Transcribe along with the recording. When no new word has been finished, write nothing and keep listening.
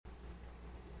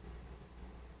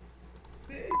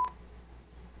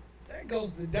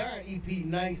Ghost the Don EP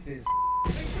nice as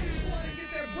Make sure you go out and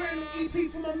get that brand new EP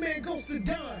from my man Ghost the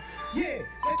Don. Yeah,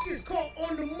 that shit's called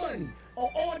On The Money. On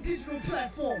all digital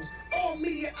platforms, all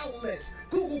media outlets,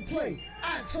 Google Play,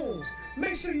 iTunes.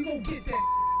 Make sure you go get that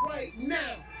right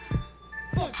now.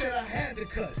 Fuck that, I had to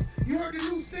cuss. You heard the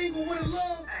new single, With a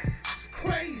Love? It's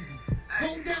crazy. Go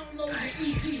download the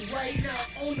EP right now,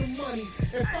 On The Money,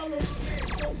 and follow my man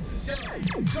Ghost the Don.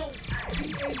 Ghost,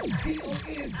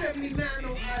 D-A-D-O-N 79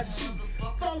 on IG.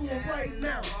 Follow him right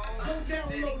now. Go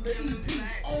download the EP,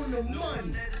 On The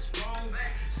Money.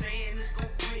 Saying it's gon'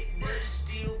 quit, but it's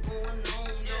still going on.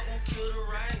 Y'all gon' kill the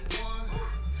right one.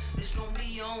 It's gon'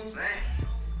 be on.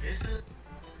 It's a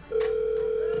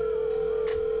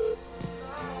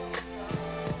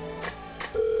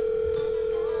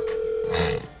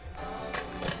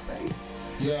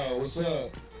Yo, what's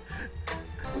up?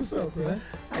 What's up, bro?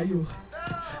 How you?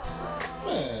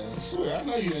 Man, swear, I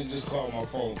know you didn't just call my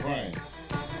phone crying.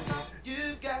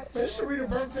 Man, Sharita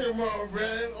birthday tomorrow,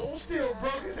 bro. I'm still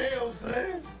broke as hell,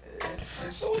 son.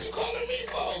 So what you calling me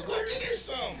for? Go get her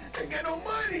some. I got no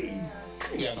money.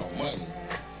 You got no money.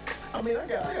 I mean, I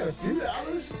got a few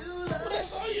dollars. Well,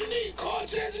 that's all you need. Call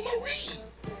Jazzy Marie.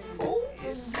 Oh,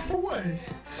 for what?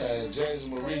 Jazzy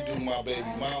Marie do my baby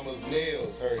mama's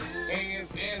nails, her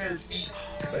hands and her feet.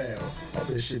 Man, I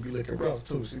bet she be looking rough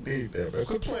too. She need that, man.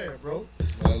 Quit playing, bro.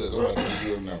 Man, look, I'm about to give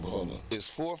you a number. Hold on. It's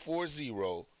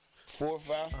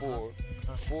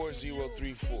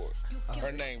 440-454-4034.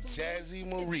 Her name Jazzy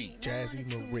Marie. Jazzy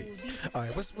Marie. All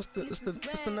right, what's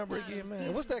the number again,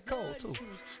 man? What's that code too?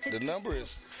 The number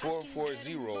is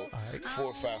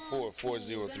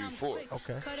 440-454-4034.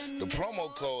 Okay. The promo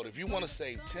code, if you want to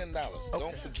save $10,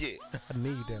 don't forget. I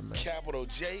need that, man. Capital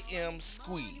JM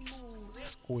Squeeze.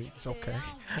 Squeeze, okay.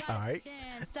 All right.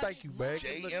 Thank you, man.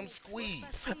 JM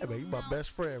Squeeze. Hey, man, you my best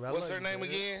friend, man. What's her name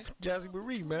again? Jazzy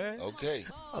Marie, man. Okay.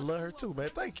 I love her too, man.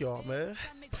 Thank y'all, man.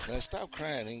 Man, stop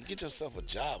crying and get yourself a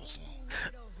job or something.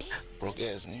 Broke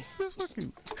ass nigga. Fuck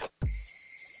you.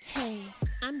 Hey,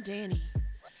 I'm Danny.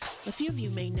 A few of you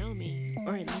may know me,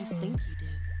 or at least think you do.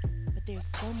 But there's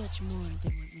so much more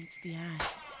than what meets the eye.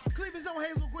 Cleveland's own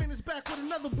Hazel Green is back with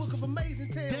another book of amazing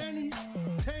tales. Danny's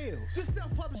Tales. This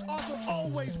self-published author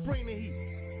always bring the heat.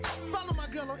 Follow my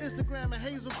girl on Instagram at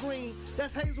Hazel Green.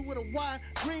 That's Hazel with a Y,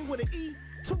 Green with an E,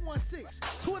 216.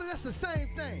 Twitter, that's the same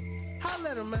thing.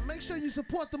 Holla at her, man. Make sure you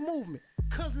support the movement,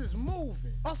 cause it's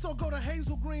moving. Also go to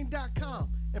hazelgreen.com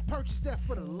and purchase that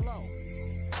for the low.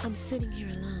 I'm sitting here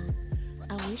alone.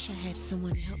 I wish I had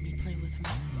someone to help me play with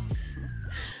my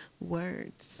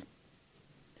words.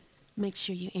 Make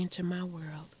sure you enter my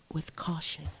world with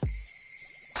caution.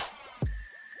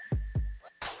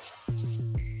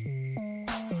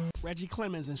 Reggie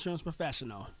Clemens, insurance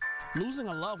professional. Losing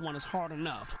a loved one is hard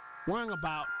enough. Worrying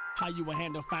about how you will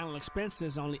handle final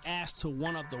expenses only adds to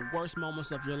one of the worst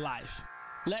moments of your life.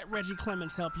 Let Reggie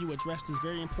Clemens help you address this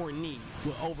very important need.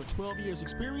 With over 12 years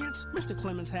experience, Mr.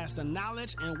 Clemens has the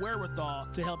knowledge and wherewithal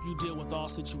to help you deal with all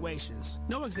situations.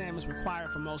 No exam is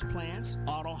required for most plans.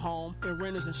 Auto, home, and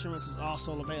renter's insurance is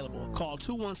also available. Call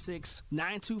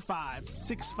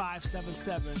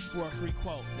 216-925-6577 for a free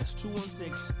quote. That's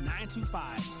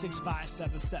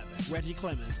 216-925-6577. Reggie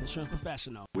Clemens, insurance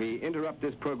professional. We interrupt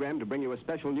this program to bring you a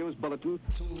special news bulletin.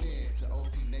 Tune in to OP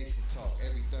Nation Talk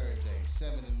every Thursday,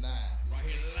 7 to 9. right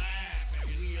here live,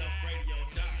 baby. We up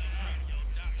radio.com.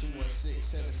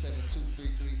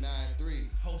 216-772-3393.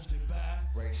 Hosted by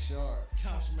Ray Sharp,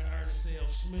 Councilman Ernest L.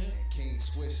 Smith. and King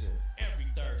Swisher. Every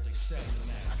Thursday, 7 to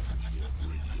 9.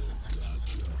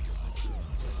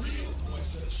 Real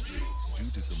voice of the streets. Due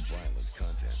to some violent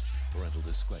content, parental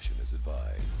discretion is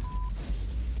advised.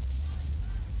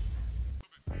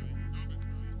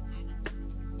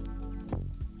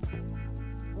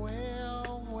 Well.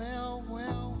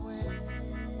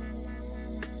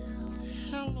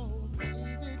 Hello,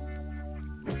 baby.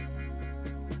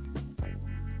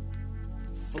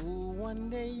 Fool, one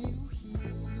day you here,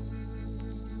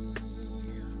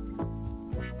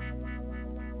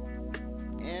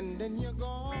 and then you're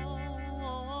gone.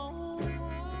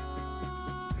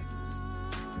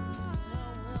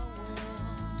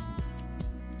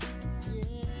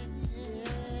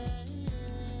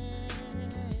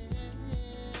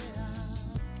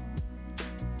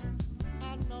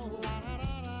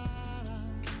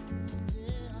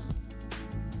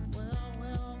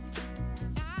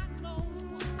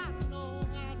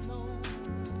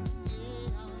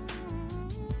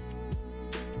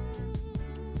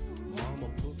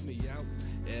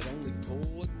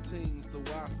 So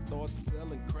I start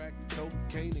selling crack,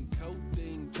 cocaine, and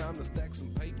codeine. Time to stack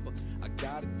some paper. I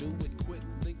gotta do it quick,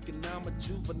 thinking I'm a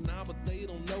juvenile, but they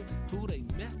don't know who they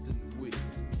messing with.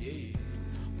 Yeah,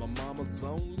 my mama's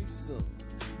only son,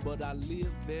 but I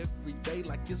live every day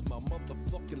like it's my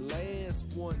motherfucking last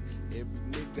one. Every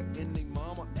nigga in they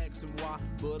mama asking why,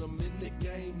 but I'm in the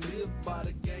game, live by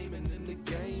the game, and in the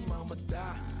game I'ma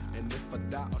die. And if I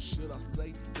die, or should I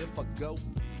say, if I go,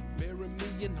 bury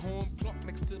me in Horn Park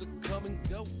next to the come and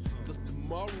go. Cause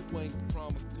tomorrow ain't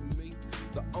promised to me.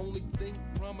 The only thing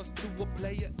promised to a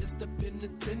player is the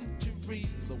penitentiary.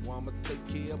 So I'ma take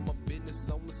care of my business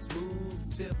on the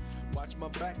smooth tip. Watch my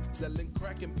back, selling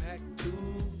crack and pack 2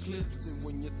 clips. And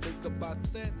when you think about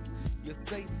that, you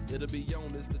say it'll be on.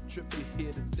 It's a trip you're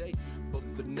here today, but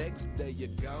the next day you're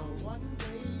gone. One day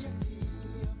you're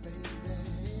here, baby,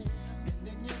 and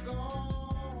then you're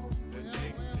gone. The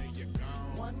next day you're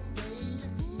gone. One day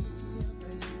you're here,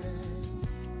 baby,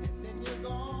 and then you're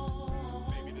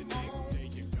gone. Maybe the next day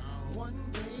you're gone. One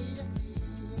day you're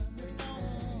here, baby,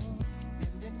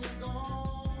 and then you're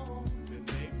gone. The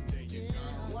next day you're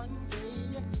gone. One day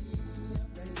you're here,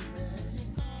 baby,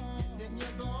 and then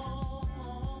you're gone.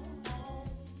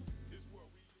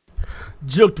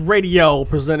 Jooked Radio,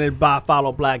 presented by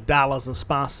Follow Black Dollars and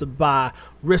sponsored by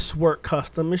Wristwork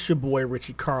Custom. It's your boy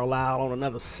Richie Carlisle on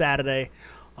another Saturday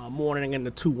morning in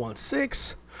the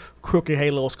 216. Crooked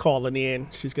Halo's calling in.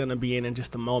 She's going to be in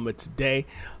just a moment today.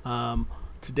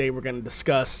 Today we're going to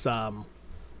discuss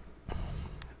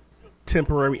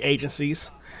temporary agencies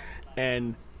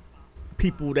and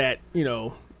people that, you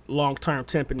know, long-term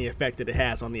temp and the effect that it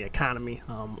has on the economy.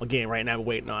 Again, right now we're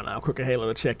waiting on Crooked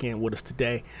Halo to check in with us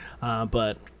today.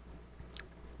 But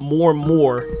more and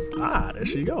more, there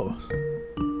she goes.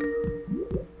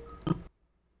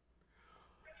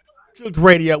 Jooked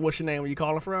Radio, what's your name? Where you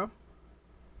calling from?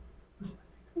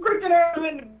 Crooked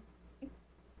Halo.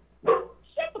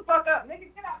 Shut the fuck up, nigga.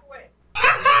 Get out the way.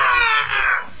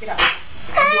 Get out.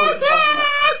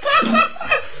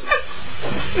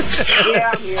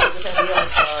 Yeah, I'm here.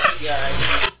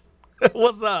 Yeah.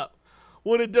 What's up?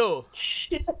 What it do?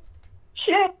 Shit.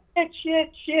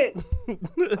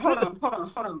 Hold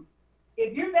on.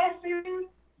 If you're that serious,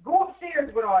 go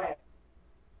upstairs with all that.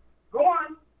 Go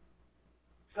on.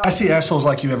 I see assholes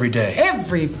like you every day.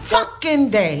 Every fucking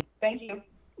day. Thank you.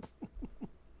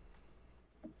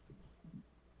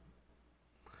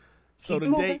 So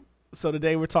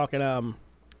today we're talking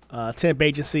temp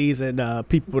agencies and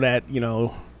people that, you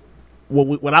know,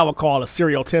 what I would call a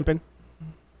serial temping.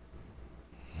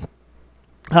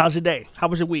 How's your day? How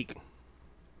was your week?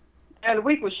 And the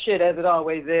week was shit, as it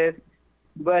always is.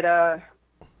 But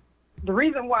the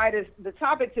reason why the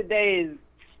topic today is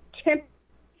temp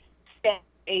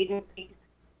agencies.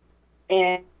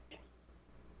 And,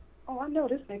 I know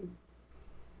this nigga.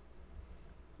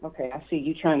 Okay, I see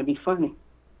you trying to be funny.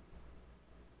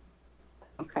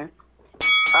 Okay.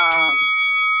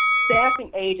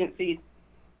 Staffing agencies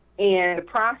and the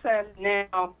process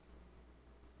now,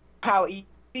 how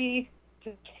easy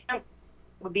to temp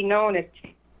would be known as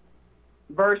temp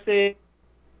versus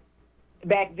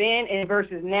back then and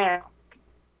versus now.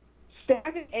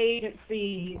 Staffing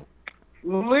agencies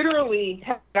literally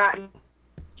have gotten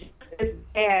just as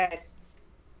bad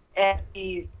as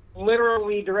these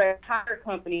literally direct hire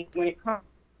companies when it comes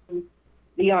to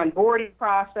the onboarding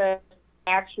process,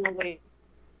 actually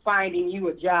finding you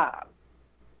a job.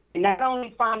 And not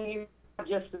only finding you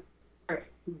just a job,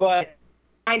 but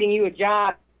finding you a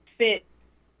job that fits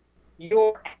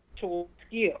your actual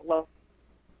skill.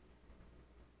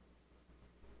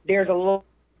 There's a lot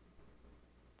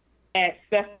at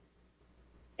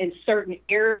in certain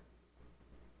areas.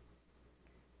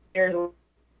 There's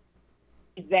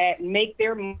that make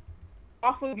their money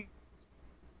off of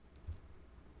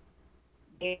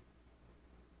a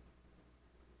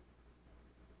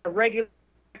regular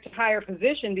hire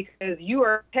position because you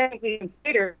are technically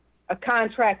considered a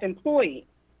contract employee.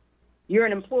 You're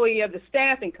an employee of the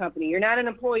staffing company. You're not an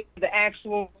employee of the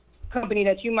actual company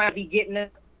that you might be getting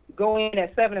up, going in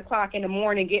at 7 o'clock in the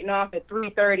morning, getting off at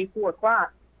 3:30, 4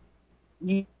 o'clock.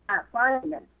 You're not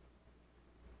finding that.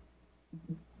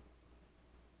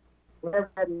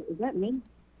 Is that me?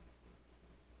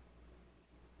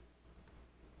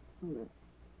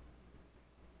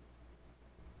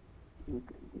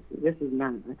 This is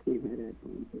not. I can't hear that.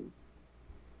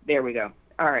 There we go.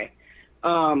 All right.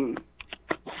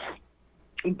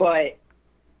 But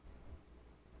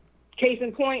case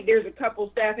in point, there's a couple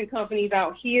staffing companies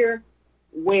out here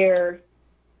where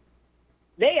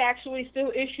they actually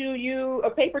still issue you a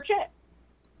paper check.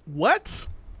 What?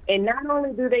 And not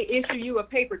only do they issue you a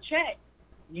paper check,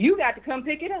 you got to come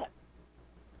pick it up.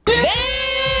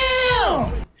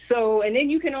 Damn! So, and then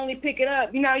you can only pick it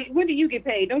up. You know, when do you get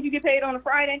paid? Don't you get paid on a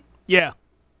Friday? Yeah.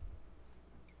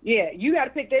 Yeah, you got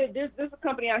to pick that. There's a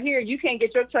company out here, you can't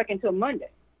get your check until Monday.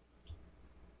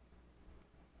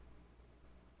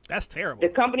 That's terrible. The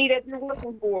company that you're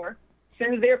working for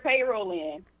sends their payroll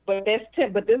in, but this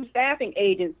staffing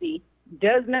agency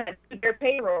does not do their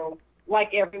payroll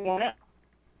like everyone else.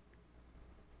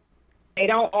 They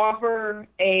don't offer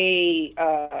a,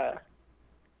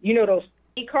 those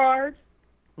e-cards.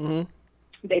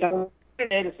 Mm-hmm. They don't.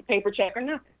 It's a paper check or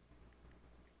nothing.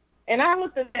 And I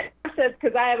looked at that. I said,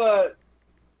 because I have a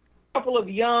couple of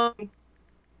young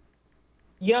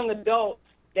adults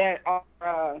that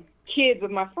are kids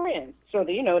with my friends. So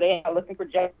they are looking for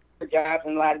jobs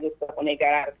and a lot of this stuff when they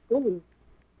got out of school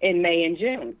in May and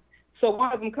June. So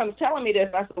one of them comes telling me this.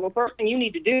 I said, well, first thing you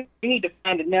need to do, you need to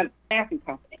find another staffing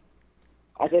company.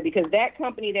 I said, because that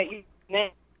company that you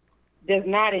does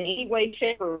not in any way,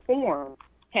 shape, or form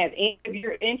have any of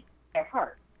your interests at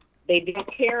heart. They don't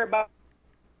care about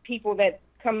people that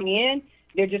coming in.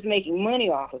 They're just making money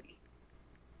off of you.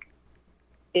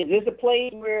 Is this a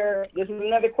place where, this is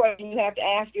another question you have to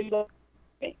ask yourself,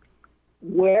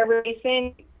 wherever they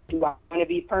send, do I want to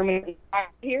be permanently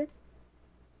here?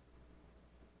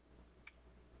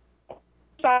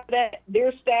 Besides that,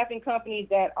 there's staffing companies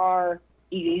that are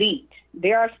elite.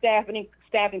 There are staffing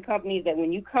companies that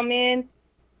when you come in,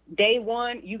 day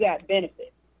one, you got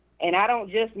benefits. And I don't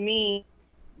just mean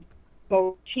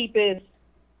the cheapest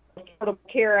Affordable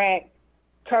Care Act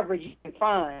coverage you can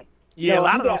find. Yeah, a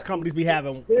lot of those companies be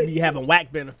having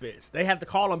whack benefits. They have to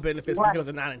call them benefits because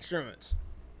they're not insurance.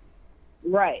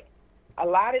 Right. A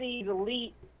lot of these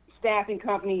elite staffing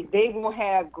companies, they will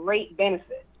have great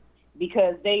benefits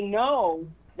because they know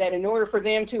that in order for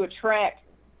them to attract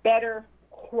better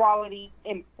quality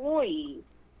employees,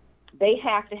 they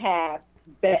have to have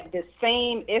the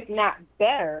same, if not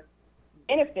better,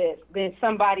 benefits than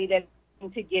somebody that's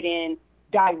going to get in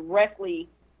directly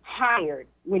hired.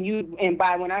 When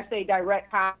I say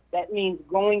direct hire, that means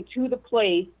going to the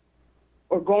place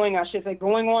or going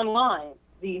online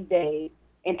these days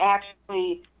and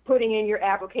actually putting in your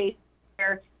application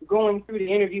there, going through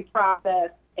the interview process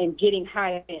and getting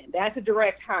hired in. That's a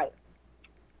direct hire.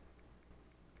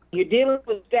 You're dealing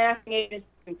with staffing agents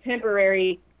and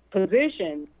temporary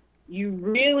positions. You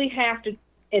really have to,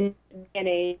 in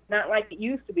a not like it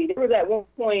used to be. There was at one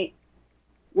point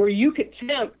where you could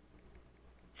temp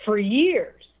for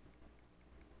years.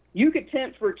 You could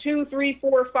temp for 2, 3,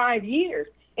 4, 5 years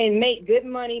and make good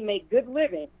money, make good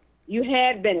living. You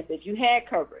had benefits, you had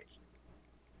coverage.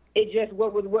 It just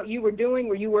what you were doing,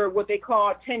 where you were what they call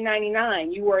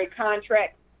 1099. You were a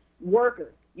contract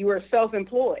worker. You were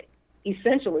self-employed,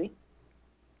 essentially.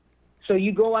 So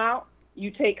you go out,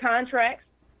 you take contracts.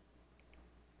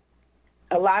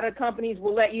 A lot of companies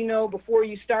will let you know before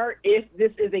you start if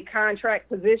this is a contract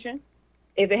position,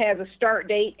 if it has a start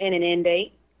date and an end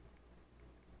date.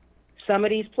 Some of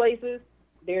these places,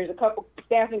 there's a couple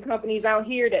staffing companies out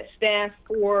here that staff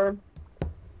for,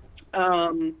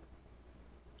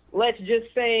 let's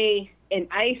just say, an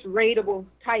ICE rateable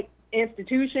type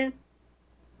institution.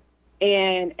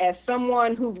 And as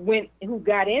someone who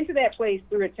got into that place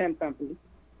through a temp company,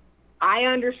 I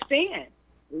understand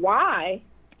why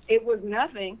it was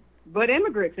nothing but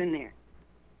immigrants in there.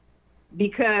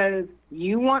 Because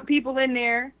you want people in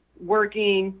there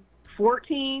working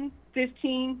 14,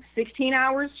 15, 16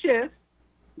 hours shifts.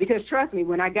 Because trust me,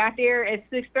 when I got there at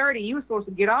 6:30, you were supposed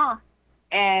to get off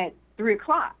at 3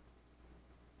 o'clock.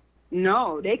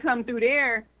 No, they come through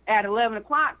there at 11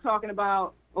 o'clock talking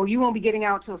about, oh, you won't be getting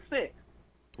out till 6.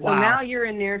 Wow. So now you're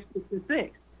in there 6 to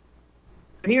 6.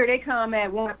 Here they come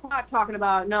at 1 o'clock talking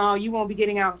about, no, you won't be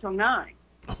getting out until 9.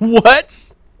 What?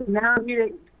 So now you're,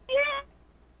 yeah.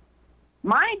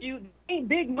 Mind you, it ain't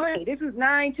big money. This is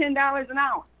 $9, $10 an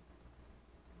hour.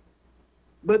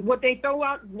 But what they throw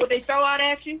out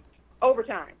at you,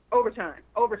 overtime.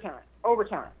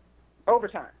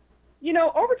 You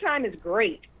know, overtime is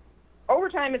great.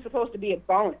 Overtime is supposed to be a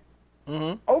bonus.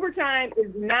 Mm-hmm. Overtime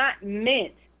is not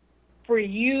meant for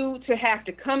you to have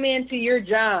to come into your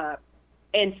job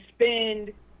and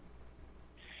spend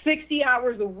 60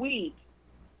 hours a week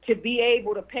to be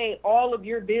able to pay all of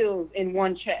your bills in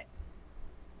one check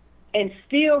and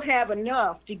still have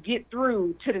enough to get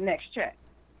through to the next check.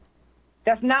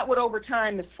 That's not what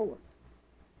overtime is for.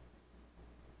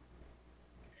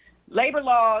 Labor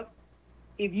laws,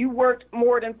 if you worked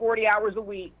more than 40 hours a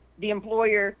week, the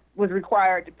employer was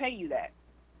required to pay you that.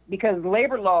 Because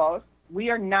labor laws, we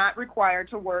are not required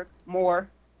to work more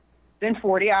than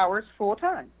 40 hours full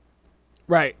time.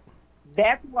 Right.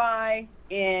 That's why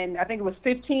I think it was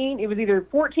 15, it was either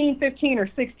 14, 15, or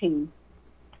 16,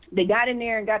 they got in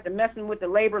there and got to messing with the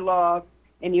labor laws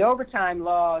and the overtime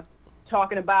laws,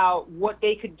 talking about what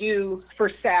they could do for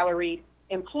salaried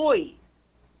employees.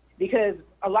 Because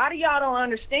a lot of y'all don't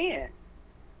understand.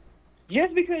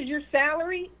 Just because you're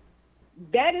salaried,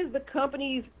 that is the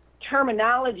company's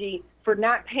terminology for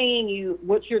not paying you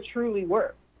what you're truly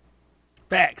worth.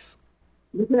 Facts.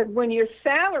 Because when you're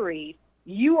salaried,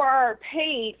 you are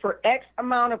paid for X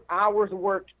amount of hours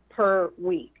worked per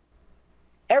week.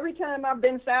 Every time I've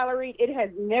been salaried, it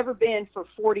has never been for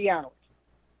 40 hours.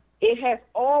 It has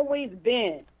always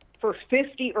been for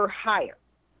 50 or higher.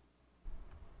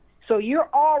 So you're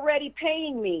already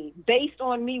paying me based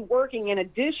on me working an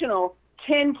additional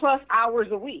 10 plus hours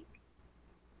a week.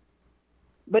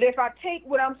 But if I take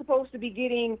what I'm supposed to be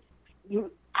getting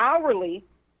hourly,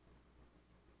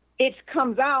 it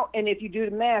comes out, and if you do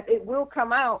the math, it will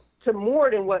come out to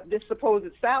more than what this supposed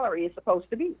salary is supposed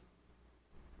to be.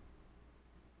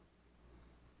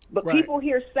 But right. People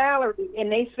hear salary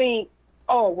and they think,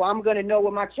 oh, well, I'm going to know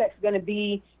what my check's going to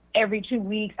be every 2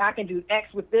 weeks. I can do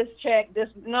X with this check.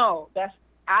 No,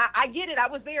 I get it. I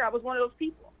was there. I was one of those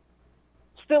people.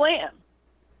 Still am.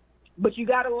 But you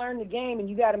got to learn the game, and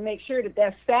you got to make sure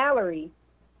that salary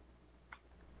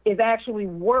is actually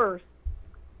worth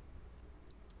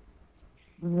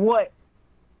what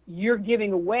you're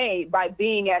giving away by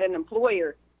being at an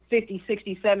employer 50,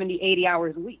 60, 70, 80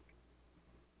 hours a week.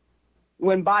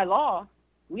 When by law,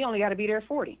 we only got to be there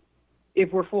 40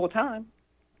 if we're full time.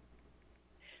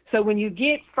 So when you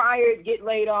get fired, get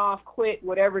laid off, quit,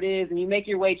 whatever it is, and you make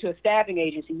your way to a staffing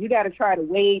agency, you got to try to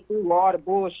wade through all the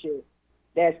bullshit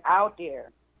that's out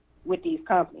there with these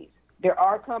companies. There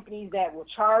are companies that will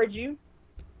charge you.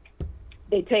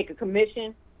 They take a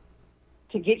commission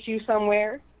to get you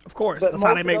somewhere. Of course, that's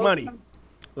how they make money.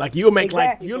 Like you'll make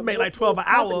like 12 an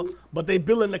hour, but they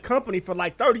billing the company for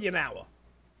like 30 an hour.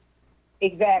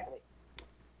 Exactly.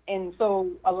 And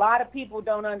so a lot of people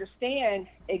don't understand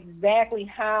exactly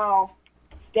how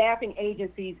staffing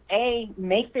agencies, A,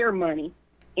 make their money,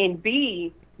 and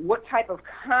B, what type of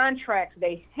contracts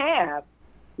they have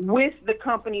with the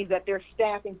companies that they're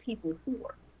staffing people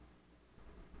for.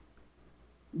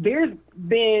 There's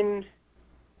been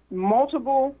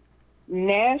multiple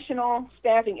national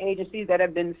staffing agencies that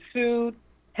have been sued,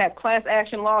 have class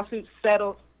action lawsuits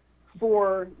settled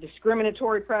for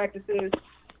discriminatory practices.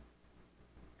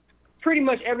 Pretty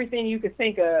much everything you could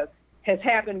think of has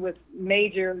happened with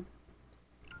major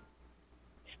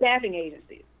staffing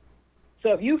agencies.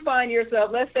 So if you find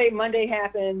yourself, let's say Monday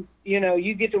happens,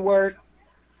 you get to work,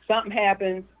 something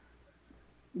happens,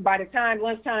 by the time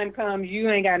lunchtime comes, you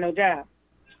ain't got no job.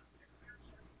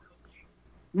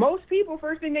 Most people,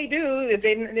 first thing they do, if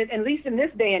they, at least in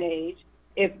this day and age,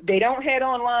 if they don't head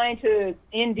online to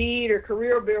Indeed or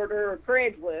CareerBuilder or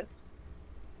Craigslist,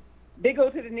 they go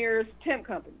to the nearest temp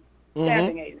company,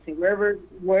 staffing agency,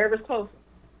 wherever's closest.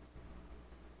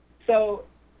 So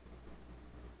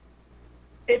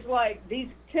it's like these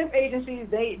temp agencies,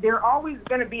 there always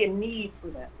going to be a need for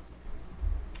them.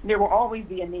 There will always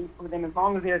be a need for them as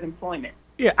long as there's employment.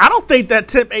 Yeah, I don't think that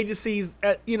temp agencies,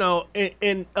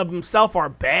 in of themselves are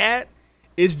bad.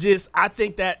 It's just I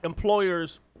think that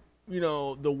employers,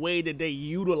 the way that they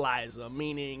utilize them,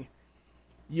 meaning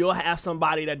you'll have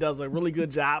somebody that does a really good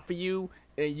job for you,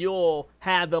 and you'll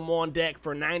have them on deck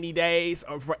for 90 days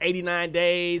or for 89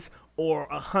 days or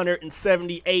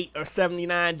 178 or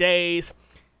 79 days,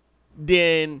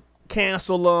 then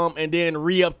cancel them and then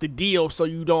re-up the deal so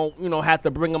you don't, have to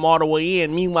bring them all the way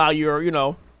in. Meanwhile,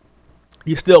 you're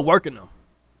still working them.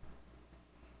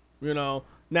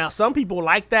 Now some people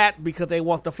like that because they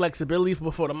want the flexibility,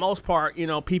 but for the most part,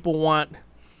 people want,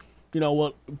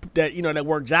 that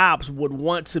work jobs would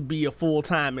want to be a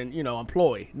full-time and,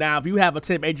 employee. Now, if you have a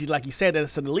temp agency, like you said,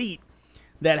 that's an elite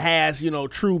that has,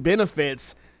 true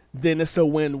benefits, then it's a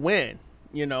win-win,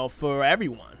 for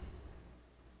everyone.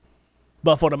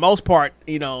 But for the most part,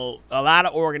 a lot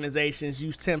of organizations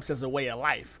use temps as a way of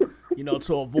life,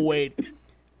 to avoid,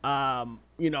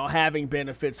 having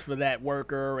benefits for that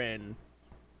worker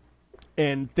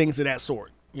and things of that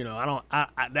sort.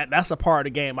 That's a part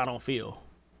of the game I don't feel.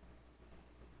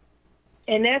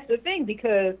 And that's the thing,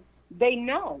 because they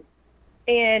know.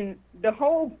 And the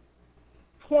whole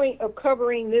point of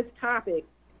covering this topic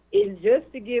is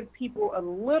just to give people a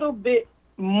little bit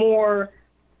more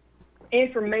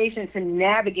information to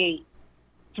navigate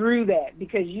through that,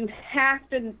 because you have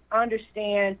to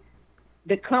understand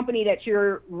the company that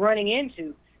you're running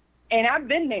into. And I've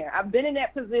been there. I've been in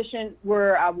that position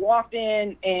where I walked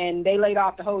in and they laid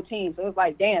off the whole team. So it was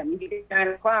like, damn, you get 9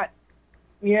 o'clock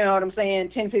you know what I'm saying,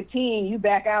 10:15, you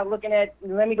back out looking at,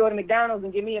 let me go to McDonald's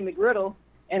and give me a McGriddle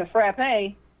and a frappe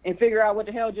and figure out what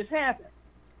the hell just happened.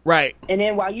 Right. And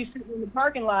then while you sit in the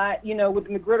parking lot, you know, with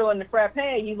the McGriddle and the frappe,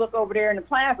 you look over there in the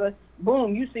plaza,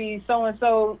 boom, you see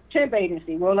so-and-so temp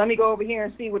agency. Well, let me go over here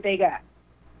and see what they got.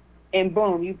 And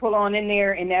boom, you pull on in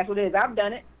there, and that's what it is. I've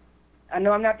done it. I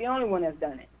know I'm not the only one that's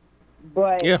done it.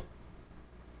 But yeah.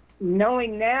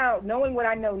 knowing what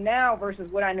I know now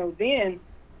versus what I know then,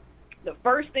 the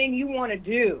first thing you want to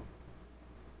do,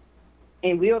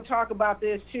 and we'll talk about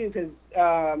this too, because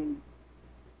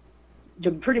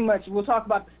pretty much we'll talk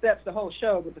about the steps the whole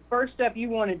show, but the first step you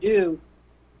want to do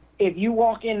if you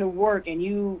walk into work and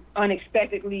you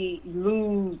unexpectedly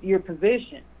lose your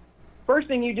position, first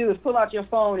thing you do is pull out your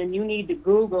phone and you need to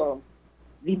Google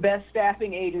the best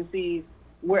staffing agencies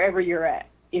wherever you're at.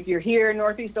 If you're here in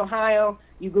Northeast Ohio,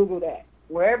 you Google that.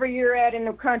 Wherever you're at in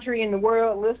the country, in the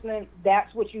world, listening,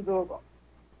 that's what you Google.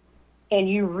 And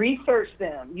you research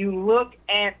them. You look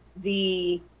at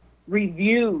the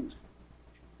reviews.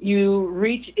 You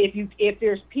reach, if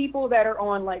there's people that are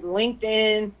on like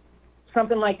LinkedIn,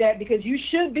 something like that, because you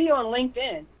should be on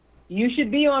LinkedIn. You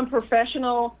should be on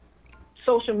professional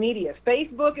social media.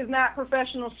 Facebook is not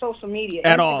professional social media.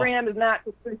 At all. Instagram is not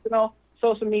professional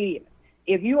social media.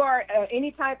 If you are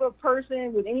any type of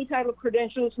person with any type of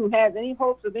credentials who has any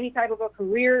hopes of any type of a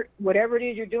career, whatever it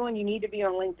is you're doing, you need to be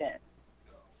on LinkedIn.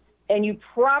 And you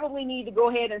probably need to go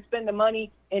ahead and spend the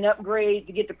money and upgrade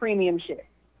to get the premium shit,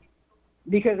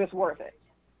 because it's worth it.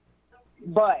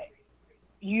 But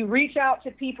you reach out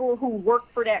to people who work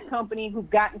for that company, who've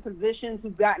gotten positions,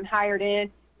 who've gotten hired in,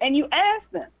 and you ask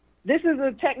them. This is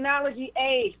a technology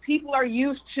age. People are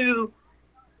used to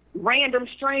random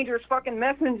strangers fucking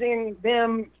messaging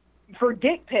them for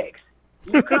dick pics.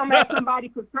 You come at somebody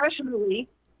professionally,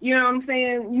 you know what I'm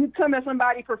saying? You come at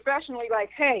somebody professionally like,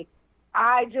 hey,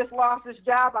 I just lost this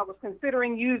job. I was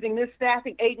considering using this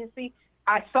staffing agency.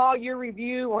 I saw your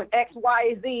review on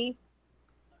XYZ.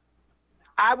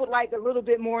 I would like a little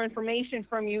bit more information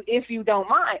from you if you don't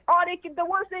mind. The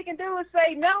worst they can do is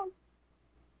say no.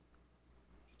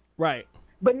 Right.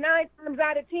 But 9 times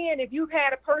out of 10, if you've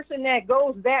had a person that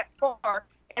goes that far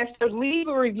as to leave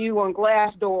a review on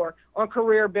Glassdoor, on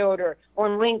Career Builder,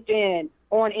 on LinkedIn,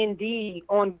 on Indeed,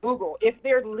 on Google, if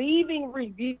they're leaving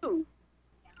reviews,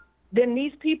 then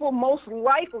these people most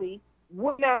likely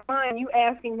would not mind you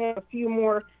asking them a few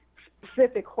more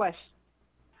specific questions,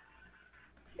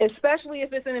 especially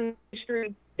if it's an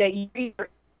industry that you either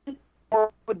in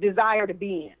or would desire to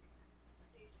be in.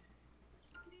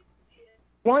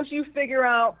 Once you figure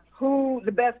out who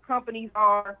the best companies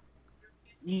are,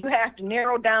 you have to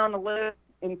narrow down the list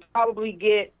and probably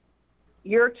get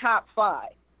your top 5.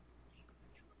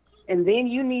 And then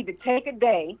you need to take a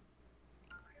day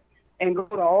and go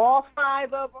to all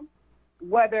 5 of them,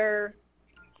 whether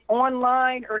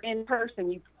online or in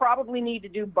person. You probably need to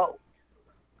do both.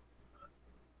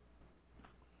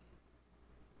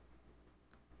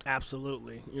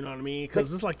 Absolutely, you know what I mean?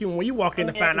 Because it's like when you walk in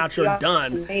to find out you're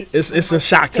done, it's a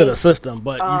shock to the system.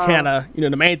 But you kind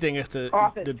the main thing is to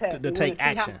take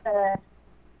action.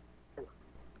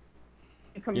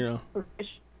 You know. Do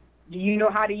you know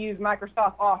how to use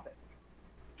Microsoft Office?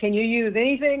 Can you use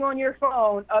anything on your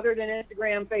phone other than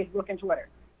Instagram, Facebook, and Twitter?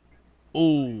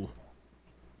 Ooh.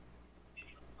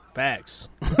 Facts.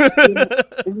 And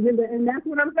that's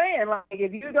what I'm saying. Like,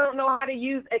 if you don't know how to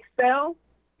use Excel,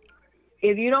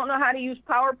 if you don't know how to use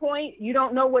PowerPoint, you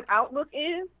don't know what Outlook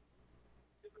is,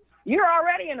 you're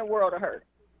already in a world of hurt.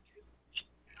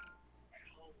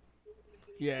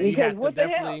 Yeah, you have to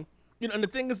definitely. You know, and the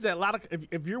thing is that a lot of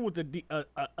if you're with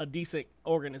a decent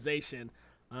organization,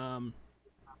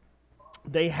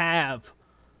 they have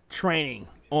training,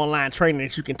 online training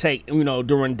that you can take, you know,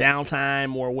 during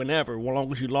downtime or whenever, as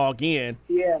long as you log in.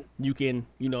 Yeah, you can,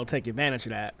 you know, take advantage of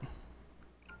that.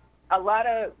 A lot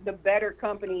of the better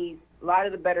companies, a lot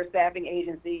of the better staffing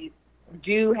agencies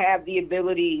do have the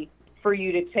ability for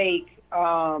you to take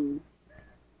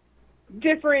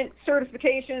different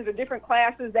certifications or different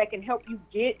classes that can help you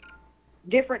get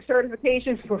different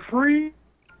certifications for free.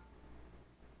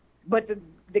 But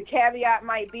the caveat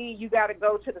might be you got to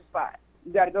go to the spot.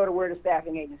 You got to go to where the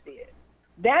staffing agency is.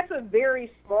 That's a very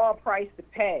small price to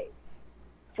pay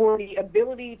for the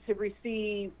ability to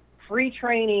receive free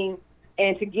training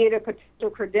and to get a potential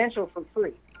credential for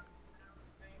free.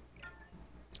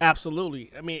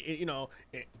 Absolutely. I mean, you know,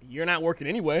 you're not working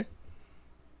anyway.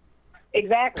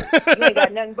 Exactly. You ain't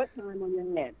got nothing but time on your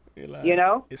hands. Like, you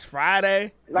know? It's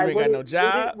Friday. Like, you ain't got no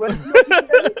job.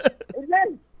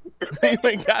 Exactly. You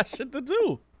ain't got shit to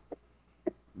do.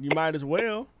 You might as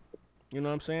well. You know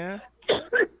what I'm saying?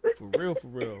 For real, for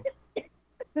real.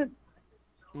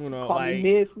 You know, Call like me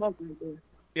mid-smoke right there.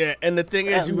 yeah. And the thing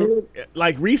is, you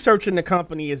like researching the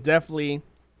company is definitely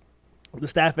the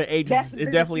staffing agencies is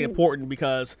definitely important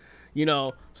because you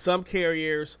know some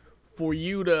carriers for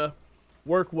you to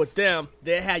work with them,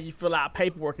 they have you fill out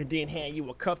paperwork and then hand you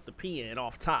a cup to pee in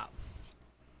off top.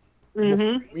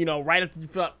 You know, right after you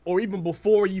fill out, or even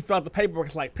before you fill out the paperwork,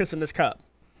 it's like piss in this cup.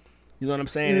 You know what I'm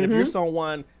saying? And if you're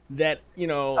someone that you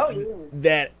know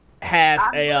that has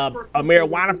a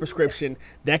marijuana prescription,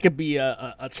 that could be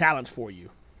a challenge for you.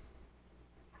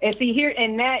 And see here,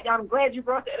 and that I'm glad you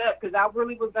brought that up because I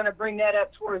really was going to bring that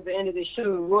up towards the end of the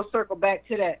show. We'll circle back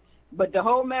to that. But the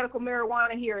whole medical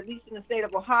marijuana here, at least in the state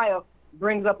of Ohio,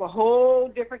 brings up a whole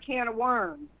different can of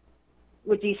worms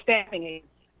with these staffing agencies.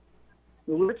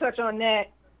 We'll touch on that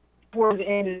towards the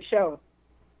end of the show.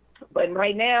 But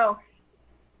right now,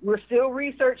 we're still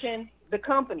researching the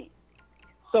company.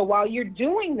 So while you're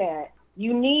doing that,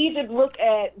 you need to look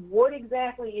at what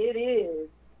exactly it is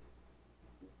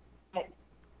that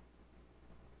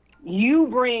you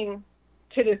bring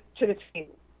to the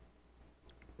table.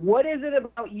 What is it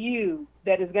about you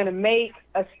that is going to make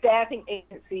a staffing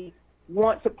agency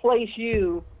want to place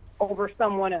you over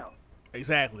someone else?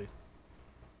 Exactly.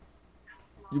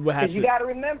 You will have to. You got to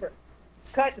remember,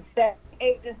 staffing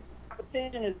agency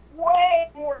competition is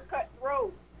way more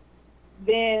cutthroat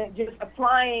than just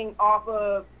applying off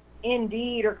of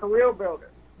Indeed or Career Builder.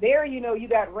 There, you know, you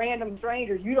got random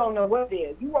strangers. You don't know what it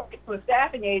is. You walk into a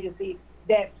staffing agency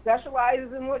that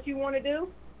specializes in what you want to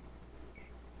do.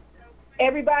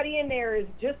 Everybody in there is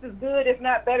just as good, if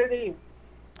not better than you.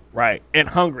 Right. And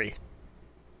hungry.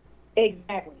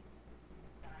 Exactly.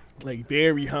 Like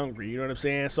very hungry. You know what I'm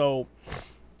saying? So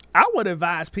I would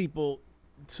advise people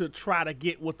to try to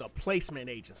get with a placement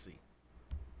agency.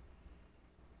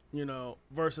 You know,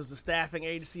 versus the staffing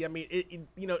agency. I mean,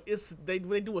 they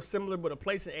do a similar, but a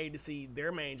placement agency,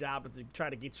 their main job is to try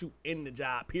to get you in the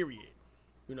job. Period.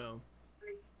 You know,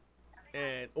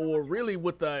 and or really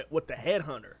with the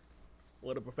headhunter,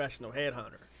 with a professional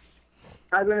headhunter.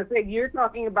 I was going to say you're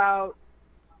talking about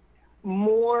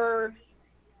more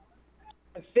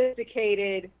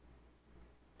sophisticated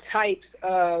types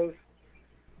of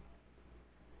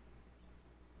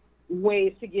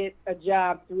ways to get a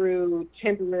job through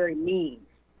temporary means.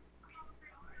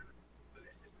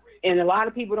 And a lot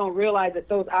of people don't realize that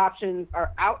those options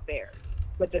are out there.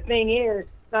 But the thing is,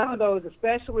 some of those,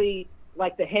 especially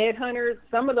like the headhunters,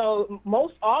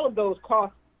 all of those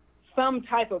cost some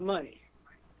type of money.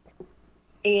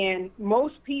 And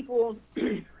most people,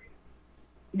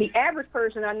 the average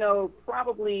person I know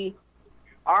probably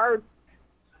are,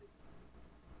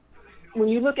 when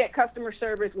you look at customer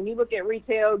service, when you look at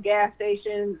retail, gas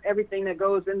stations, everything that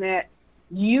goes in that,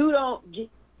 you don't get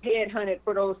headhunted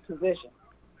for those positions.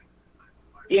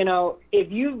 You know, if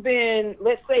you've been,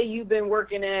 let's say you've been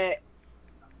working at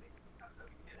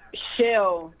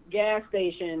Shell gas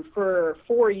station for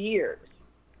 4 years,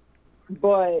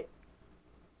 but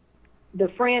the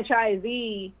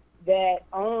franchisee that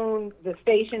owned the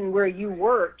station where you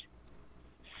worked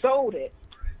sold it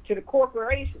to the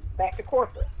corporation, back to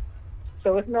corporate.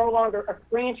 So it's no longer a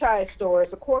franchise store,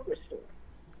 it's a corporate store.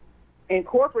 And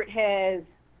corporate has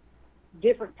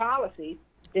different policies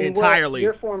than entirely. What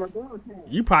your former boss had.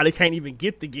 You probably can't even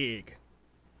get the gig.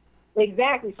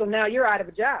 Exactly. So now you're out of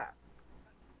a job.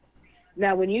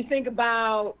 Now, when you think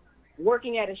about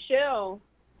working at a Shell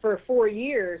for 4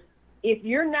 years, if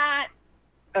you're not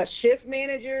a shift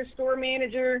manager, store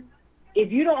manager,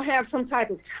 if you don't have some type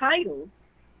of title,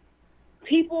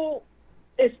 people,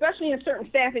 especially in certain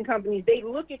staffing companies, they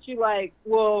look at you like,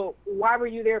 well, why were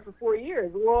you there for 4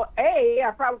 years? Well,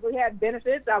 I probably had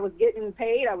benefits. I was getting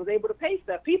paid. I was able to pay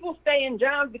stuff. People stay in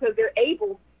jobs because they're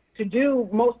able to do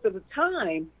most of the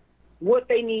time what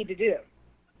they need to do.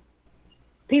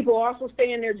 People also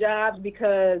stay in their jobs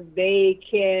because they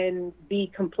can be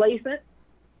complacent.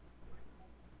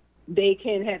 They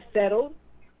can have settled.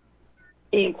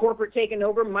 And corporate taking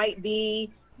over might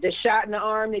be the shot in the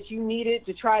arm that you needed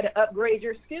to try to upgrade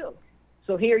your skills.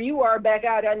 So here you are back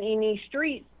out in these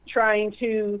streets trying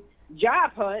to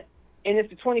job hunt, and it's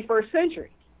the 21st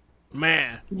century.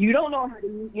 Man. You don't know how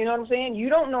to, you know what I'm saying? You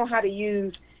don't know how to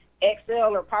use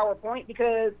Excel or PowerPoint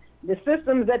because the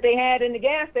systems that they had in the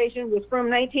gas station was from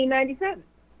 1997.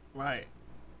 Right.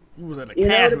 You was at a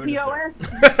cash register.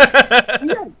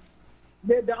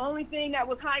 Yeah. The only thing that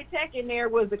was high-tech in there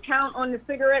was the count on the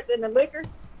cigarettes and the liquor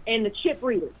and the chip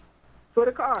readers for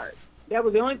the cards. That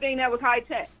was the only thing that was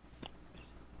high-tech.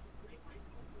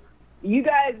 You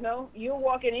guys know, you'll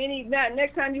walk in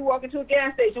next time you walk into a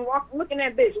gas station, look in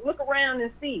that bitch, look around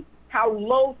and see how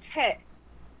low-tech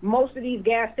most of these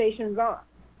gas stations are,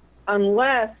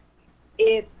 unless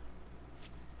it's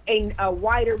a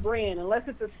wider brand, unless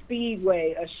it's a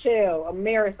Speedway, a Shell, a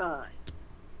Marathon.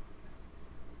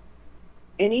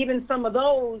 And even some of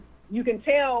those, you can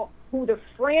tell who the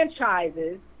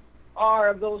franchises are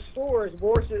of those stores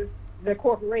versus the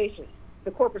corporations,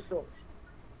 the corporate stores.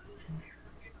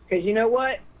 Because you know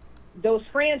what? Those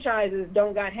franchises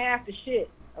don't got half the shit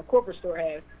a corporate store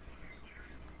has.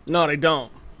 No, they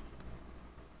don't.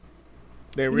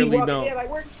 They really don't. There, like,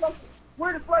 where's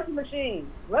the slushy machine?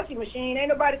 Slushy machine, ain't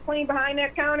nobody cleaned behind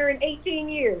that counter in 18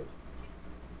 years.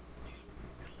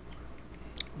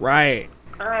 Right.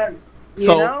 You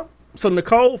know? So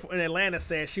Nicole in Atlanta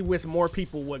said she wished more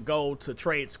people would go to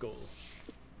trade school.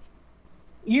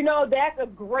 You know, that's a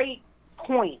great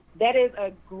point. That is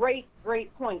a great,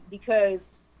 great point, because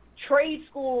trade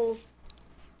schools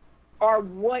are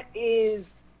what is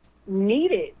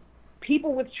needed.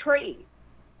 People with trade.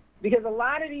 Because a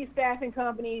lot of these staffing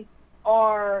companies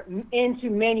are into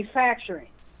manufacturing.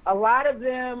 A lot of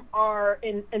them are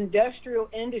in industrial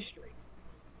industry.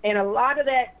 And a lot of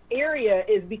that area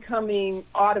is becoming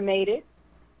automated.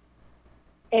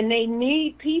 And they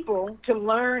need people to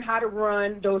learn how to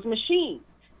run those machines,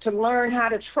 to learn how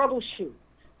to troubleshoot,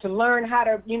 to learn how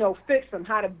to, fix them,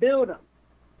 how to build them.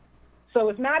 So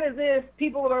it's not as if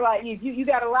people are like, you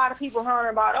got a lot of people hollering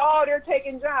about, oh, they're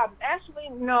taking jobs. Actually,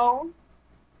 no.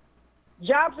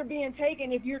 Jobs are being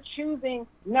taken if you're choosing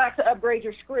not to upgrade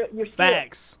your skill.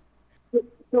 Facts.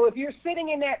 So if you're sitting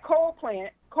in that coal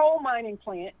mining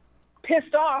plant,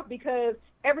 pissed off because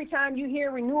every time you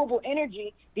hear renewable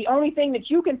energy, the only thing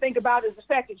that you can think about is the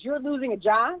fact that you're losing a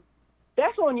job,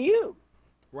 that's on you.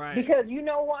 Right. Because you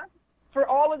know what? For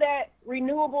all of that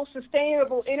renewable,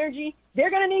 sustainable energy, they're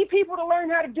going to need people to learn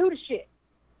how to do the shit.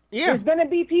 Yeah. There's going to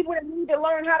be people that need to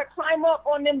learn how to climb up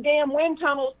on them damn wind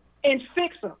tunnels and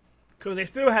fix them. Because they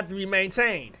still have to be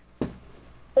maintained.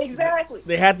 Exactly.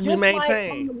 They have to be Just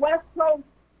maintained.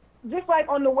 Just like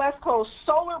on the West Coast,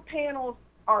 solar panels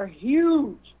are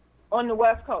huge on the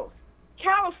West Coast.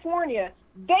 California,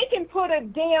 they can put a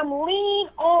damn lien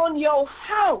on your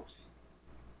house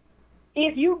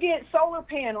if you get solar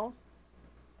panels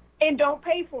and don't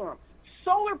pay for them.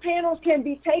 Solar panels can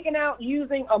be taken out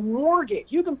using a mortgage.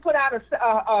 You can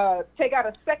take out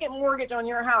a second mortgage on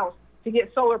your house to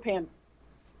get solar panels.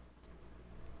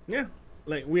 Yeah,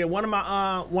 like we had one of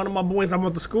my boys I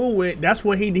went to school with. That's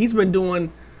what he's been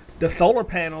doing the solar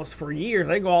panels for years.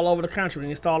 They go all over the country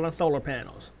installing solar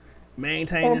panels,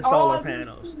 maintaining solar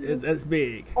panels. That's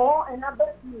big. And I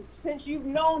bet you, since you've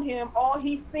known him, all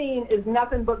he's seen is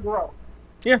nothing but growth.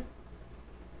 Yeah.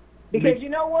 Because you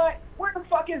know what? Where the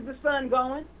fuck is the sun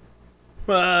going?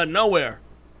 Nowhere.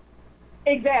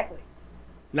 Exactly.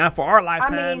 Not for our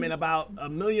lifetime, and about a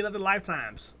million other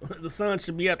lifetimes. The sun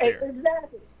should be up there.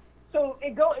 Exactly.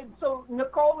 So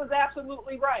Nicole is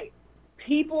absolutely right.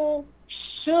 People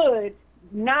should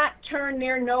not turn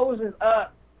their noses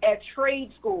up at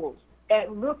trade schools,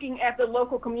 at looking at the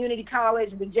local community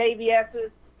college, the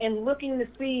JVSs, and looking to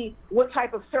see what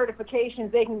type of certifications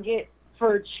they can get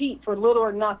for cheap, for little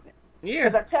or nothing. Yeah.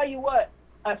 Because I tell you what,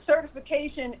 a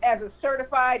certification as a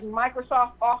certified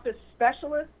Microsoft Office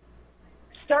specialist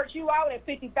starts you out at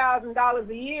 $50,000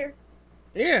 a year.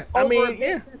 Yeah, Over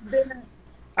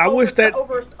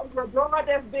a broad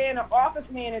that's been an office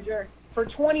manager for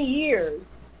 20 years,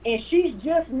 and she's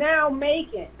just now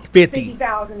making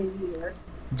 $50,000 a year.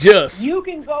 You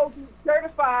can go to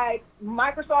certified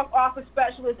Microsoft Office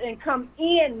specialist and come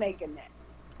in making that.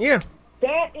 Yeah.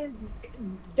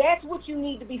 That's what you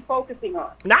need to be focusing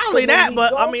on. Not only that,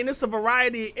 but it's a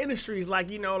variety of industries, like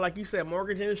you said,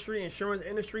 mortgage industry, insurance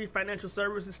industry, financial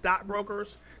services,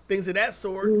 stockbrokers, things of that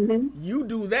sort. Mm-hmm. You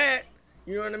do that,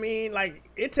 you know what I mean? Like,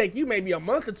 it take you maybe a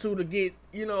month or two to get,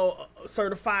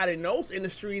 certified in those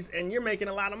industries, and you're making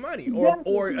a lot of money,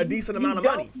 or a decent amount of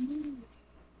money.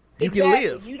 You can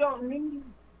live. You don't need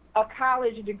a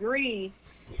college degree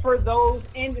for those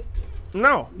industries.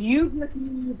 No. You just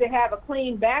need to have a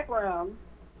clean background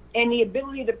and the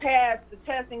ability to pass the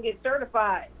test and get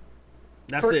certified.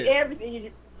 That's it. Everything,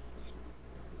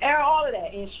 all of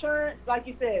that. Insurance, like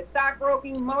you said,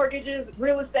 stockbroking, mortgages,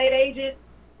 real estate agent,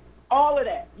 all of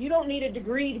that. You don't need a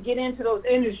degree to get into those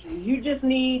industries. You just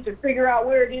need to figure out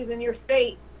where it is in your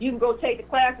state. You can go take the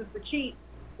classes for cheap,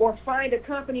 or find a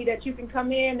company that you can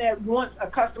come in that wants a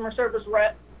customer service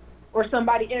rep or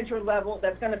somebody entry level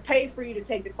that's going to pay for you to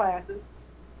take the classes,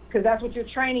 because that's what your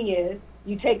training is.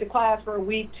 You take the class for a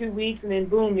week, 2 weeks, and then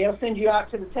boom, they'll send you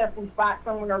out to the testing spot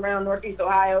somewhere around Northeast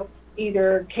Ohio,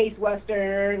 either Case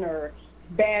Western or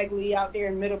Bagley out there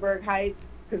in Middleburg Heights,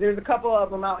 because there's a couple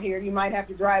of them out here. You might have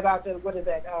to drive out to, what is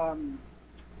that,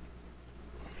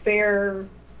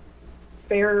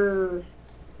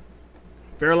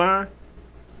 Fairline?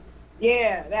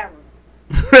 Yeah, that one.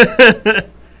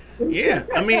 Yeah,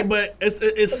 I mean, but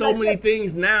it's so many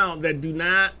things now that do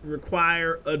not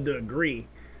require a degree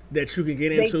that you can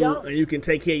get into and you can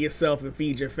take care of yourself and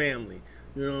feed your family,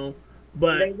 you know.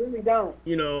 But they really don't.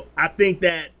 You know, I think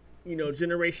that, you know,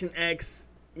 Generation X,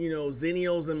 you know,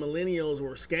 Zennials and Millennials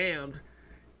were scammed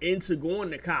into going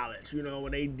to college, you know,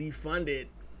 when they defunded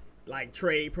like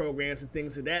trade programs and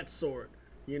things of that sort.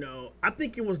 You know, I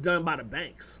think it was done by the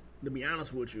banks, to be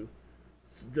honest with you,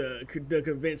 to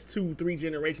convince 2-3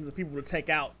 generations of people to take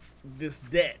out this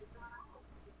debt,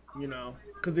 you know,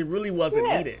 because it really wasn't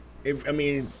needed. I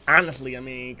mean, honestly,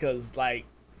 because like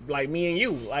me and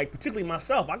you, like particularly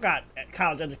myself, I got a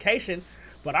college education,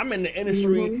 but I'm in the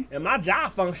industry and my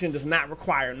job function does not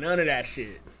require none of that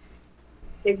shit.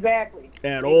 Exactly.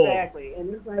 At all. Exactly.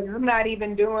 And it's like, I'm not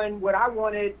even doing what I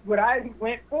wanted, what I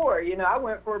went for. You know, I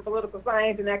went for political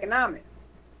science and economics.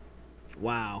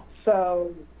 Wow.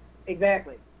 So,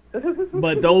 exactly.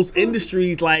 But those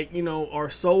industries, like, you know,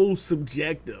 are so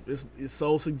subjective. It's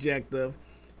so subjective,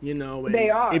 you know. And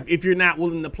they are. If you're not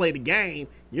willing to play the game,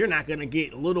 you're not going to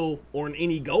get little or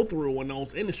any go-through in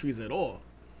those industries at all.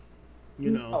 You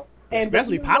know,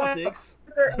 especially politics.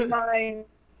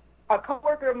 A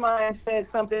coworker of mine said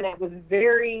something that was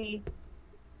very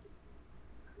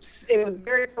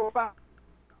profound,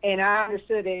 and I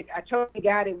understood it. I totally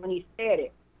got it when he said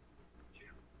it,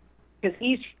 because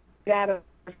he's got a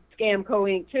scam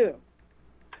coding too.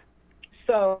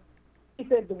 So he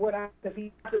said because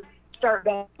he has to start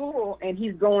back school, and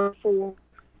he's going for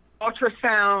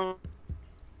ultrasound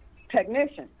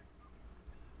technician.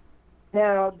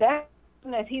 Now that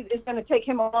it's going to take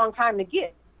him a long time to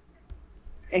get.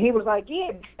 And he was like,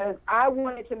 yeah, because I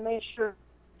wanted to make sure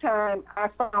time I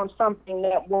found something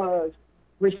that was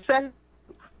receptive.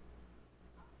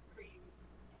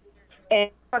 And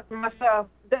I thought to myself,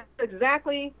 that's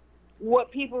exactly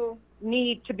what people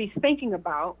need to be thinking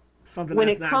about something when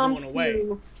that's it not comes going away.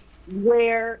 to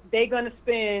where they're going to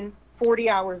spend 40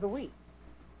 hours a week.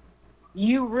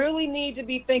 You really need to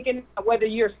be thinking whether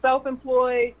you're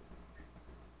self-employed,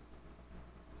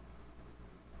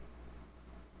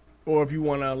 or if you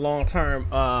want a long-term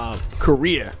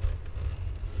career,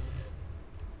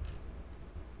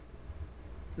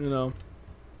 you know,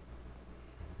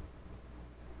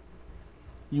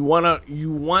 you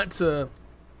want to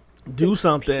do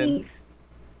something,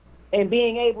 and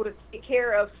being able to take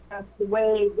care of stuff the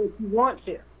way that you want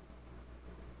to.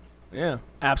 Yeah,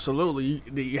 absolutely.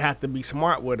 You have to be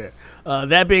smart with it.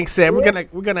 That being said,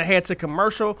 we're gonna head to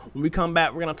commercial. When we come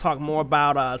back, we're gonna talk more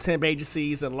about temp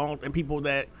agencies and people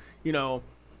that, you know,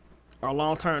 are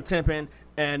long-term temping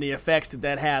and the effects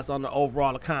that has on the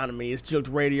overall economy. It's Jooked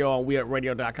Radio on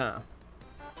WeUpRadio.com.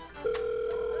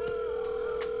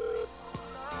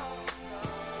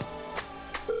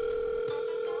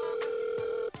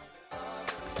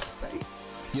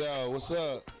 Yo, what's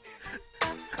up?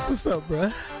 What's up, bro?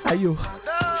 How you?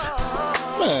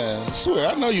 Man, I swear,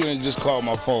 I know you ain't just called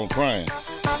my phone crying. Man,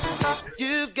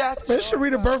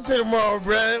 Sharita birthday tomorrow,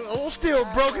 bro. I'm still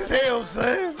broke as hell,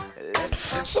 son.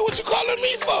 So what you calling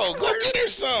me for? Go get her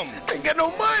something. Ain't got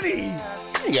no money.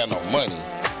 You ain't got no money.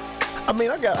 I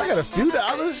mean, I got a few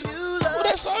dollars. Well,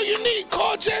 that's all you need.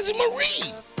 Call Jazzy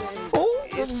Marie. Oh,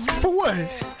 for what?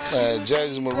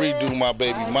 Jazzy Marie do my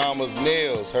baby mama's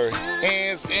nails, her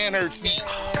hands and her feet.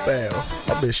 Man,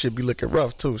 my bitch should be looking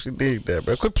rough too. She need that,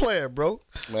 bro. Quit playing, bro.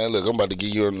 Man, look, I'm about to give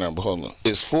you a number. Hold on.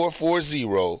 It's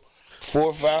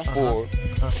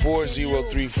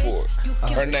 440-454-4034.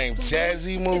 Her name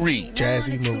Jazzy Marie.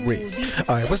 Jazzy Marie.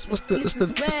 All right, what's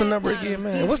the number again,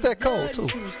 man? What's that code too?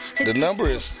 The number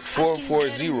is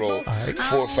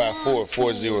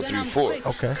 440-454-4034.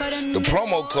 Okay. The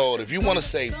promo code, if you want to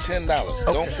save $10,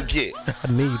 don't forget. I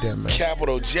need that, man.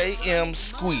 Capital JM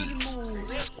Squeeze.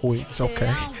 Squeeze,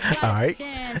 okay. All right.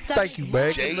 Thank you,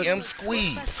 man. JM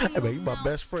Squeeze. Hey, man, you my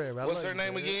best friend, man. What's her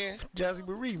name again? Jazzy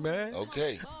Marie, man.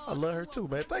 Okay. I love her too,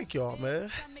 man. Thank y'all, man.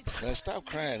 Man, stop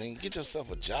crying and get yourself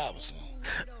a job or something.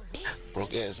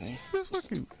 Broke ass nigga.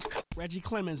 Fuck you. Reggie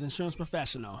Clemens, insurance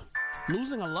professional.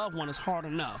 Losing a loved one is hard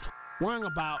enough. Worrying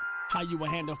about how you will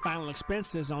handle final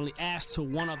expenses only adds to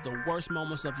one of the worst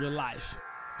moments of your life.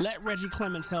 Let Reggie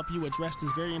Clemens help you address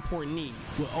this very important need.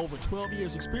 With over 12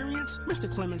 years experience,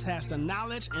 Mr. Clemens has the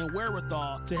knowledge and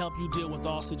wherewithal to help you deal with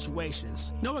all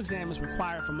situations. No exam is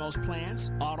required for most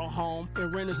plans. Auto, home,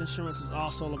 and renter's insurance is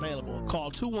also available. Call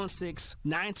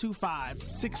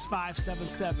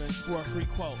 216-925-6577 for a free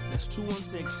quote. That's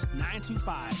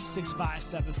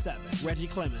 216-925-6577. Reggie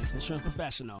Clemens, insurance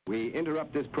professional. We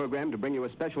interrupt this program to bring you a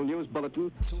special news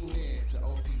bulletin. Tune in to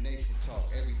OP Nation Talk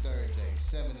every Thursday,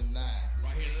 7 to 9.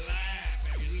 Right here live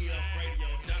at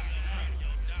WeUpRadio.com.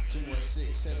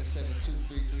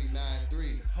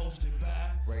 216-772-3393. Hosted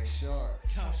by Ray Sharp,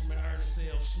 Councilman Ernest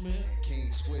L. Smith, and King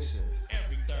Swisher.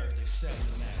 Every Thursday, 7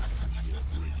 to 9.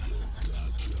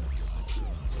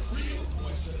 Real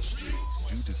voice of the streets.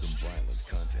 Due to some violent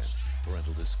content,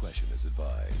 parental discretion is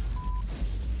advised.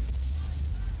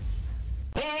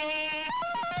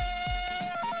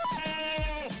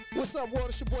 What's up, world?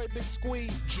 It's your boy Big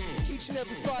Squeeze. Each and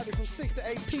every Friday from 6 to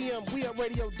 8 p.m.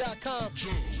 WeUpRadio.com.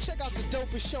 Check out the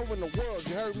dopest show in the world,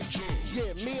 you heard me?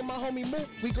 Yeah, me and my homie Mook,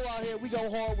 we go out here, we go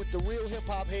hard with the real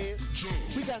hip-hop heads.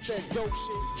 We got that dope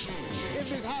shit.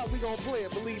 If it's hot, we gon' play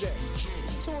it, believe that.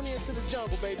 Tune in to the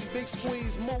jungle, baby. Big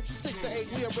Squeeze, Mook, 6 to 8,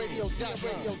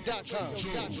 WeUpRadio.com.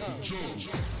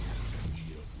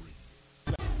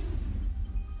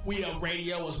 We Up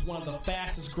Radio is one of the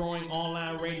fastest growing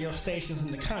online radio stations in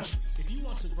the country. If you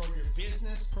want to grow your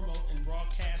business, promote and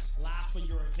broadcast live for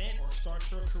your event, or start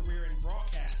your career in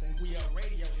broadcasting, We Up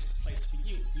Radio is the place for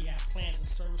you. We have plans and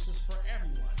services for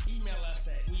everyone. Email us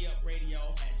at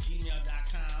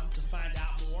weupradio@gmail.com to find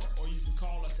out more, or you can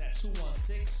call us at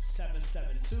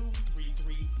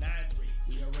 216-772-3393.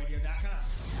 WeUpRadio.com.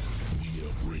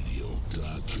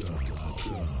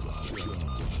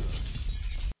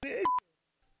 WeUpRadio.com.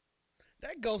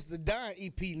 That Ghost to Don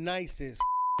EP nice as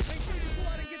Make sure you go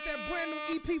out and get that brand new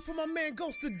EP from my man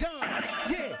Ghost to Don.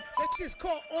 Yeah, that shit's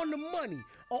called On the Money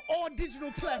on all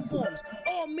digital platforms,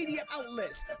 all media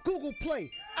outlets, Google Play,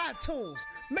 iTunes.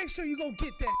 Make sure you go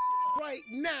get that shit right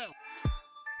now.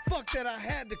 Fuck that, I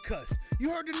had to cuss.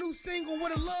 You heard the new single,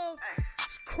 With a Love?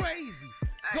 It's crazy.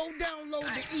 Go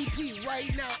download the EP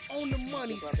right now, On the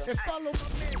Money, and follow my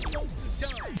man Ghost to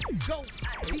Don. Ghost,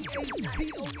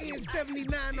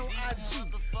 DADON79 on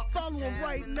IG. Follow him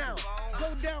right now.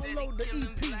 Go download the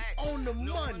EP, On the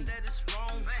Money.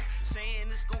 Saying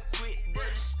it's gon' quit, but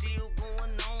it's still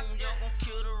going on. Y'all gon'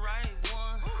 kill the right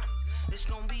one. It's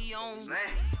gon' be on.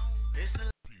 It's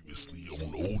a previously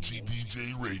on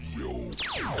OGDJ Radio.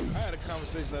 I had a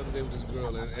conversation the other day with this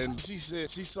girl, and she said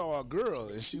she saw a girl,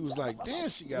 and she was like, damn,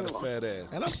 she got a fat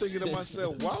ass. And I'm thinking to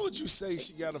myself, why would you say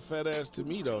she got a fat ass to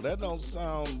me, though? That don't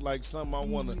sound like something I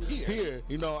want to hear.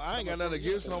 You know, I ain't got nothing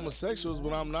against homosexuals,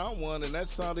 but I'm not one, and that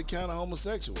sounded kind of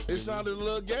homosexual. It sounded a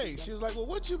little gay. She was like, well,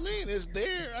 what you mean? It's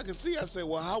there. I can see. I said,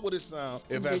 well, how would it sound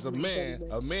if as a man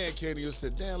came to you and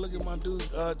said, damn, look at my dude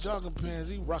jogging pants.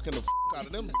 He rocking the out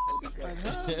of them. Like,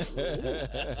 huh?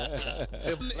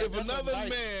 if another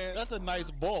man, that's a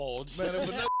nice bulge. Man, if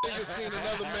another nigga seen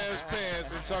another man's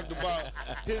pants and talked about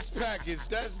his package,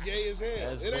 that's gay as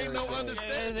hell. It ain't no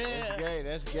understanding.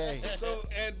 That's gay. So,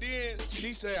 and then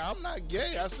she said, I'm not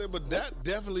gay. I said, but that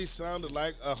definitely sounded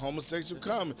like a homosexual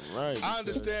comment. Right. I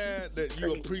understand that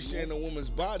you appreciate a woman's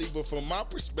body, but from my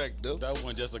perspective, that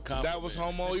wasn't just a compliment. That was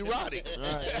homoerotic.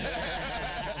 Right.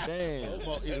 Damn.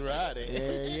 Homoerotic.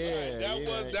 Yeah.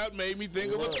 That made me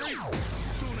think of a threesome.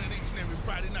 Tune in each and every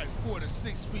Friday night, 4 to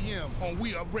 6 p.m. on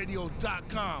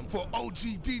WeUpRadio.com for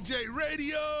OGDJ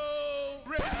Radio.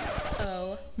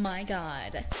 Oh my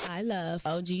God. I love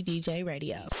OGDJ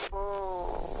Radio.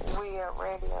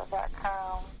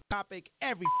 WeUpRadio.com. Topic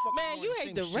every fucking man, you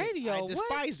hate the radio. I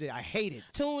despise it. I hate it.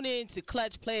 Tune in to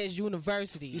Clutch Players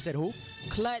University. You said who?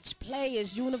 Clutch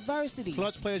Players University.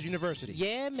 Clutch Players University.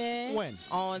 Yeah, man. When?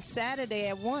 On Saturday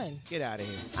at 1. Get out of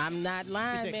here. I'm not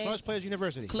lying, you said man. Clutch Players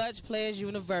University. Clutch Players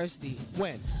University.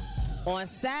 When? On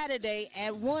Saturday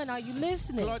at 1. Are you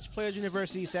listening? Clutch Players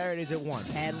University, Saturdays at 1.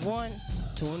 At 1.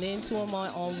 Tune in to them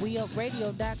on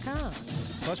WeUpRadio.com.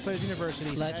 Clutch Players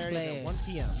University, Clutch Saturdays Players. at 1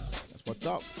 p.m. That's what's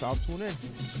up. So I'll tune in.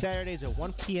 Saturdays at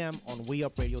 1 p.m. on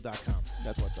WeUpRadio.com.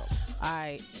 That's what's up. All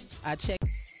right. I check.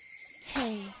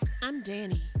 Hey, I'm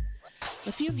Danny.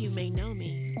 A few of you may know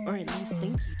me, or at least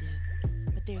think you do.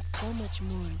 But there's so much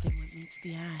more than what meets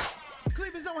the eye.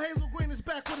 Cleveland's own Hazel Green is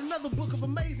back with another book of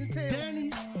amazing tales.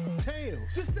 Danny's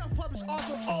Tales. This self-published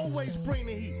author always bring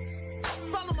the heat.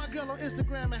 Follow my girl on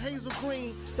Instagram at Hazel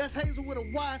Green. That's Hazel with a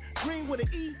Y, Green with an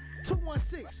E,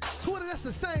 216. Twitter, that's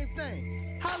the same thing.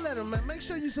 Holla at her, man. Make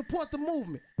sure you support the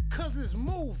movement, cause it's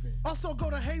moving. Also,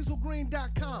 go to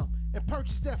hazelgreen.com and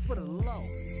purchase that for the low.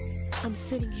 I'm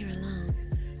sitting here alone,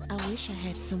 I wish I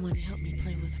had someone to help me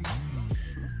play with my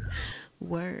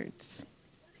words.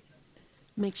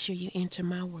 Make sure you enter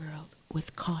my world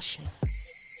with caution.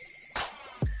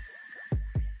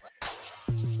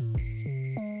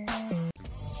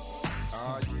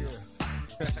 Oh, yeah.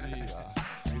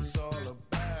 It's all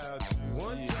about you.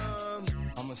 One time.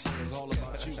 I'ma say it's all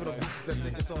about you. For the bitches that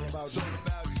think it's all about you. It's all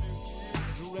about you.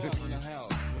 Drew down in the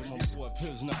house with my boy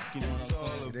Piznock, you know what I'm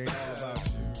saying? It ain't all about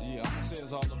you. Yeah, I'ma say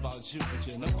it's all about you, but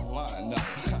you're not lying, no.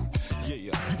 Yeah.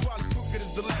 You probably took it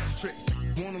as the last trick.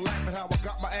 Wanna laugh at how I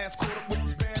got my ass caught up with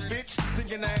this bad bitch?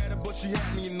 Thinking I had her, but she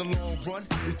had me in the long run.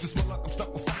 It's just my luck, I'm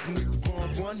stuck with fucking with the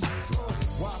wrong one.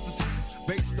 Wise decisions,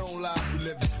 based on lies we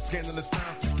live in. Scandalous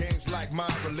times, this game's like my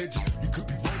religion. You could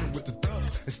be rolling with the thug.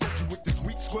 Instead you with this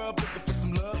weak scrub, looking for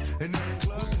some love. And in the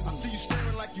club, I see you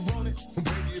staring like you want it. Well,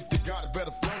 baby, if you got it,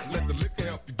 better float it. Let the liquor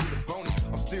help you get a bonus.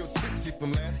 I'm still tipsy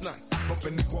from last night.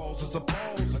 Bumping the walls as a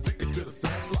pose. Addicted to the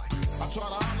fast life. I try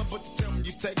to holler, but you tell me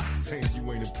you take it. Saying you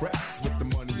ain't impressed with the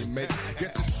money you make.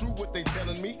 Guess it's true what they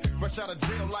telling me. Fresh out of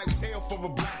jail, life's hell for a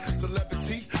black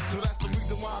celebrity. So that's the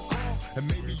reason why I call. And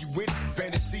maybe you with it.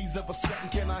 Fantasies of a something,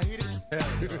 can I hit it?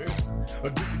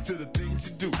 Addicted to the things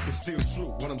you do. It's still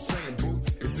true. What I'm saying, boo,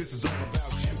 is this is all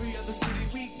about you. Every other city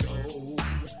we go,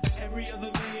 every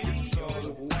other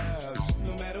video,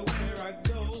 no matter where I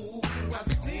go, I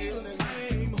see the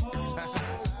same hole.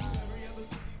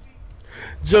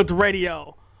 Jooked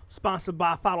Radio, sponsored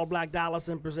by Follow Black Dollars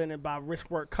and presented by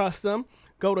Riskwork Custom.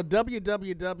 Go to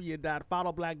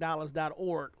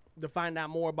www.followblackdollars.org to find out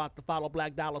more about the Follow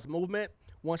Black Dollars movement.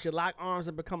 Once you lock arms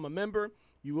and become a member,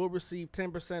 you will receive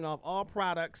 10% off all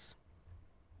products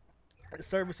and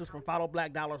services from Follow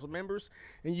Black Dollars members,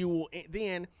 and you will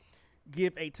then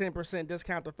give a 10%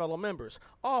 discount to fellow members.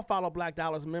 All Follow Black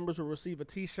Dollars members will receive a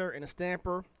t-shirt and a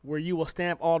stamper where you will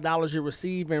stamp all dollars you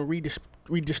receive and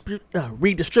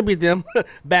redistribute them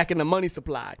back in the money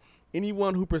supply.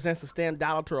 Anyone who presents a stamped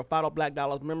dollar to a Follow Black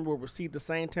Dollars member will receive the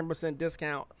same 10%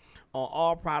 discount on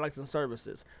all products and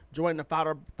services. Join the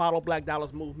Follow Black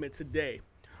Dollars movement today.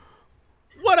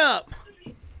 What up?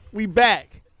 We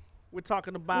back. We're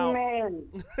talking about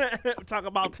we're talking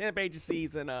about temp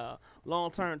agencies and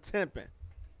long-term temping.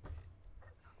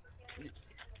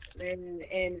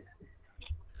 And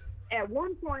at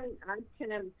one point, I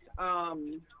temped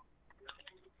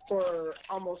for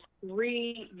almost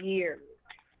 3 years,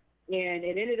 and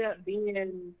it ended up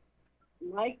being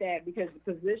like that because the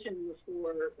position was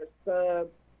for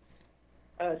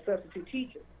a substitute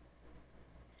teacher,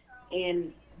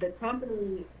 and the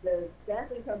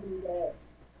staffing company that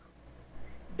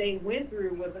they went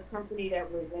through was a company that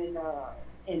was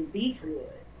in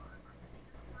Beechwood,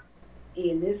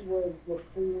 and this was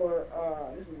before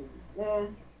this was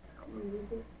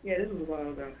a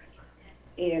while ago,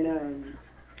 and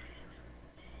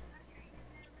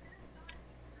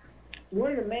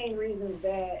one of the main reasons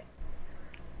that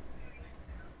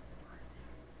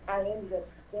I ended up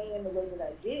staying the way that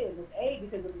I did was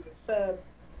because it was a sub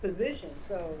position,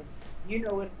 so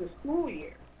it's the school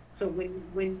year. So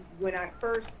when I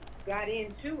first got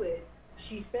into it,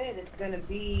 she said it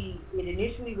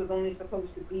initially was only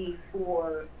supposed to be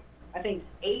for, I think,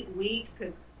 8 weeks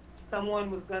because someone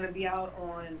was going to be out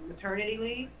on maternity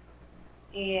leave.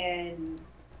 And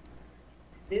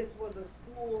this was a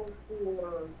school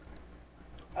for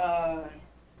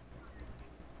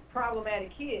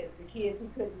problematic kids, the kids who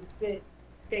couldn't stay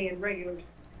in regular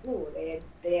school. They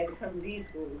had to come to these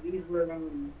schools. These were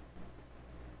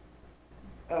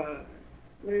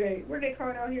what are they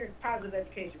calling out here? Positive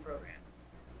education program.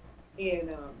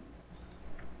 And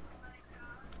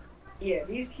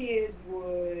these kids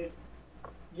would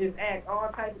just act all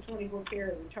types of 24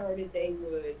 karat retarded. They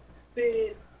would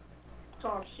spit,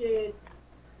 talk shit,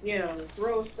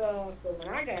 throw stuff. So when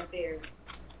I got there,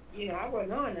 I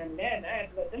wasn't on none of that, and I had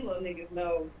to let them little niggas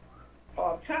know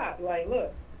off top, like,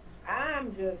 look,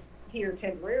 I'm just here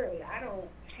temporarily. I don't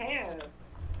have,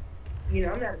 I'm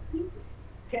not a teacher.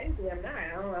 Technically, I'm not.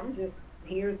 I'm just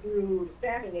here through the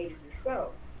staffing agency.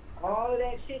 So, all of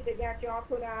that shit that got y'all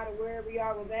put out of wherever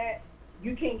y'all was at,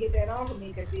 you can't get that off of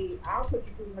me because, I'll put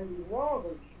you through one of these walls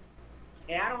over you.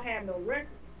 And I don't have no record.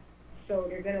 So,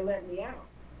 they're going to let me out.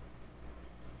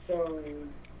 So,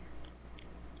 you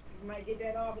might get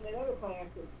that off in another class,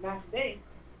 but not today.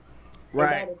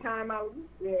 Right. By the time I was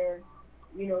there,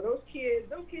 those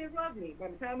kids loved me. By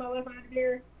the time I left out of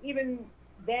there, even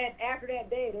that after that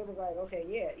day, they was like, okay,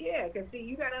 yeah, because see,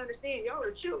 you got to understand, y'all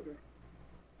are children,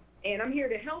 and I'm here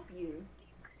to help you,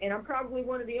 and I'm probably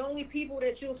one of the only people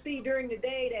that you'll see during the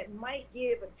day that might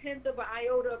give a tenth of an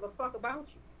iota of a fuck about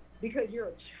you, because you're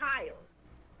a child.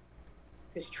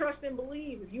 Because trust and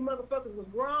believe, if you motherfuckers was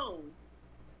grown,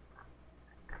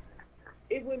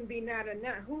 it wouldn't be not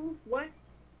enough. Who? What?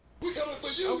 We coming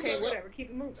for you. Okay, whatever.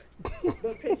 Keep it moving.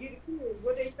 Because you the kids.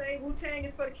 What they say, Wu-Tang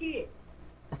is for the kids.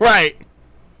 Right.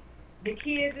 The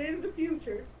kids is the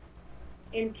future.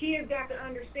 And kids got to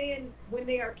understand when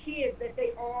they are kids that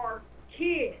they are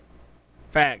kids.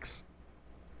 Facts.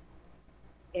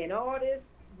 And all this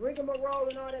rigmarole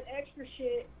and all that extra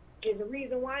shit is the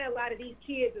reason why a lot of these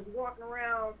kids is walking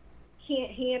around,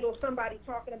 can't handle somebody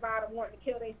talking about them, wanting to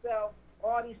kill themselves,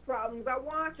 all these problems. I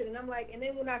watch it, and I'm like, and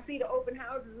then when I see the open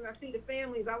houses and I see the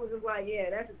families, I was just like, yeah,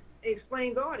 it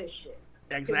explains all this shit.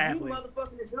 Exactly. You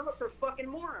motherfucking adults are fucking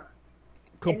morons.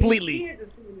 Completely. And these kids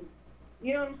are seeing,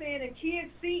 you know what I'm saying? And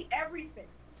kids see everything.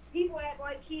 People act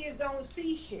like kids don't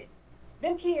see shit.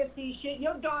 Them kids see shit.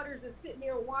 Your daughters is sitting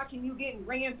there watching you getting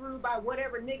ran through by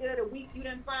whatever nigga of the week you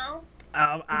done found.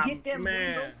 Get them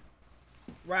man. Bundles.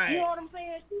 Right. You know what I'm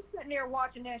saying? She's sitting there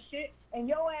watching that shit, and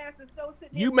your ass is so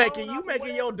sitting there. You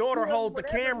making your daughter hold the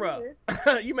camera.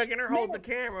 You making her hold the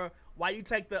camera while you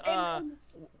take the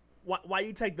while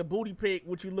you take the booty pic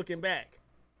with you looking back.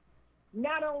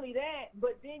 Not only that,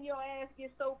 but then your ass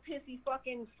gets so pissy,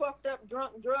 fucking fucked up,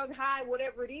 drunk, drug high,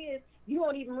 whatever it is, you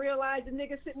don't even realize the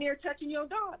nigga sitting there touching your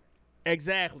daughter.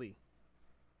 Exactly.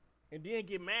 And then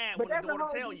get mad when the daughter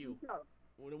tell you.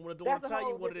 When the daughter tell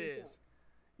you what it is.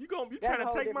 You trying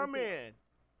to take my man.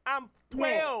 I'm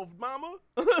 12, mama.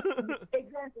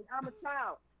 Exactly. I'm a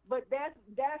child. But that's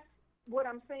what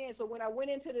I'm saying. So when I went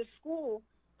into this school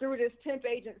through this temp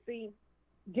agency,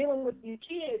 dealing with these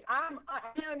kids, I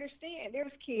understand.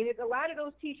 There's kids. A lot of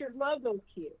those teachers love those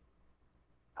kids.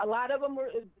 A lot of them were,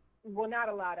 well, not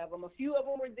a lot of them. A few of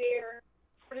them were there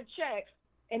for the checks,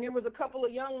 and there was a couple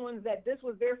of young ones that this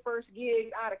was their first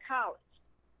gig out of college.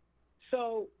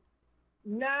 So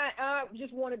I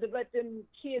just wanted to let them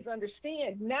kids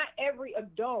understand, not every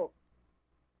adult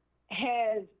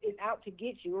is out to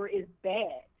get you or is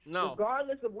bad. No.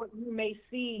 Regardless of what you may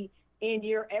see in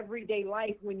your everyday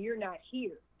life when you're not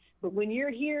here. But when you're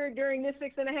here during this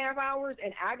 6.5 hours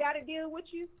and I got to deal with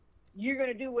you, you're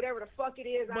going to do whatever the fuck it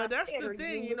is. But that's the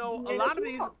thing, you know, a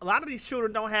lot of these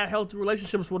children don't have healthy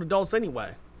relationships with adults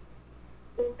anyway.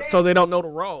 So they don't know the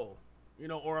role. You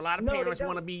know, or a lot of parents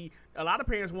want to be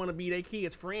their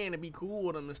kids' friend and be cool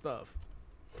with them and stuff.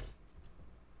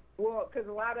 Well, because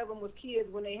a lot of them was kids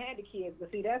when they had the kids.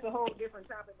 But see, that's a whole different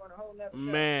topic on a whole nother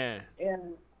Man.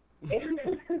 And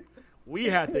we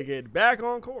have to get back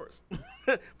on course.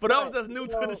 For those that's new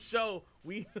to the show,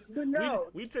 we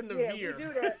tend to veer. We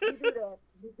do that.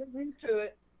 We get used to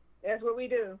it. That's what we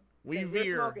do. We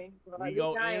veer. We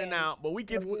go in and out, but we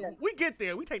get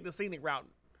there. We take the scenic route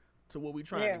to where we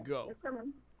trying to go.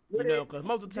 You know, because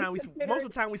most of the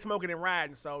time we smoking and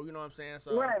riding. So you know what I'm saying.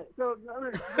 So right. So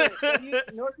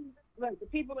the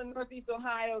people in Northeast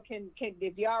Ohio can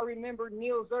if y'all remember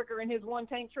Neil Zerker and his one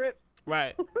tank trip.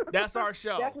 Right. That's our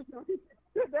show. That's what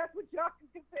y'all can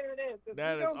consider this.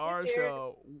 That is our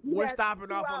show. We're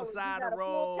stopping off on the side of the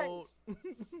road.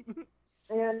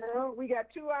 And we got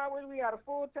 2 hours. We got a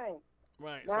full tank.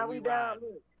 Right. Now so we down.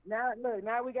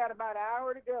 Now we got about an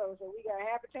hour to go. So we got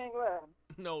half a tank left.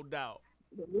 No doubt.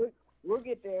 We'll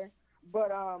get there.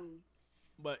 But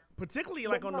particularly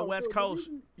like on the West Coast,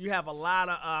 you have a lot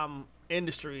of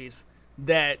industries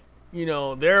that, you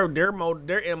know, their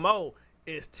MO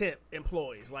is temp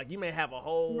employees. Like you may have a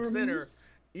whole center,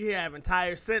 you have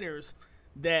entire centers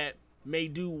that may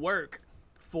do work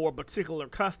for a particular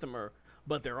customer,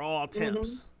 but they're all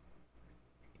temps.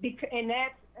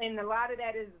 And a lot of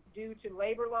that is due to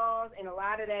labor laws, and a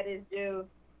lot of that is due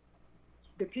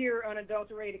to pure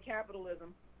unadulterated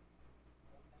capitalism.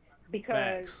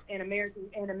 Because in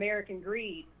American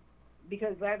greed,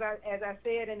 because as I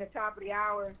said in the top of the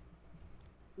hour,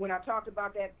 when I talked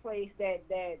about that place, that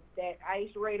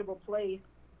ICE rateable place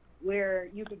where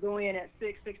you could go in at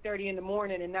 6:30 in the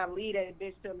morning and not leave that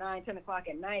bitch till 9, 10 o'clock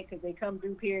at night because they come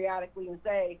through periodically and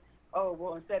say, oh,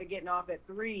 well, instead of getting off at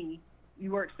 3,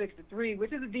 you work 6 to 3,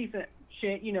 which is a decent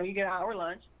shit. You know, you get an hour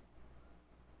lunch.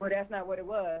 But that's not what it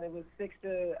was. It was 6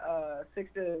 to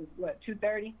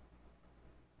 2:30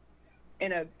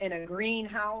 in a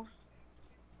greenhouse.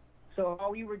 So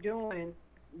all we were doing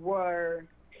were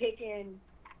picking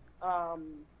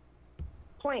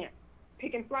plants,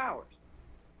 picking flowers.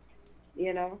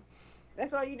 You know,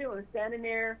 that's all you doing, standing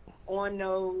there on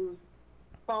those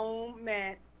foam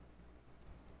mats,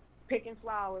 picking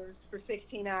flowers for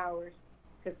 16 hours.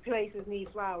 Because places need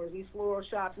flowers. These floral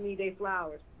shops need their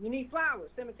flowers. You need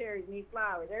flowers. Cemeteries need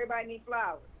flowers. Everybody needs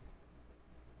flowers.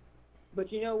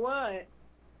 But you know what?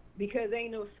 Because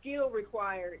ain't no skill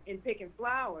required in picking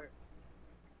flowers,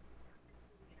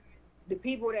 the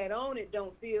people that own it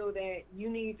don't feel that you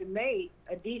need to make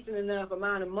a decent enough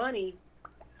amount of money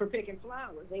for picking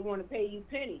flowers. They want to pay you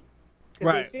pennies.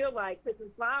 Because Right. they feel like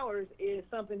picking flowers is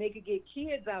something they could get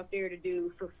kids out there to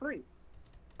do for free.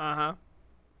 Uh-huh.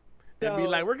 And be So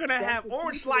like, we're going to that's have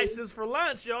orange essentially- slices for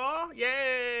lunch, y'all.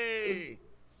 Yay!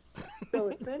 So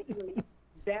essentially,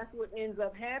 that's what ends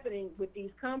up happening with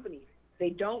these companies.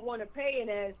 They don't want to pay,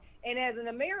 and as an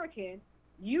American,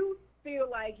 you feel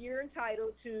like you're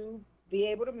entitled to be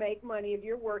able to make money if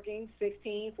you're working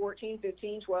 16, 14,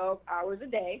 15, 12 hours a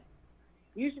day.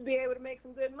 You should be able to make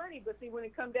some good money, but see, when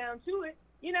it comes down to it,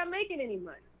 you're not making any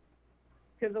money.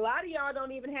 Because a lot of y'all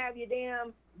don't even have your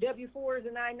damn W-4s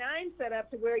and I-9s set up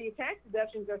to where your tax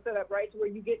deductions are set up right to where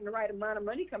you're getting the right amount of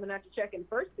money coming out your check in the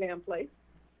first damn place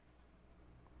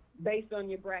based on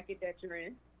your bracket that you're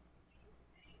in.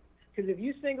 Because if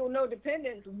you single, no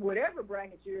dependents, whatever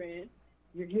bracket you're in,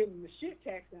 you're getting the shit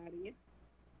taxed out of you.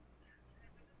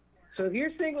 So if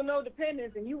you're single, no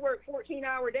dependents, and you work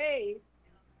 14-hour days,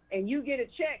 and you get a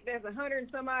check that's 100 and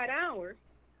some odd hours,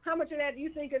 how much of that do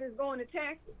you think is going to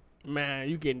taxes? Man,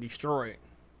 you getting destroyed.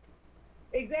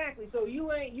 Exactly. So you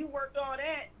worked all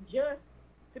that just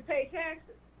to pay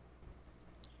taxes.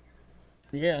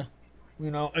 Yeah.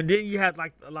 You know, and then you had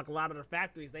like a lot of the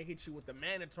factories, they hit you with the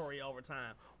mandatory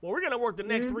overtime. Well, we're going to work the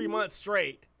next 3 months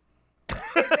straight.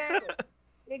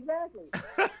 Exactly.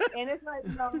 And it's like,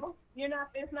 no,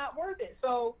 it's not worth it.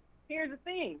 So here's the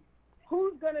thing.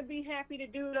 Who's going to be happy to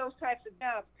do those types of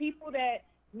jobs? People that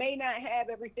may not have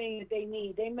everything that they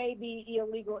need. They may be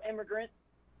illegal immigrants.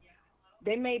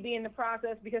 They may be in the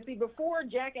process. Because, see, before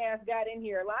Jackass got in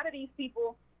here, a lot of these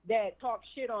people that talk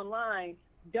shit online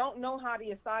don't know how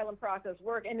the asylum process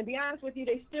works. And to be honest with you,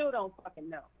 they still don't fucking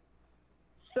know.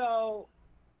 So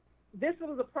this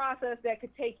was a process that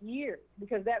could take years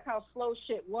because that's how slow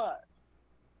shit was.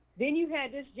 Then you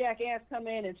had this jackass come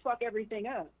in and fuck everything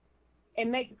up and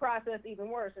make the process even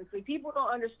worse. And see, people don't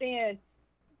understand,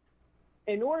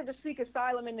 in order to seek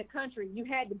asylum in the country, you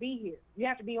had to be here. You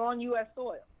have to be on U.S.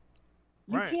 soil.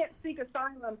 You can't seek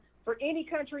asylum for any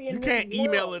country in the world. You can't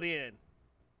email it in.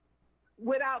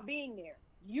 Without being there.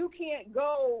 You can't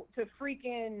go to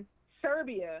freaking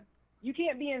Serbia. You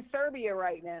can't be in Serbia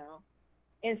right now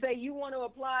and say you want to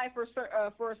apply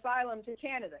for asylum to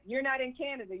Canada. You're not in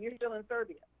Canada. You're still in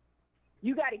Serbia.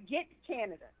 You got to get to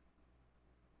Canada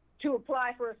to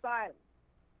apply for asylum.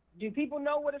 Do people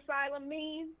know what asylum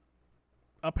means?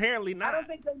 Apparently not. I don't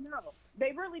think they know.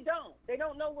 They really don't. They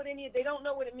don't know what it means.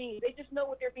 They just know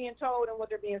what they're being told and what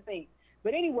they're being seen.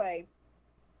 But anyway,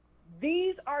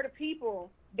 these are the people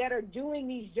that are doing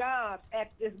these jobs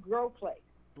at this grow place.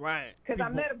 Right. Because I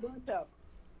met a bunch of them.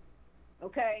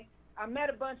 Okay? I met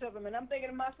a bunch of them, and I'm thinking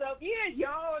to myself, yeah,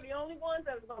 y'all are the only ones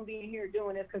that's going to be in here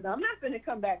doing this because I'm not going to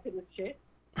come back to this shit.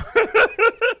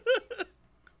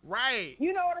 Right.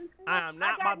 You know what I'm saying? I'm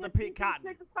not about to pick cotton.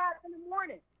 6 o'clock in the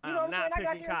morning. You know what I'm saying? I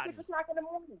got there at 6 o'clock in the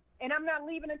morning, and I'm not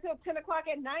leaving until 10 o'clock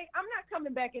at night. I'm not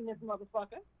coming back in this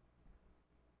motherfucker.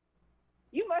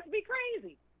 You must be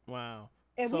crazy. Wow.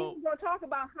 And we ain't going to talk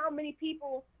about how many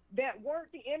people that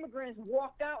weren't the immigrants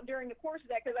walked out during the course of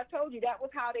that, because I told you that was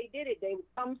how they did it. They would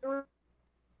come through,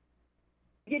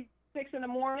 get 6 in the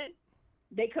morning.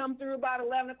 They come through about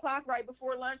 11 o'clock right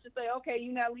before lunch to say, okay,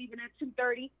 you're not leaving at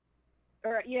 2:30.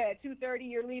 Or, yeah, at 2:30,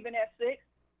 you're leaving at 6.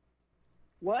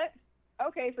 What?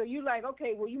 Okay, so you like,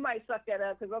 okay, well, you might suck that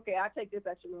up because, okay, I'll take this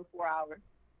extra little 4 hours.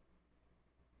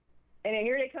 And then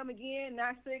here they come again,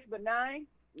 not 6, but 9.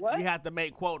 What? You have to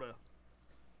make quota.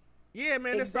 Yeah,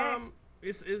 man, Exactly.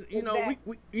 it's you know,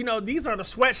 we you know, these are the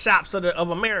sweatshops of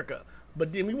America.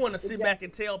 But then we want to sit back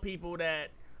and tell people that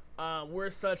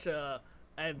we're such a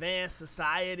advanced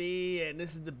society and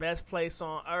this is the best place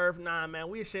on earth. Nah, man,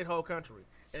 we a shithole country.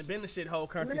 And been a shithole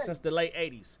country since the late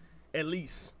 80s, at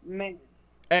least. Man.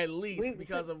 At least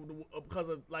because of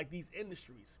like these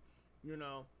industries, you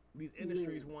know, these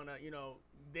industries want to, you know,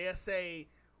 they'll say,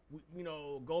 you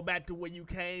know, go back to where you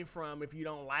came from if you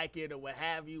don't like it or what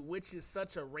have you, which is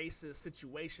such a racist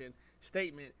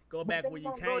statement. Go back where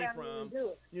you came from,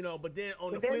 you know, but then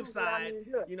on the flip side,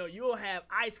 you know, you'll have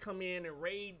ICE come in and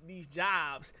raid these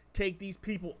jobs, take these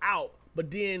people out. But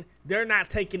then they're not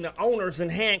taking the owners in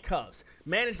handcuffs.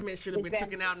 Management should have been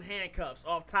taken out in handcuffs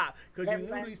off top because you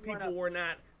knew these people were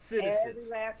not citizens.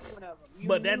 Every last one of them.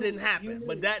 But that didn't happen.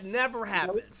 But that never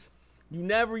happens. You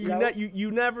never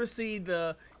see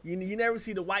the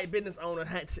white business owner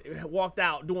walked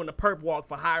out doing the perp walk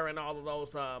for hiring all of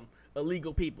those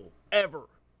illegal people ever.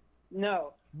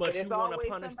 No. But you want to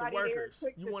punish the workers.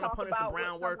 You want to punish the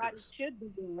brown workers. Should be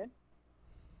doing.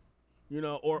 You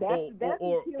know, or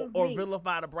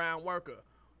vilify the brown worker,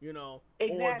 you know,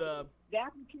 exactly.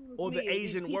 That's what kills or me, the is these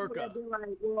Asian people worker. that be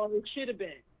like, well, it should have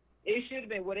been. It should have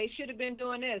been. Well, they should have been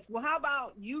doing this. Well, how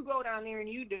about you go down there and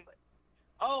you do it?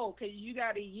 Oh, because you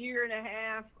got a year and a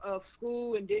half of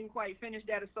school and didn't quite finish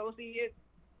that associate.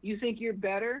 You think you're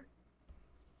better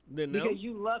Then because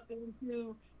you lucked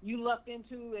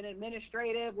into an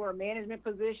administrative or a management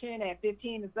position at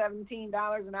 $15 to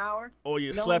 $17 an hour. Or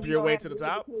you knowing slept you your don't way have to the the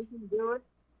top. education to do it.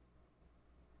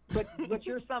 But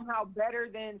you're somehow better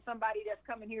than somebody that's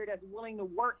coming here that's willing to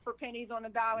work for pennies on the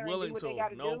dollar Willing and do what they to, got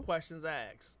to no do. questions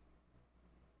asked.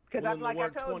 Because willing to like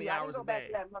work I told 20 you, I hours didn't go a back day.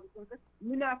 to that motherfucker.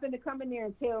 You're not finna come in there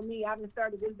and tell me I've been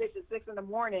started this bitch at 6 in the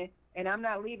morning and I'm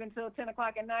not leaving till 10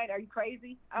 o'clock at night. Are you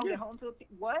crazy? I don't get home till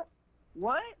what?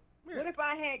 What? Yeah. What if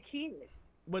I had kids?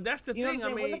 But that's the You know thing.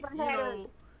 what I'm I saying? mean, What if I had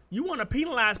you want to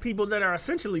penalize people that are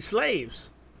essentially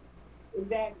slaves,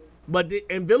 Exactly. but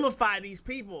and vilify these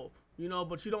people.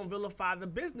 But you don't vilify the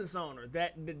business owner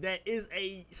that is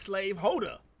a slave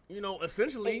holder.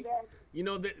 Essentially.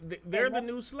 Exactly. They're the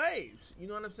new slaves. You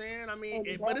know what I'm saying? I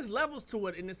mean, but there's levels to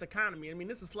it in this economy. I mean,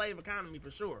 this is a slave economy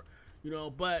for sure.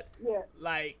 But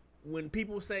like when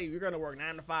people say you're gonna work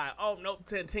 9 to 5, oh nope,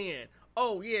 10-10.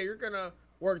 Oh yeah, you're gonna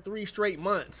work 3 straight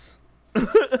months,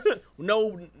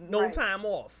 no Right. time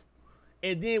off,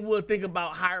 and then we'll think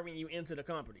about hiring you into the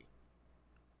company.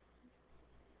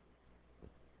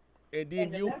 And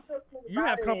then you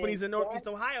have companies in Northeast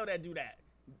Ohio that do that.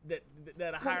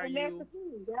 That hire and you. that's the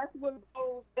thing.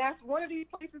 That's one of these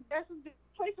places. That's the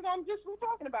place that I'm just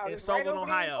talking about. In It's right Southern over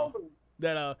there in Ohio,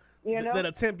 Oberlin.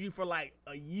 that'll tempt you for like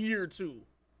a year or two,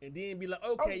 and then be like,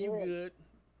 okay, you good.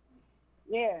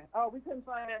 Yeah. Oh, we couldn't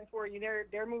find nothing for you.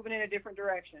 They're moving in a different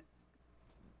direction.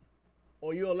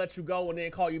 Or you'll let you go and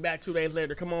then call you back 2 days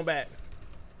later. Come on back.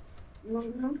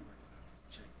 Mm-hmm.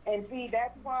 And see,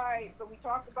 that's why. So we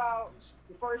talked about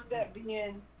the first step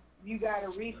being you got to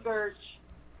research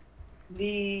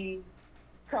the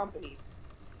company.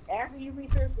 After you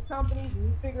research the companies and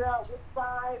you figure out which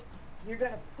side you're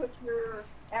going to put your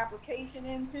application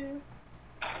into,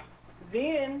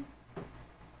 then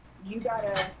you got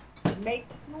to make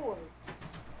sure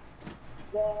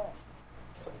that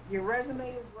your resume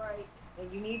is right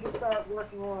and you need to start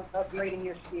working on upgrading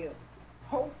your skills.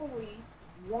 Hopefully,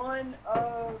 one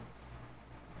of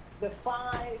the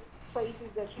 5 places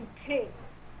that you pick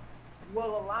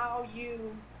will allow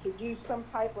you to do some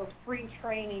type of free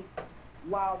training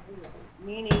while doing it.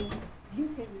 Meaning you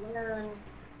can learn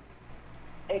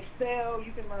Excel,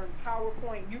 you can learn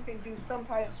PowerPoint, you can do some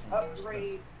type of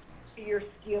upgrade to your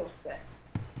skill set.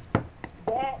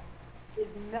 That is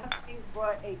nothing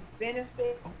but a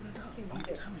benefit to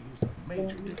you.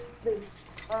 Major difference.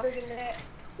 Other than that,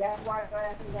 that's why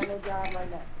I got no job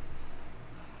right now.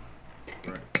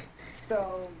 Right.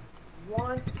 So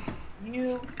once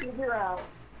you figure out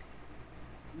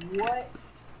what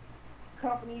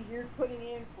companies you're putting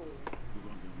in for,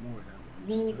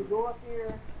 you need to go up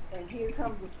there, and here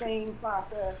comes the same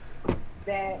process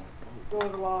that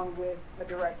goes along with a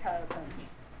direct hire company,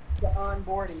 the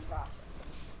onboarding process.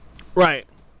 Right.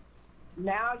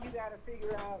 Now you got to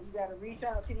figure out, you got to reach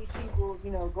out to these people,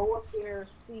 go up there,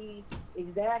 see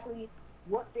exactly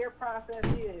what their process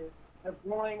is of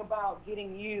going about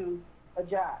getting you a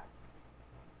job.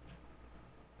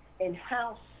 And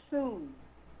how soon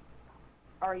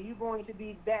are you going to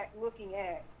be back looking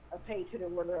at a pay to the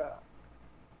order of?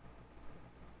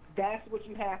 That's what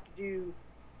you have to do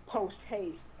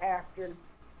post-haste after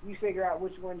you figure out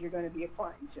which ones you're going to be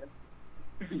applying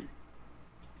to.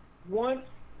 Once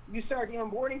you start the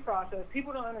onboarding process,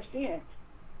 people don't understand.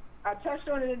 I touched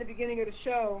on it in the beginning of the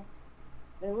show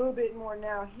and a little bit more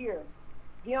now here.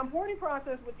 The onboarding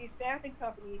process with these staffing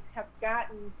companies have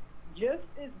gotten just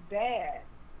as bad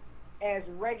as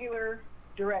regular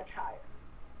direct hire.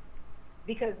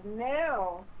 Because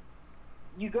now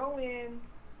you go in,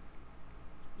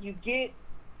 you get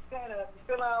set up,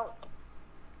 you fill out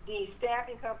the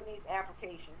staffing company's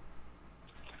application.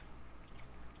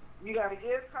 You got to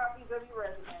give copies of your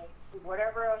resume,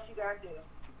 whatever else you got to do.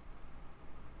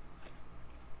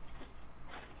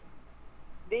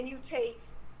 Then you take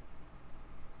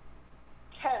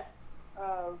tests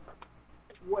of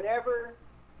whatever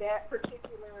that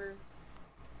particular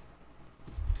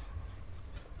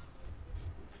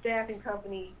staffing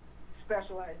company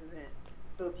specializes in.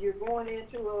 So if you're going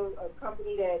into a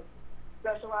company that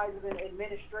specializes in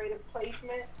administrative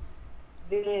placement,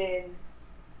 then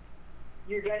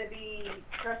you're going to be,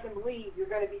 trust and believe, you're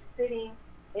going to be sitting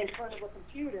in front of a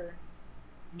computer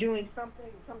doing something,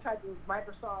 some type of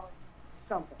Microsoft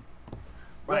something.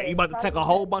 Right, you about to take a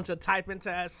whole bunch of typing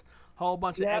tests, whole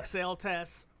bunch of Excel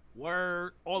tests,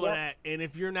 Word, all of that. And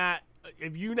if you're not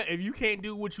if you can't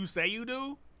do what you say you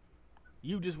do,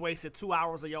 you just wasted 2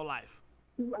 hours of your life.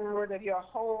 2 hours of your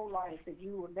whole life that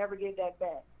you will never get that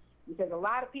back. Because a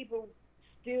lot of people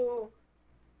still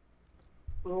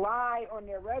lie on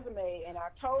their resume, and I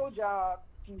told y'all a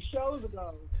few shows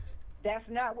ago, that's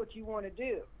not what you want to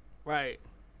do. Right.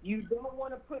 You don't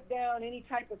want to put down any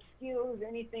type of skills,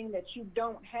 anything that you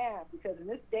don't have, because in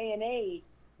this day and age,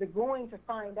 they're going to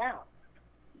find out.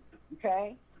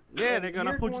 Okay? Yeah, and they're going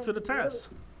to put you to the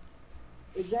test.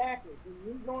 Exactly. And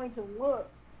you're going to look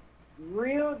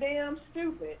real damn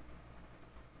stupid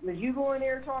because you go in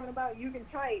there talking about you can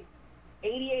type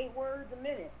 88 words a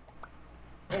minute,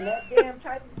 and that damn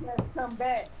typing test come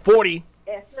back 40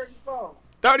 at 34.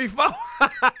 34. They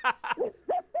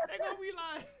gonna be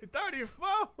like 34.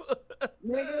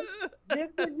 Nigga, this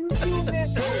is you doing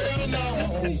that.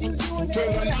 This is you doing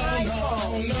that on the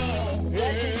iPhone.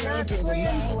 That does not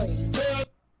translate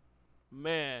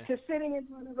Man. to sitting in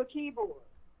front of a keyboard.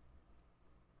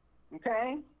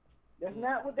 Okay? That's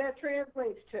not what that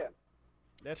translates to.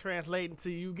 That translating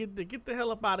to you get the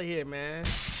hell up out of here, man.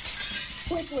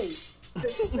 Quickly. I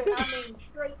mean,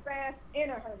 straight, fast, in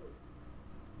a hurry.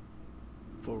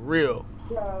 For real.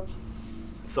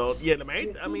 So yeah, the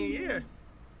main. I mean, yeah.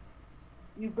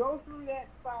 You go through that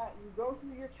spot. You go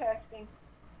through your testing.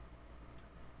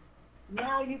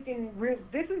 Now you can.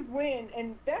 This is when,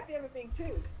 and that's the other thing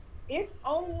too. It's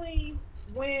only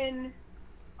when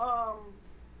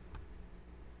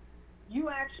you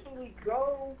actually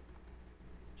go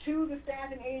to the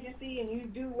staffing agency and you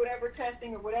do whatever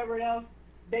testing or whatever else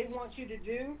they want you to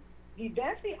do.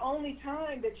 That's the only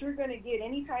time that you're going to get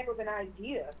any type of an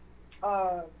idea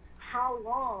of how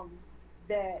long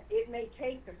that it may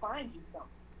take to find you something.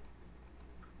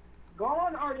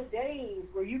 Gone are the days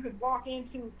where you could walk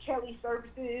into Kelly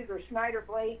Services or Snyder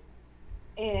Blake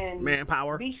and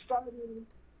Manpower be starting,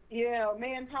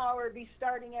 Manpower be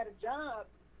starting at a job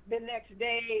the next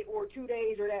day or 2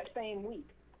 days or that same week.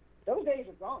 Those days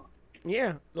are gone.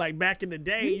 Yeah, like back in the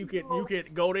day, you could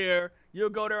go there. You'll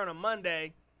go there on a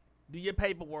Monday, do your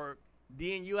paperwork,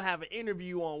 then you'll have an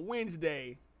interview on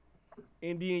Wednesday,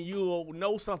 and then you'll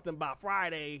know something by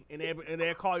Friday, and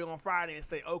they'll call you on Friday and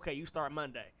say, okay, you start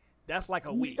Monday. That's like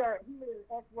a week. You start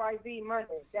XYZ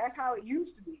Monday. That's how it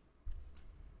used to be.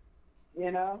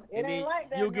 You know, it ain't like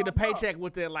that. You'll get a paycheck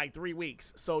within like 3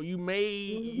 weeks, so you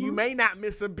may not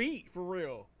miss a beat for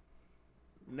real.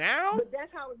 Now, but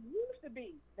that's how it used to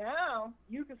be. Now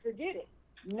you can forget it.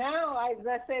 Now, as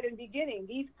I said in the beginning,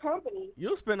 these companies,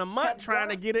 you'll spend a month trying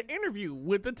to get an interview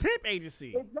with the temp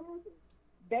agency. Exactly.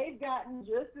 They've gotten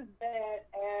just as bad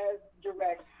as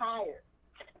direct hire.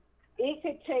 It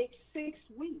could take 6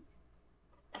 weeks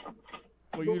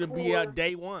for you to be at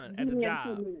day one at the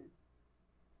job.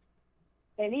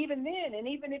 And even then, and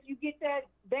even if you get that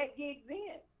gig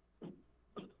then,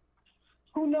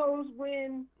 who knows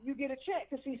when you get a check?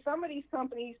 Because see, some of these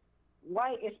companies,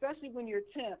 like, especially when you're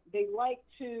temp, they like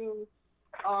to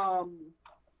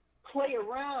play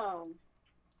around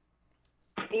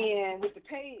and with the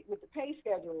pay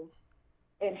schedule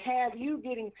and have you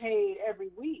getting paid every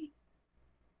week,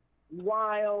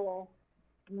 while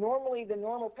normally the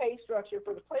normal pay structure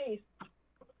for the place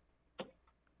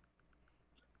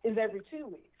is every 2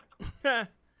 weeks.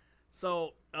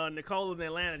 So Nicole in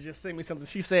Atlanta just sent me something.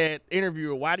 She said,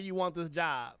 interviewer, why do you want this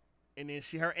job? And then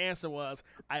her answer was,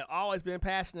 I've always been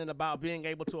passionate about being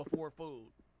able to afford food.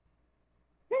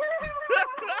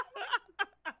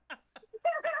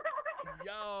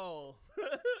 Yo. Hell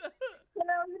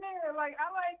yeah, like,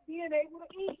 I like being able to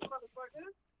eat,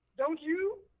 motherfuckers. Don't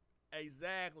you?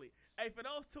 Exactly. Hey, for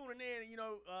those tuning in, you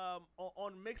know,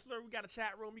 on Mixler, we got a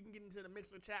chat room. You can get into the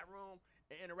Mixler chat room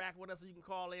and interact with us. So you can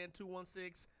call in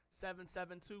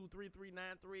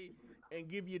 216-772-3393 and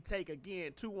give your take.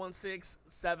 Again,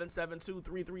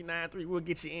 216-772-3393. We'll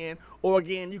get you in. Or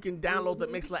again, you can download the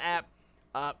Mixler app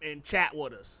and chat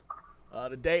with us.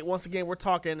 Today, once again, we're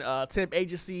talking temp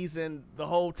agencies and the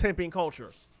whole temping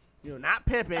culture. You know, not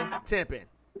pimping, temping.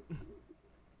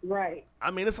 Right.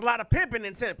 I mean, it's a lot of pimping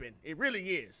and temping. It really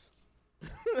is.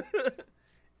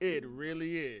 It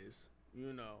really is,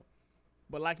 you know.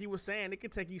 But like you were saying, it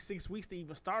could take you 6 weeks to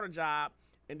even start a job.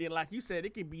 And then, like you said,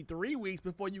 it could be 3 weeks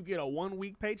before you get a 1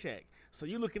 week paycheck. So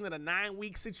you're looking at a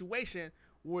 9-week situation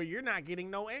where you're not getting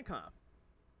no income.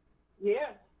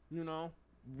 Yeah. You know,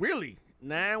 really,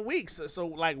 9 weeks. So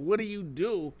like, what do you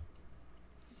do?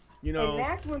 You know, and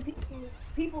that's when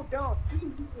people don't.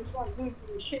 People start doing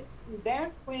some shit.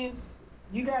 That's when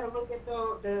you got to look at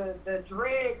the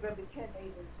dregs of the temp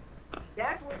agency.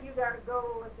 That's when you got to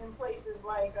go in places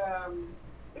like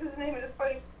what is the name of this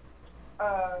place?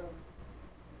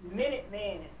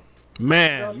 Minuteman.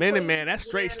 Man, that's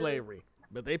straight slavery.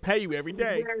 But they pay you every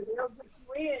day. They'll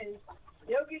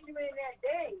get you in that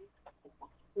day,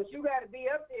 but you got to be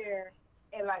up there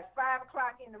at like 5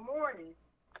 o'clock in the morning,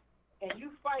 and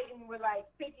you fighting with like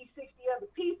 50, 60 other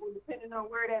people, depending on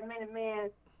where that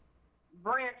Minuteman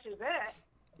branch is at.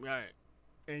 Right.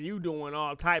 And you doing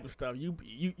all type of stuff. You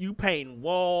painting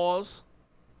walls.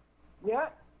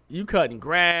 Yep. You cutting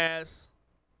grass.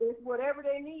 It's whatever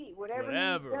they need. Whatever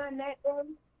you've done that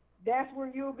day, that's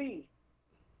where you'll be.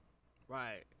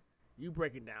 Right. You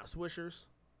breaking down swishers.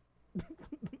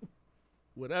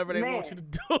 Whatever they want you to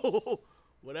do.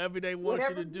 Whatever they want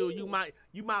you to do. You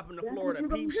mopping the floor at a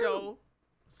peep show.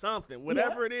 Something.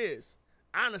 Whatever it is.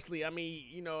 Honestly, I mean,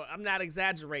 you know, I'm not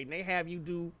exaggerating. They have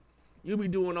you'll be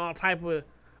doing all type of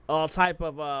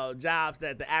jobs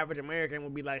that the average American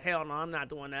would be like, hell no, I'm not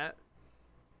doing that.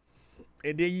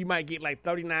 And then you might get like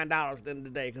 $39 at the end of the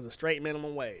day because of straight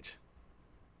minimum wage.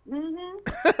 Mm-hmm.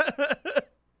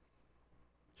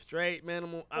 Straight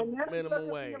minimum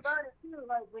wage. About it too,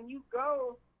 like when you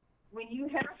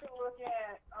have to look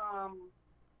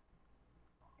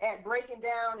at breaking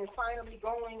down and finally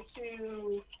going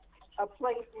to a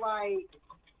place like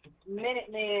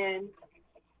Minuteman,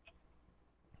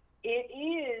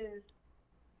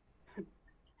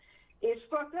 it's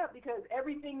fucked up because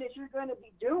everything that you're going to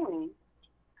be doing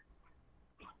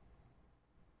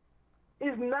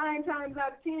is 9 times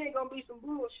out of 10 going to be some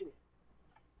bullshit.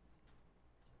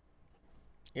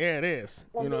 Yeah, it is.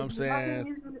 You know what I'm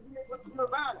saying?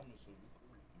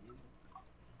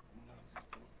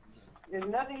 There's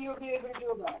nothing you'll be able to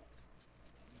do about it.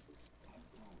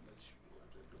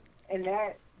 And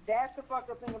that's the fucked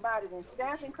up thing about it. And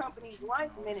staffing companies like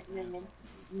Minutemen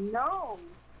know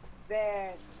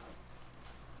that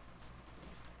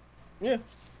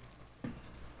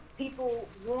people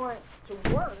want to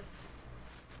work.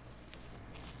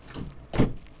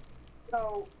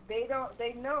 So they know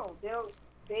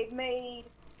they've made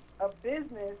a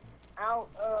business out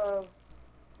of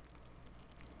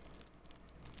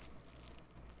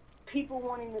people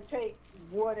wanting to take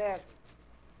whatever.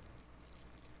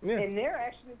 Yeah. And they're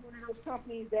actually one of those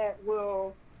companies that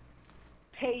will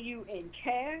pay you in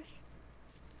cash.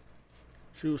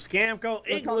 Shoot, Scamco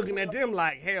Inc. looking at them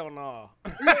like, hell no.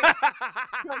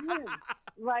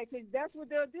 Like, that's what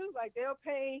they'll do. Like, they'll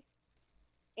pay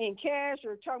in cash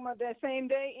or talking about that same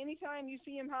day. Anytime you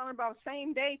see them hollering about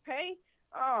same day pay,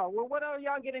 oh, well, what are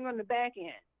y'all getting on the back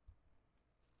end?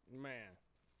 Man,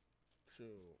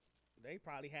 shoot, they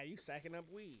probably had you sacking up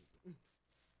weed.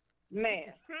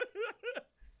 Man.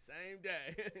 Same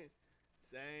day.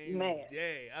 Same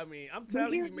day. I mean, I'm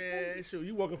telling you, man, shoot,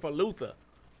 you working for Luther.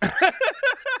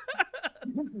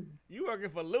 You working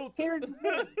for Luther.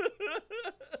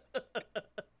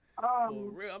 For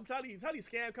real. I'm telling you,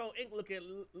 Scamco Inc.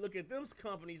 look at them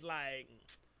companies like,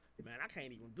 man, I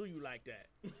can't even do you like that.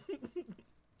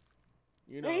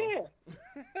 You know? Yeah.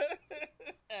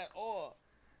 At all.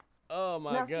 Oh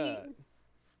my God. See,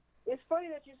 it's funny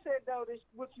that you said though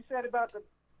what you said about the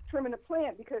trimming the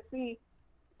plant, because see,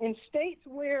 in states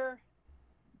where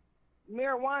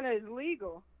marijuana is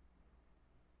legal,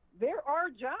 there are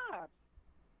jobs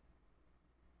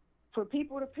for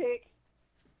people to pick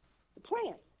the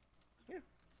plants. Yeah.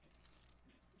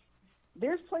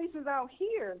 There's places out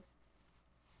here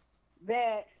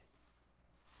that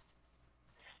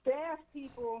staff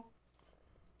people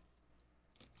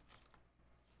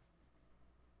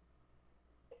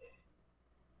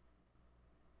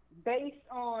based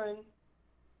on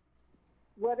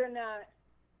whether or not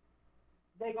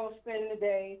they're going to spend the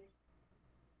day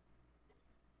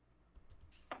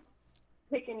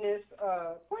picking this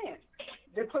plant.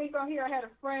 The place out here, I had a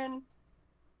friend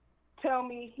tell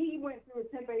me he went through a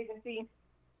temp agency,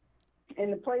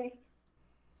 and the place,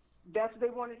 that's what they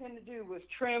wanted him to do, was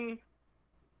trim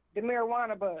the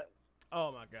marijuana buds.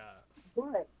 Oh, my God.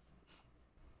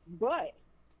 But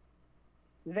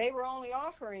they were only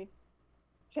offering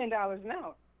 $10 an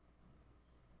hour.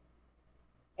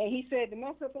 And he said the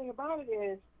messed up thing about it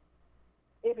is,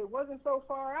 if it wasn't so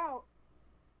far out,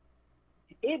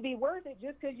 it'd be worth it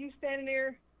just because you standing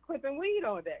there clipping weed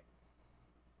all day.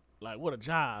 Like, what a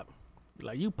job.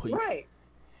 Like, you pookie. Right.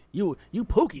 You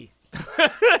pookie. I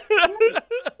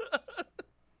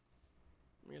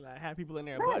mean, like, have people in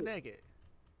there butt naked.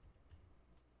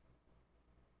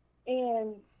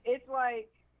 And it's like,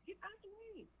 get out the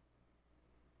way.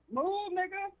 Move,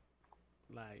 nigga.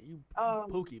 Like, you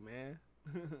pookie, man.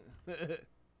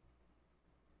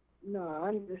 No,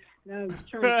 I'm just trying to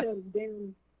tell the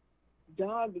damn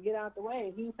dog to get out the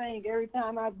way. He think every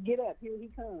time I get up, here he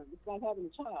comes. It's like having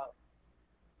a child.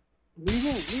 Move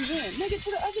in. Nigga,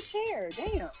 to the other chair.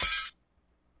 Damn.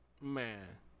 Man.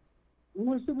 I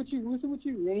want to sit with you. I want to sit with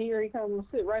you. And here he comes and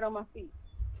sit right on my feet.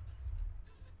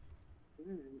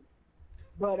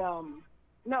 But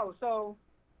no. So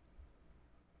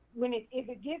if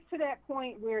it gets to that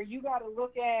point where you got to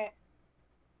look at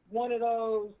one of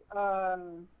those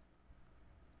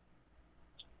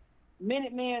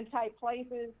Minuteman type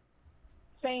places,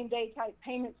 same day type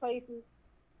payment places,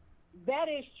 that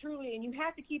is truly, and you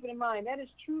have to keep it in mind, that is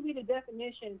truly the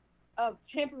definition of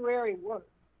temporary work.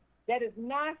 That is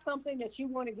not something that you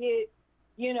want to get,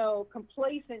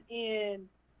 complacent in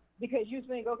because you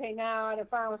think, okay, now I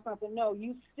found something. No,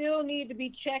 you still need to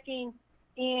be checking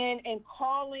in and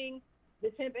calling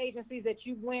the temp agencies that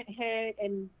you went ahead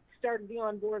and started the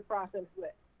onboard process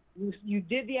with. You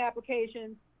did the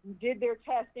application, you did their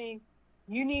testing.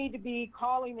 You need to be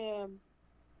calling them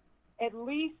at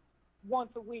least once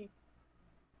a week,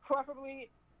 preferably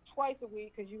twice a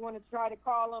week, because you want to try to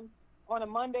call them on a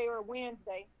Monday or a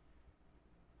Wednesday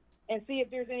and see if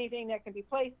there's anything that can be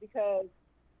placed, because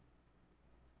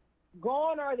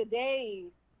gone are the days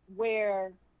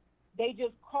where they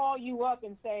just call you up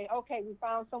and say, okay, we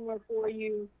found somewhere for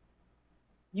you.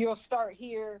 You'll start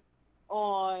here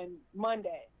on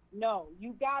Monday. No,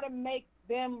 you got to make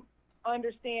them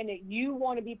understand that you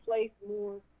want to be placed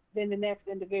more than the next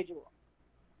individual.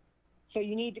 So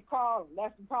you need to call them.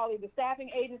 That's probably the staffing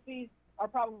agencies are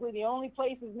probably the only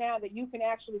places now that you can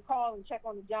actually call and check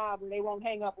on the job where they won't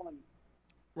hang up on you.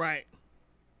 Right.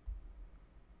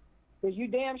 Because you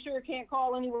damn sure can't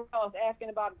call anywhere else asking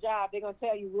about a job. They're going to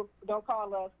tell you, don't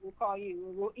call us, we'll call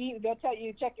you. They'll tell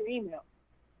you to check your email.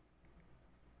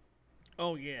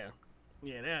 Oh, yeah.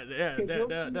 Yeah,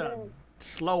 that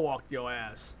slow walk your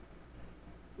ass.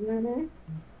 Mm-hmm.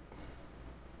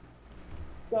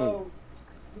 So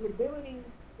the ability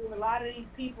for a lot of these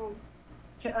people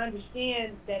to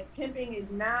understand that temping is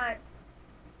not,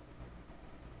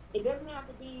 it doesn't have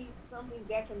to be something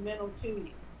detrimental to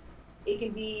you. It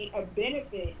can be a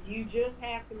benefit. You just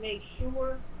have to make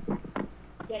sure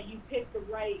that you pick the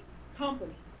right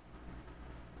company.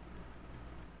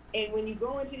 And when you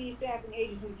go into these staffing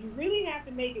agencies, you really have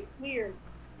to make it clear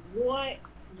what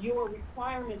your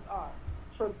requirements are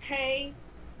for pay,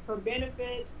 for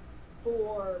benefits,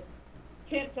 for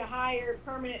temp to hire,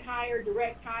 permanent hire,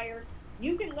 direct hire.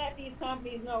 You can let these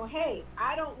companies know, hey,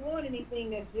 I don't want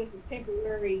anything that's just a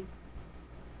temporary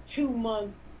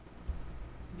 2-month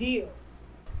deal.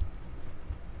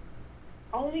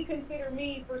 Only consider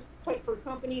me for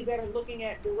companies that are looking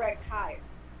at direct hire.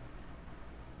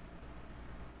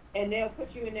 And they'll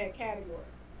put you in that category.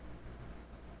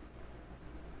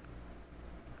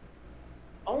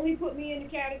 Only put me in the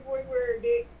category where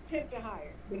they temp to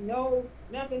hire, but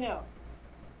nothing else.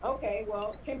 Okay,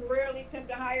 well, temporarily temp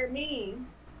to hire means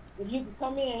that you can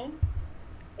come in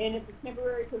and it's a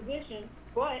temporary position,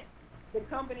 but the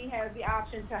company has the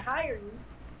option to hire you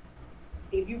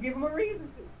if you give them a reason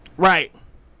to. Right.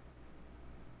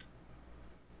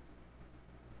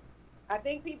 I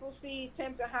think people see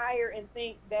temp to hire and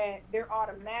think that they're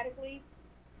automatically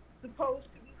supposed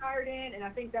to be hired in, and I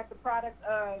think that's a product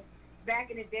of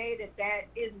back in the day that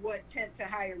is what temp to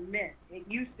hire meant. It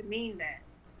used to mean that.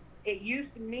 It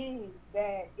used to mean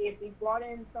that if they brought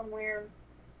in somewhere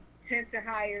temp to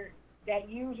hire, that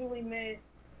usually meant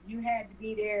you had to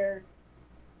be there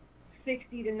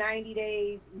 60 to 90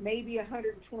 days, maybe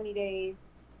 120 days,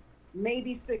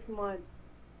 maybe 6 months,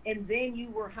 and then you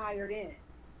were hired in.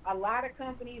 A lot of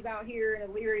companies out here in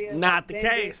Elyria, not the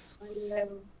case,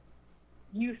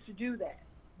 used to do that.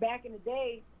 Back in the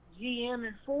day, GM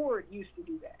and Ford used to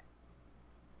do that.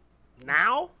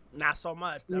 Now, not so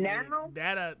much. I now,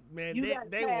 mean,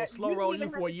 they will slow roll you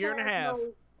for a year and a half.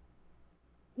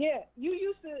 Yeah, you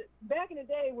used to, back in the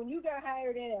day when you got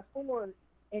hired in at Ford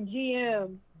and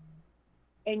GM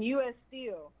and U.S.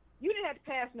 Steel, you didn't have to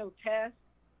pass no test.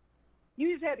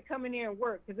 You just had to come in there and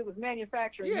work because it was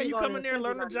manufacturing. Yeah, you come in there,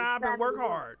 learn the job, and work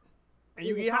hard, and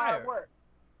you get hired.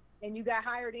 And you got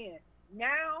hired in.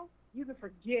 Now, you can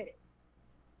forget it.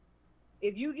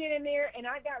 If you get in there, and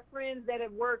I got friends that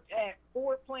have worked at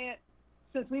Ford plant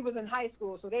since we was in high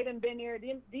school, so they done been there.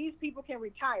 These people can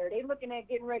retire. They looking at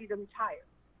getting ready to retire.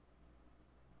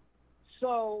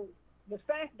 So the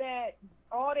fact that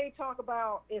all they talk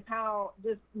about is how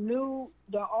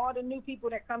all the new people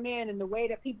that come in and the way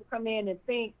that people come in and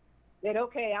think that,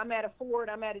 okay, I'm at a Ford,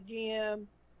 I'm at a GM,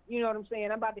 you know what I'm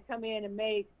saying? I'm about to come in and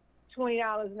make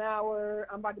 $20 an hour.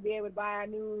 I'm about to be able to buy a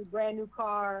brand new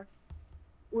car,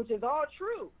 which is all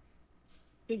true.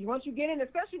 So once you get in,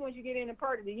 especially once you get in a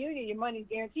part of the union, your money's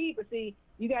guaranteed. But see,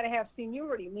 you got to have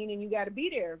seniority, meaning you got to be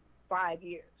there 5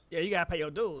 years. Yeah, you got to pay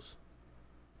your dues.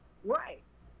 Right.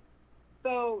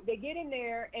 So they get in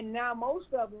there, and now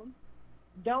most of them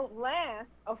don't last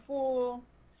a full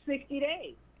 60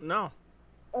 days. No.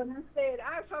 And I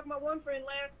was talking to my one friend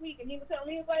last week, and he was telling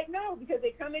me, he was like, no, because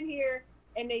they come in here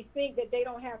and they think that they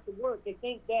don't have to work. They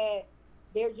think that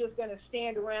they're just going to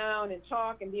stand around and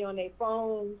talk and be on their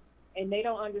phones, and they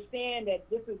don't understand that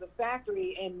this is a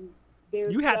factory and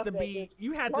there's you have stuff to that be is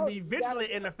you have to close. be vigilant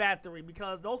in the factory,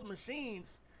 because those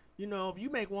machines, you know, if you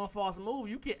make one false move,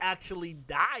 you can actually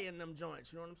die in them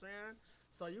joints. You know what I'm saying?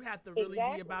 So you have to really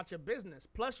be about your business.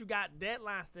 Plus, you got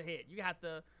deadlines to hit. You have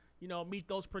to, you know, meet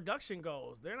those production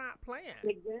goals. They're not playing.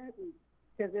 Exactly.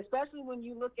 Because especially when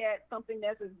you look at something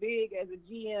that's as big as a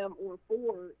GM or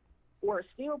Ford or a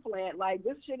steel plant, like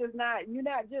this shit is not, you're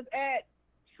not just at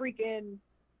freaking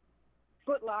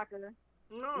Foot Locker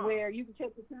where you can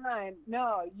take the time.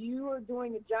 No, you are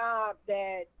doing a job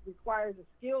that requires a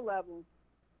skill level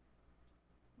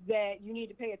that you need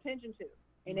to pay attention to.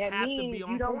 And that means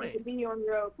you don't get to be on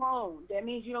your phone. That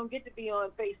means you don't get to be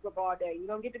on Facebook all day. You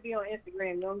don't get to be on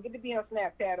Instagram. You don't get to be on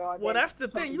Snapchat all day. Well, that's the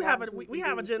thing. We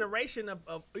have a generation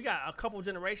of we got a couple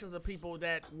generations of people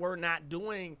that were not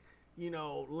doing, you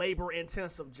know, labor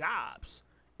intensive jobs.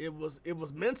 It was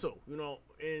mental, you know,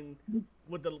 and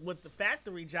with the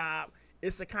factory job,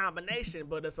 it's a combination,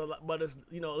 but it's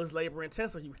you know, it's labor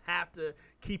intensive. You have to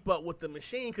keep up with the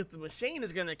machine, because the machine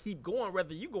is gonna keep going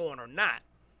whether you going or not.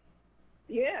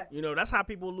 Yeah. You know, that's how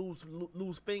people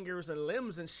lose fingers and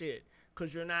limbs and shit,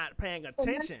 because you're not paying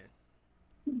attention.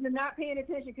 You're not paying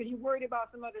attention because you're worried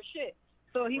about some other shit.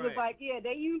 So he was like, yeah,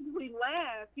 they usually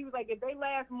last. He was like, if they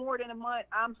last more than a month,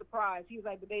 I'm surprised. He was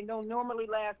like, but they don't normally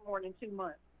last more than 2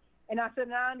 months. And I said,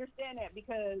 and I understand that,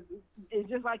 because it's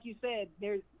just like you said,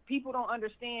 there's people don't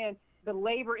understand the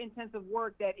labor-intensive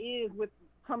work that is with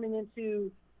coming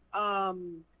into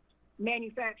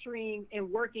manufacturing and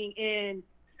working in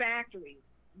factories.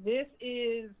 This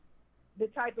is the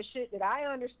type of shit that I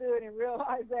understood and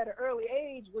realized at an early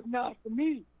age was not for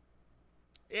me.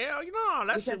 Yeah, you know,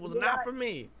 that shit was not for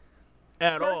me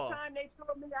at all. First time they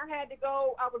told me I had to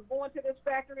go, I was going to this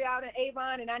factory out in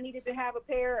Avon, and I needed to have a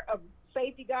pair of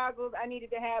safety goggles. I needed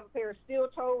to have a pair of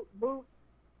steel-toed boots.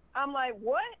 I'm like,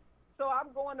 what? So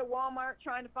I'm going to Walmart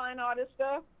trying to find all this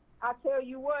stuff. I tell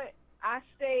you what, I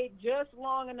stayed just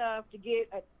long enough to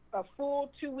get a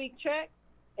full 2-week check,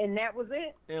 and that was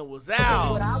it. It was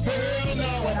out. What I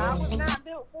was not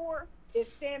built for is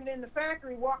standing in the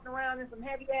factory, walking around in some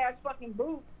heavy-ass fucking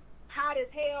boots, hot as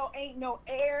hell, ain't no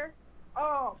air,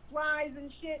 flies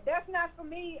and shit. That's not for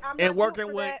me. I'm not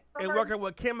working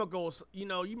with chemicals. You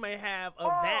know, you may have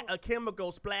a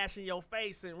chemical splash in your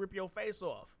face and rip your face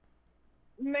off.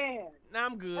 Man. Nah,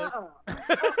 I'm good. No,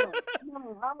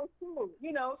 I was cool.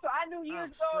 You know, so I knew years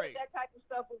ago that type of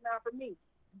stuff was not for me.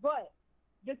 But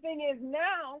the thing is,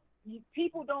 now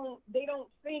people don't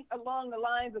think along the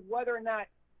lines of whether or not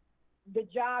the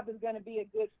job is going to be a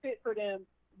good fit for them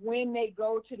when they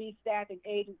go to these staffing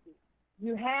agencies.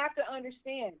 You have to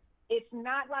understand, it's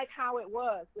not like how it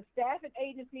was. The staffing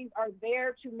agencies are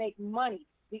there to make money.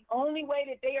 The only way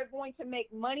that they are going to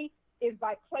make money is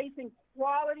by placing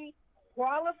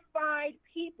qualified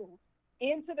people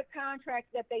into the contracts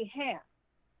that they have.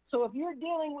 So if you're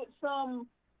dealing with some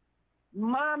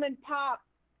mom and pop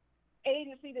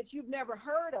agency that you've never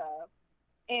heard of,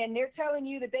 and they're telling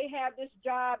you that they have this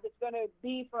job that's going to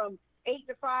be from 8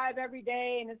 to 5 every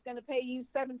day, and it's going to pay you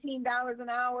 $17 an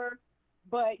hour,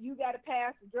 but you got to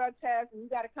pass the drug test, and you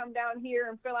got to come down here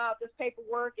and fill out this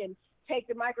paperwork and take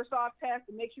the Microsoft test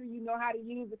and make sure you know how to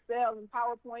use Excel and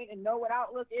PowerPoint and know what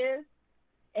Outlook is,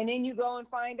 and then you go and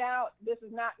find out this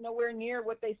is not nowhere near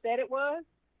what they said it was.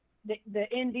 The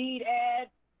Indeed ad,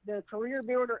 the Career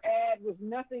Builder ad was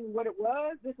nothing what it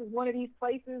was. This is one of these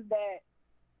places that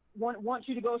want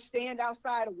you to go stand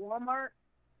outside of Walmart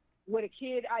with a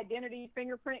kid identity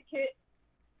fingerprint kit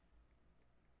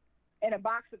and a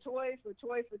box of toys for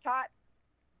tots.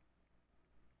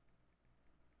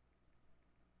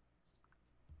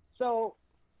 So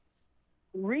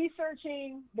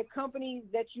researching the companies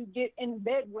that you get in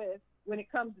bed with when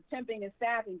it comes to temping and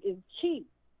staffing is key,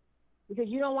 because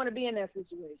you don't want to be in that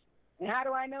situation. And how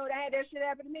do I know that? I had that shit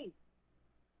happen to me.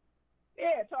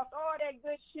 Yeah, talked all that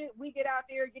good shit. We get out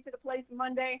there, get to the place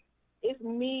Monday. It's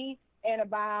me and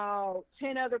about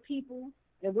 10 other people,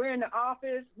 and we're in the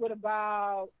office with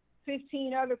about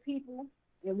 15 other people,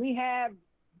 and we have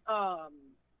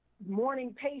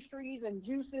morning pastries and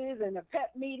juices and a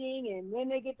pep meeting, and then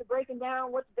they get to breaking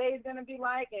down what the day is going to be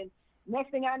like, and next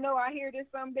thing I know, I hear this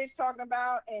some bitch talking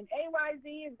about, and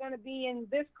AYZ is going to be in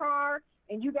this car,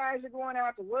 and you guys are going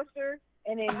out to Worcester,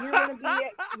 and then you're going to be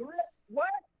at, what?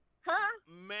 Huh?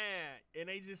 Man, and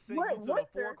they just send you to the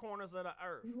four corners of the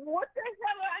earth. What the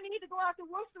hell I need to go out to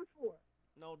Worcester for?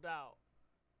 No doubt.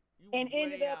 And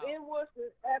ended up in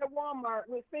Worcester at a Walmart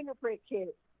with fingerprint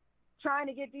kits, trying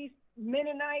to get these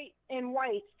Mennonite and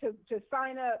whites to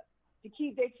sign up to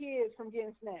keep their kids from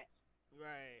getting snatched.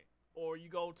 Right. Or you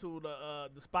go to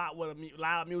the spot where the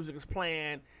loud music is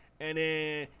playing, and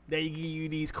then they give you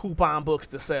these coupon books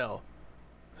to sell.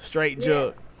 Straight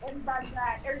jug. Everybody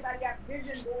got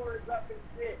vision boards up and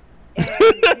shit. And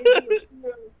they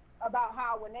feel about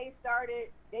how when they started,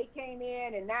 they came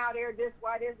in and now they're this,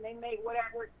 why this, and they make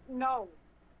whatever. No.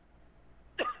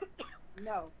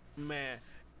 No. Man.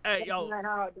 Hey, yo,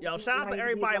 shout out to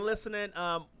everybody listening.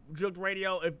 Jooked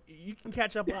Radio. If you can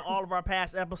catch up on all of our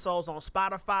past episodes on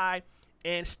Spotify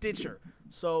and Stitcher.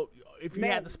 So if you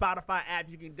have the Spotify app,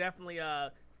 you can definitely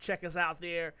check us out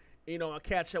there, and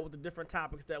catch up with the different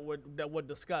topics that we're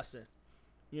discussing.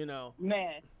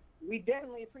 Man, we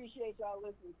definitely appreciate y'all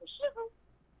listening for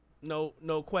sure.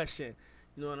 No question.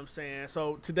 You know what I'm saying?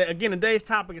 So today's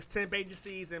topic is temp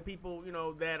agencies and people,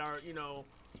 that are,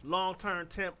 long-term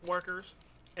temp workers,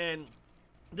 and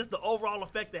just the overall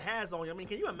effect it has on you. I mean,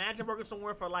 can you imagine working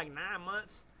somewhere for like 9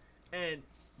 months and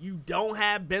you don't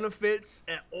have benefits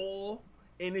at all,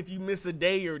 and if you miss a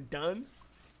day, you're done?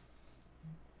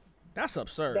 That's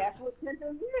absurd. That's what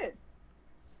temping is.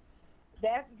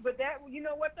 But you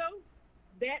know what though?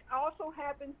 That also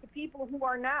happens to people who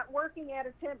are not working at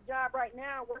a temp job right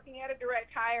now, working at a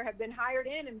direct hire, have been hired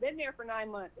in and been there for 9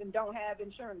 months and don't have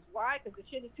insurance. Why? Because the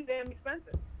shit is too damn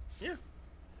expensive. Yeah.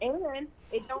 And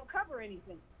it don't cover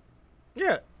anything.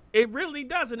 Yeah, it really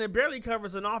doesn't. It barely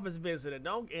covers an office visit and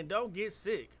don't get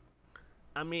sick.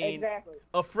 I mean, exactly.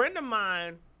 A friend of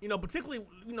mine, particularly,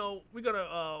 we're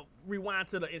gonna rewind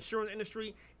to the insurance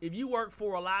industry. If you work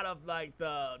for a lot of like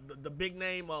the big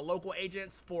name local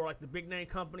agents for like the big name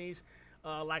companies,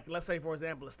 like let's say for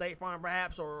example a State Farm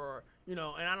perhaps, or and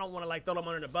I don't want to like throw them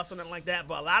under the bus or nothing like that,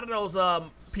 but a lot of those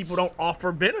people don't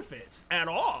offer benefits at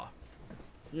all.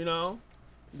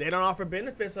 They don't offer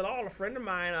benefits at all. A friend of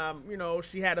mine,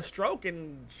 she had a stroke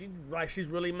and she's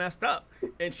really messed up,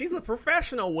 and she's a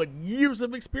professional with years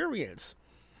of experience.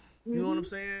 You know what I'm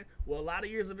saying? Well, a lot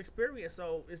of years of experience.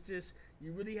 So it's just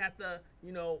you really have to,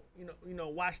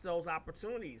 watch those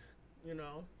opportunities.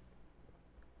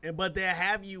 But they'll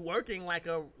have you working like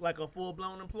a full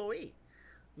blown employee.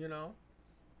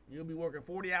 You'll be working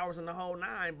 40 hours in the whole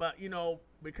 9, but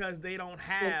because they don't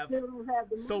have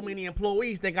so many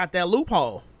employees, they got that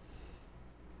loophole.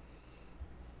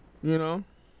 They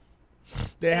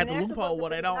have the loophole where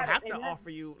they don't have to offer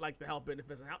you like the health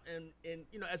benefits and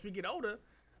as we get older,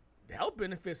 the health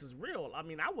benefits is real. I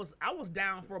mean, I was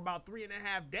down for about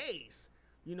 3.5 days,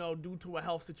 due to a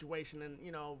health situation, and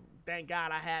thank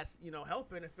God I had health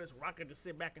benefits where I could just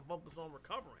sit back and focus on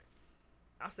recovering.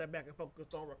 I sat back and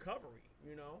focused on recovery,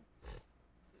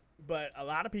 But a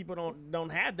lot of people don't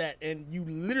have that, and you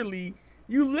literally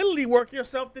work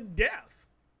yourself to death.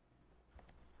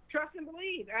 Trust and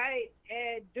believe.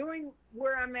 Doing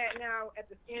where I'm at now at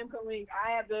the Scam Link, I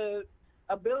have the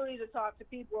ability to talk to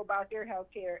people about their health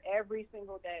care every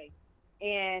single day,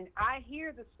 and I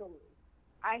hear the stories.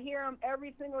 I hear them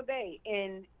every single day,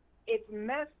 and it's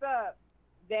messed up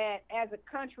that as a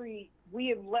country we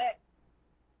have let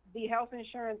the health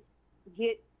insurance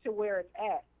get to where it's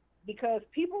at, because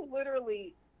people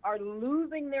literally are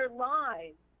losing their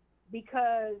lives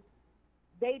because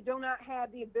they do not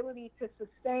have the ability to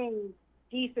sustain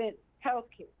decent health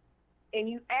care. And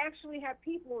you actually have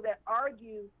people that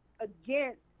argue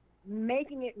against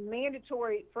making it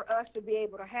mandatory for us to be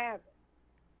able to have it.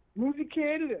 Move to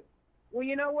Canada. Well,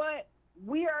 you know what?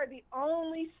 We are the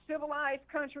only civilized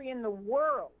country in the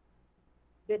world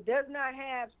that does not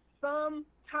have some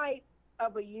type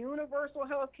of a universal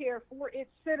health care for its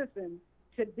citizens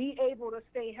to be able to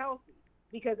stay healthy.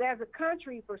 Because as a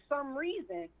country, for some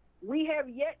reason, we have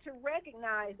yet to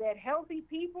recognize that healthy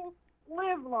people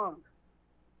live longer.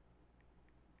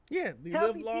 Yeah, they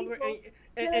healthy live longer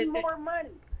and more money.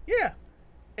 Yeah,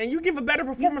 and you give a better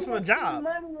performance on the job.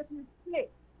 Money if you're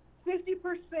sick.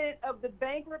 50% of the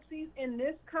bankruptcies in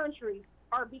this country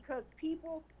are because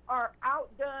people are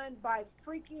outdone by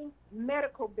freaking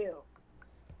medical bills.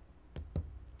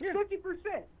 Yeah.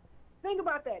 50%. Think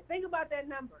about that. Think about that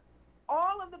number.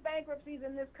 All of the bankruptcies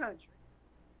in this country,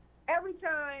 every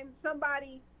time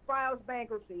somebody files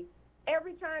bankruptcy,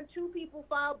 every time 2 people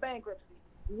file bankruptcy,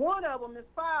 one of them is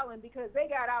filing because they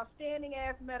got outstanding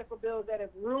ass medical bills that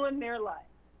have ruined their life.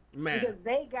 Man. Because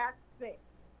they got sick.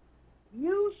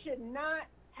 You should not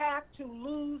have to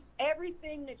lose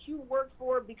everything that you worked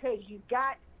for because you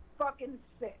got fucking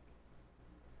sick.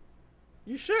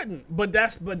 You shouldn't. But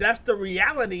that's the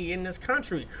reality in this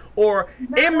country. Or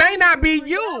it may not be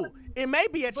you. It may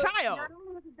be a child.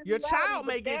 Your child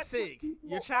may get sick.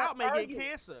 Your child may get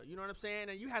cancer. You know what I'm saying?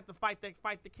 And you have to fight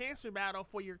the cancer battle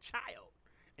for your child.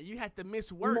 And you have to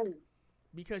miss work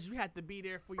because you have to be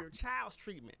there for your child's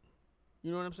treatment.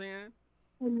 You know what I'm saying?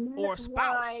 Or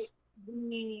spouse. Why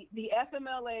the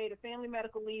FMLA, the Family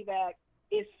Medical Leave Act,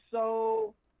 is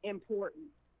so important.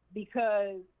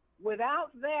 Because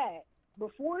without that,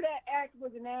 before that act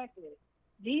was enacted,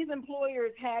 these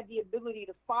employers had the ability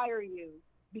to fire you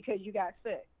because you got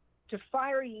sick. To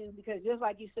fire you because, just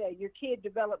like you said, your kid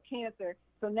developed cancer,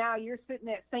 so now you're sitting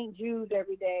at St. Jude's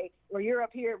every day, or you're up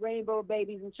here at Rainbow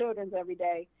Babies and Children's every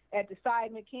day, at the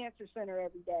Seidman Cancer Center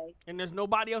every day. And there's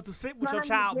nobody else to sit with your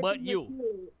child but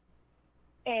you.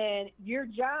 And your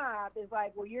job is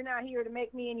like, well, you're not here to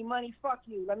make me any money. Fuck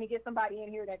you. Let me get somebody in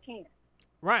here that can.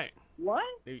 Right. What?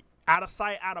 Out of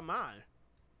sight, out of mind.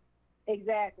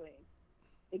 Exactly.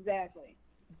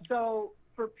 So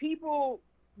for people,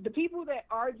 the people that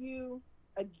argue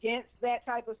against that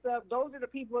type of stuff, those are the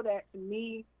people that, to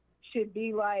me, should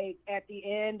be like at the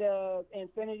end of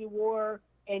Infinity War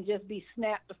and just be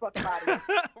snapped the fuck out of it.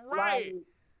 Right. Like,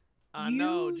 I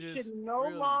know. You should no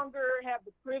longer have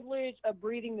the privilege of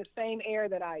breathing the same air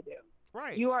that I do.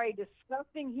 Right. You are a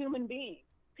disgusting human being.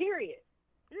 Period.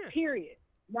 Yeah. Period.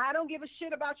 Now, I don't give a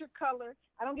shit about your color.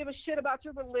 I don't give a shit about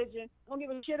your religion. I don't give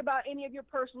a shit about any of your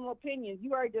personal opinions.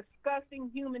 You are a disgusting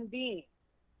human being.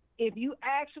 If you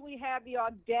actually have the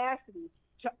audacity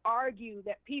to argue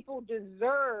that people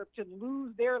deserve to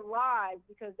lose their lives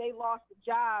because they lost a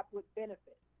job with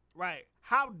benefits. Right.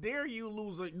 How dare you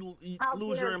lose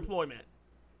your employment?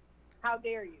 How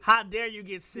dare you? How dare you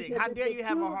get sick? Because how dare you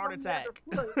have a heart attack?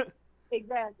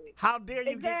 Exactly. How dare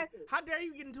you get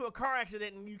into a car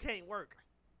accident and you can't work?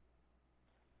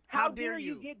 How dare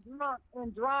you get drunk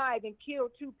and drive and kill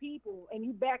 2 people and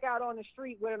you back out on the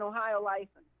street with an Ohio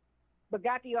license, but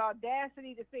got the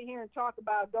audacity to sit here and talk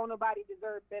about don't nobody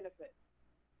deserve benefits?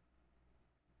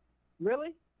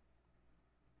 Really?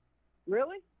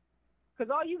 Really?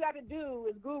 Because all you got to do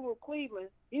is Google Cleveland,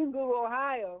 you can Google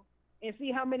Ohio, and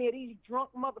see how many of these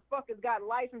drunk motherfuckers got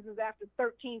licenses after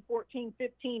 13, 14,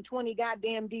 15, 20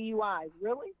 goddamn DUIs.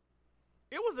 Really?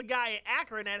 It was a guy in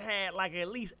Akron that had like at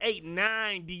least 8,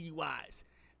 9 DUIs.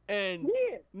 And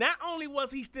not only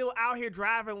was he still out here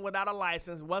driving without a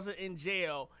license, wasn't in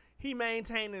jail, he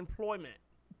maintained employment.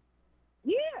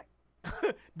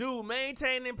 Yeah. Dude,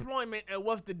 maintained employment and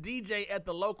was the DJ at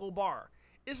the local bar.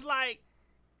 It's like,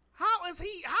 how is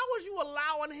you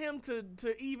allowing him to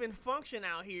even function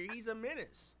out here? He's a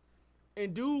menace.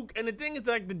 And the thing is,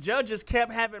 like, the judges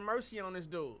kept having mercy on this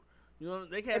dude. You know,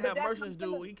 they can't have mercy on this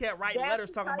dude. He kept writing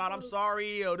letters talking about, I'm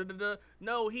sorry, or da-da-da.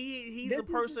 No, he's a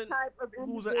person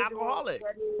who's an alcoholic.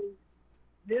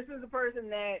 This is a person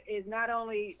that is not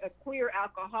only a queer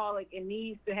alcoholic and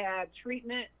needs to have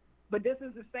treatment, but this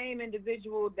is the same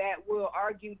individual that will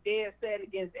argue dead set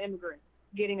against immigrants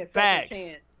getting a second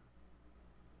chance.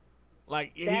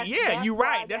 Like, you're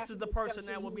right. This is the person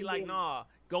that will be like, nah,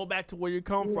 go back to where you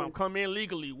come from. Come in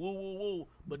legally. Woo, woo, woo.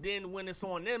 But then when it's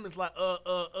on them, it's like,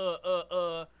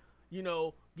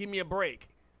 give me a break.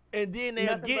 And then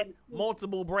they'll get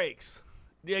multiple breaks.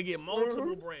 They'll get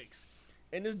multiple breaks.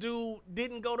 And this dude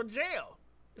didn't go to jail.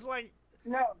 It's like,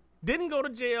 didn't go to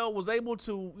jail, was able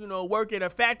to, work at a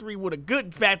factory with a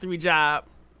good factory job.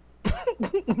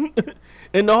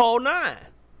 And the whole 9.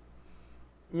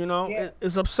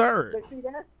 It's absurd. But see,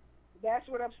 that's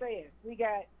what I'm saying. We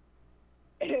got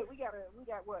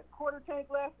what, quarter tank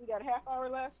left? We got a half hour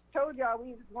left. Told y'all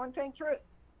we was 1 tank trip.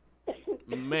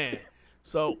 Man,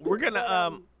 so we're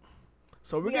gonna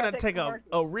take a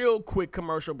real quick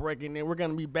commercial break, and then we're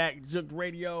gonna be back. Jooked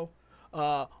Radio,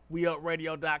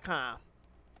 WeUpRadio.com.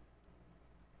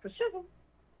 For sure.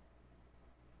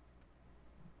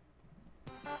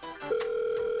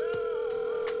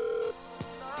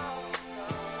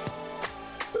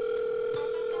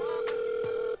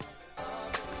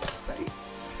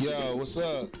 Yo, what's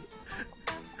up?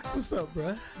 What's up,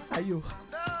 bruh? How you?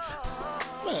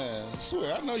 Man, I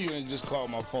swear, I know you ain't just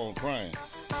called my phone crying.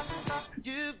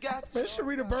 Man,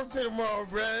 Sharita birthday tomorrow,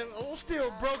 bruh. I'm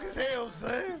still broke as hell,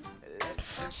 son.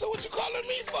 So what you calling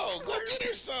me for? Go get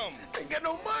her some. Ain't got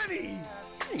no money.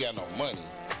 You ain't got no money.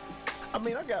 I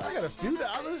mean, I got a few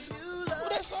dollars. Well,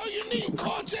 that's all you need.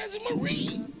 Call Jazzy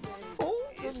Marie. Who?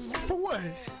 For what?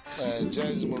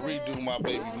 Jazzy Marie do my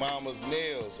baby mama's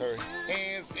nails, her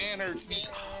hands and her feet.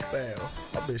 Man,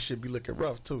 I bet she be looking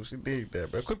rough too. She need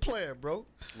that, man. Quit playing, bro.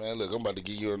 Man, look, I'm about to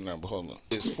give you a number. Hold on.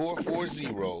 It's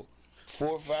 440-541-0000.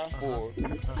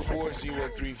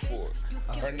 454-4034.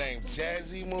 Her name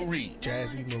Jazzy Marie.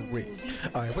 Jazzy Marie.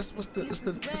 All right, what's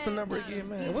the number again,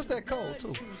 man? What's that code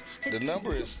too? The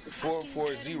number is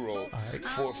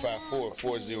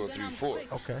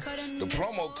 440-454-4034. Okay. The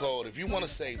promo code, if you want to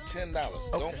save $10,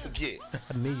 don't forget.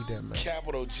 I need that, man.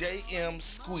 Capital JM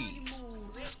Squeeze.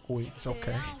 Squeeze,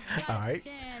 okay. All right.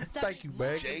 Thank you,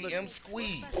 man. JM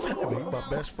Squeeze. You my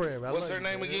best friend, man. What's her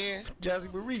name again?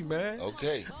 Jazzy Marie, man.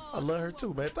 Okay. I love her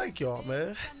too, man. Thank y'all,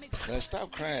 man. Man,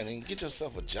 stop crying and get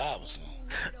yourself a job or something.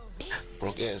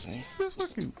 Broke ass nigga.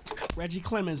 Fuck you. Reggie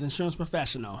Clemens, insurance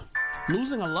professional.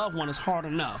 Losing a loved one is hard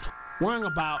enough. Worrying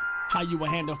about how you will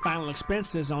handle final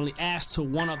expenses only adds to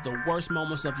one of the worst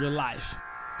moments of your life.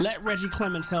 Let Reggie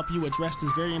Clemens help you address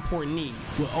this very important need.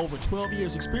 With over 12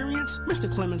 years experience, Mr.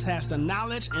 Clemens has the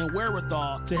knowledge and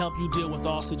wherewithal to help you deal with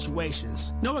all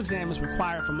situations. No exam is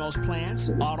required for most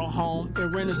plans. Auto, home,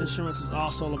 and renter's insurance is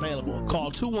also available. Call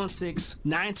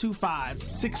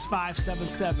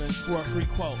 216-925-6577 for a free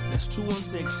quote. That's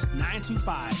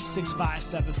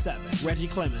 216-925-6577. Reggie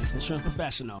Clemens, insurance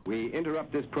professional. We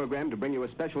interrupt this program to bring you a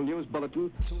special news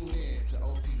bulletin. Tune in to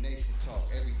OP Nation Talk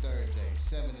every Thursday,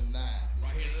 7 to 9.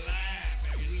 Right here live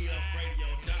at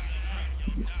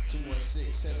WeUpRadio.com.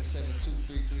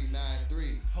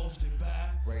 216-772-3393. Hosted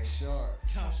by Ray Sharp,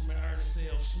 Councilman Ernest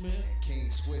L. Smith. and King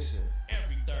Swisher.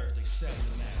 Every Thursday, 7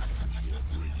 to 9.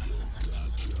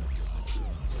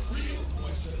 Real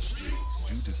voice of the streets.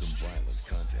 Due to some violent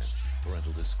content,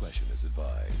 parental discretion is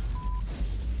advised.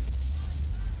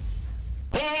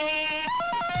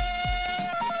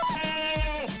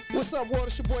 What's up, world?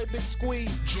 It's your boy Big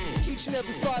Squeeze. Each and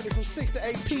every Friday from 6 to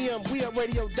 8 p.m.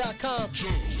 WeUpRadio.com.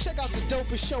 Check out the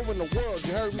dopest show in the world,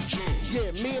 you heard me?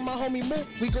 Yeah, me and my homie Mook,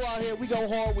 we go out here, we go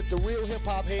hard with the real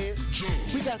hip-hop heads.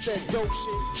 We got that dope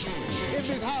shit. If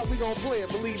it's hot, we gon' play it,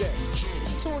 believe that.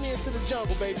 Tune in to the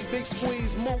jungle, baby. Big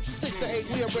Squeeze, Mook, 6 to 8,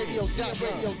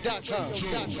 WeUpRadio.com.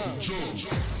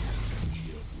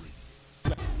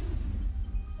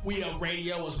 We Up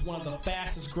Radio is one of the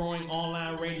fastest growing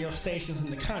online radio stations in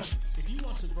the country. If you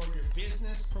want to grow your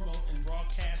business, promote and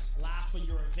broadcast live for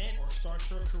your event, or start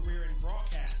your career in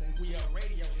broadcasting, We Up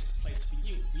Radio is the place for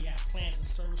you. We have plans and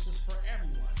services for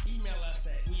everyone. Email us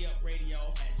at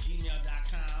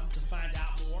weupradio@gmail.com to find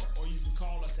out more, or you can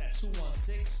call us at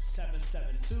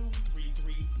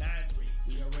 216-772-3393.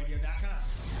 WeUpRadio.com.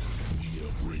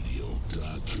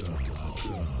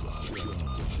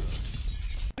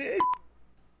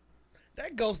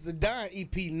 That Ghost to Don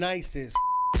EP nice as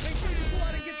Make sure you go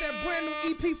out and get that brand new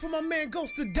EP from my man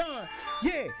Ghost to Don.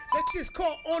 Yeah, that shit's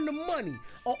called On the Money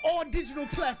on all digital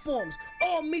platforms,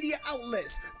 all media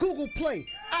outlets, Google Play,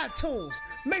 iTunes.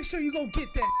 Make sure you go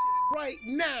get that shit right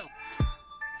now.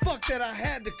 Fuck that, I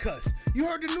had to cuss. You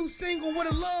heard the new single, What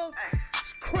a Love?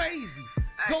 It's crazy.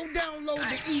 Go download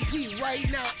the EP right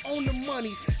now, On the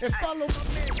Money, and follow my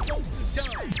man Ghost to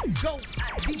Don. Ghost,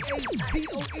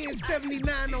 DADON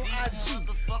 79 on IG.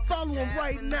 Follow him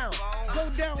right now. Go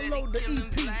download the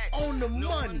EP, On the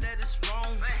Money.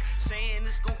 Saying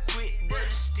it's gon' quit, but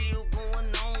it's still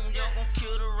going on. Y'all gon'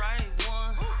 kill the right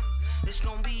one. It's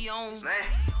gon' be on.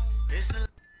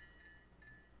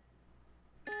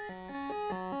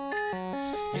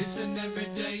 It's an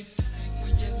everyday thing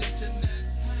when you let your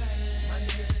nuts hang. My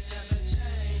nigga never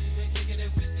change. Been kicking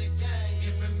it with the gang.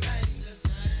 It remains the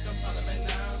same. Some follow me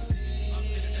now. See, I'm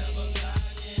finna never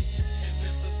lying. And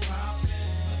pistols popping.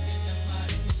 Fucking the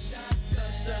body with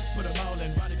shots. Studs put them all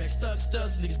in body bag.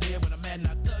 Studs. Niggas dead when I'm mad.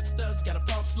 Not thugs. Gotta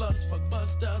pump slugs. Fuck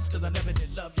busters. Cause I never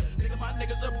did love you. Nigga, my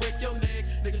niggas will break your neck.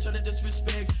 Nigga try to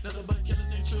disrespect. Nothing but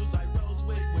killers and truths like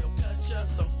Rosewick. Will cut ya.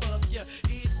 So fuck ya.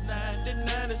 East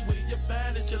 99 is where you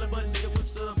find it. Chillin', but nigga,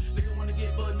 what's up? Nigga wanna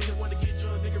get butt, nigga wanna get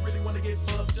drunk, nigga really wanna get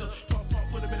fucked up. Pump,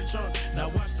 put him in the trunk. Now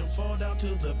watch them fall down to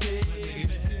the pit.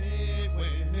 Nigga sick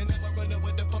when they never run up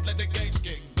with the pump like the gauge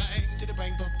kick. Bang to the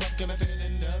brain, pump, got me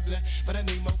feeling lovely. But I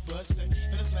need more bustin'.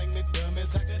 Finna slang me dumb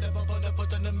as I gotta bump on the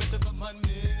put on the mister for money.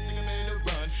 Nigga made a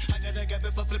run. I gotta get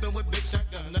before flipping with big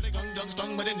shotgun. Now they gung dung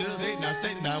strong, but the news ain't now.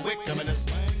 Say now, we coming to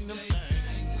swing them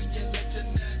things. When you let your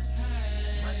nuts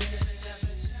hang, my nigga ain't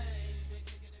never change.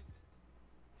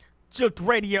 Jooked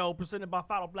Radio, presented by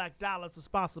Final Black Dollars, is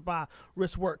sponsored by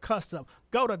Wristwork Custom.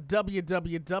 Go to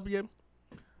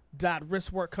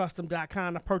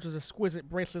www.wristworkcustom.com to purchase exquisite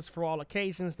bracelets for all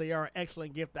occasions. They are an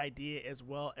excellent gift idea as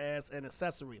well as an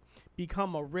accessory.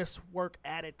 Become a wristwork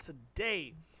addict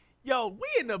today. Yo, we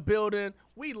in the building.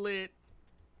 We lit.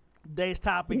 Today's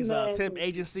topic is temp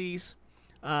agencies.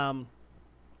 Man,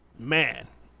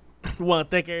 we want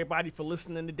to thank everybody for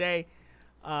listening today.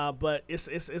 But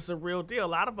it's a real deal. A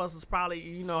lot of us is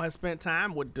probably, has spent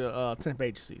time with the temp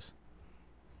agencies.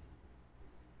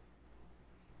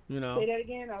 You know, Say that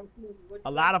again.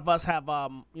 a lot of us have,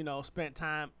 spent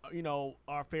time,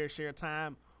 our fair share of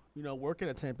time, working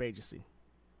a temp agency.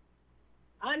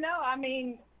 I know. I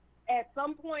mean, at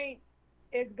some point,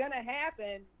 it's going to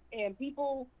happen, and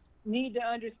people need to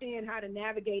understand how to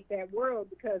navigate that world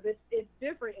because it's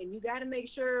different, and you got to make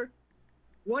sure.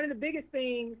 One of the biggest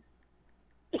things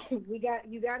you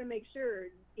got to make sure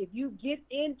if you get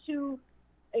into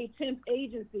a temp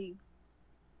agency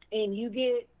and you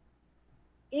get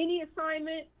any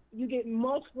assignment, you get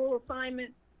multiple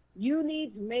assignments, you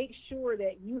need to make sure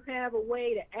that you have a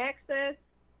way to access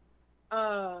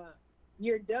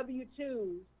your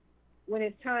W-2s when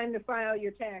it's time to file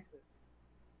your taxes.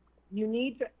 You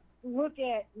need to look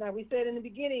at, now we said in the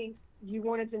beginning, you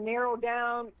wanted to narrow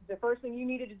down, the first thing you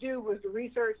needed to do was to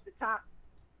research the top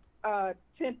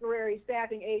temporary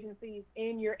staffing agencies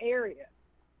in your area.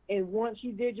 And once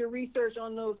you did your research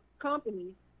on those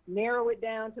companies, narrow it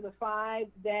down to the 5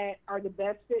 that are the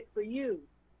best fit for you.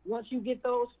 Once you get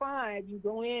those 5, you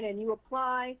go in and you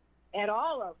apply at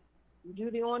all of them. You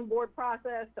do the onboard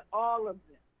process to all of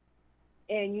them.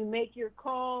 And you make your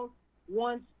calls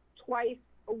once, twice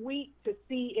a week to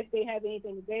see if they have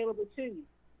anything available to you.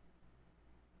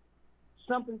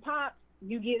 Something pops,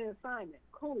 you get an assignment.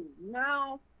 Cool.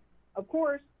 Now, of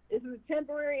course, this is a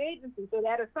temporary agency, so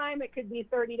that assignment could be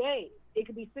 30 days. It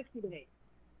could be 60 days.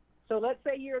 So let's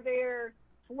say you're there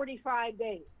 45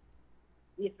 days.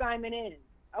 The assignment ends.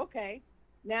 Okay.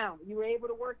 Now, you were able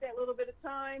to work that little bit of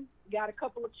time, got a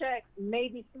couple of checks,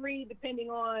 maybe 3, depending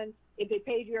on if they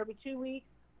paid you every 2 weeks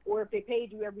or if they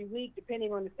paid you every week,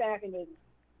 depending on the staffing agency.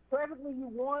 Preferably, you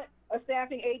want a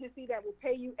staffing agency that will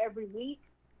pay you every week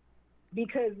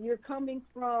because you're coming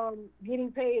from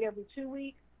getting paid every 2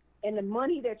 weeks, and the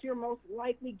money that you're most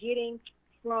likely getting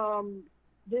from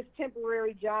this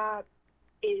temporary job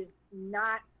is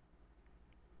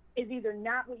either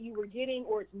not what you were getting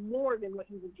or it's more than what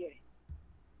you were getting.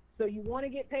 So you want to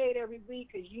get paid every week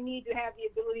because you need to have the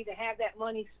ability to have that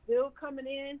money still coming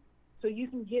in so you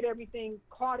can get everything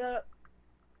caught up,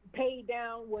 paid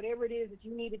down, whatever it is that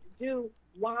you needed to do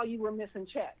while you were missing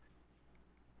checks.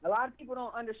 A lot of people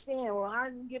don't understand, well, I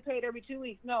get paid every 2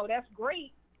 weeks. No, that's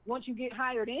great once you get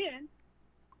hired in.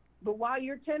 But while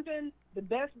you're temping, the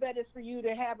best bet is for you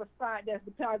to have a spot that's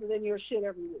depositing your shit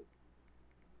every week.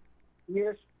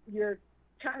 Your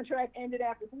contract ended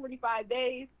after 45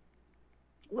 days.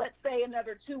 Let's say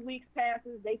another 2 weeks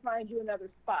passes, they find you another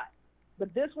spot.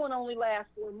 But this one only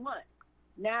lasts 4 months.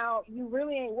 Now, you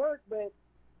really ain't worked, but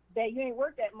you ain't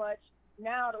worked that much.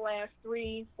 Now it'll last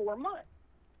 3-4 months.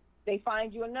 They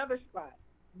find you another spot.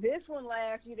 This one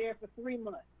lasts you there for 3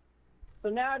 months. So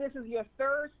now this is your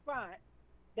third spot.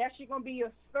 That's going to be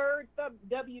your third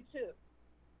W-2.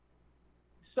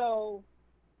 So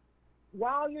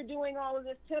while you're doing all of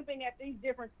this temping at these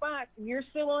different spots, you're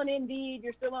still on Indeed,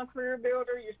 you're still on Career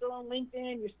Builder, you're still on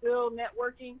LinkedIn, you're still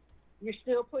networking, you're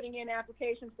still putting in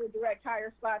applications for direct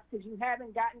hire spots because you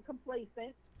haven't gotten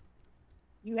complacent.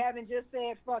 You haven't just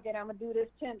said, fuck it, I'm going to do this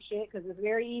temp shit because it's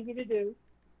very easy to do.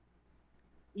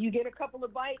 You get a couple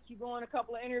of bites, you go on a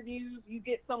couple of interviews, you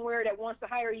get somewhere that wants to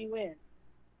hire you in.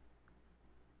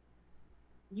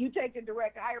 You take the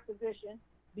direct hire position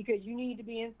because you need to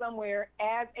be in somewhere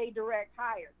as a direct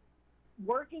hire.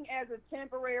 Working as a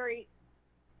temporary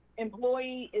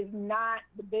employee is not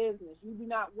the business. You do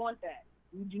not want that.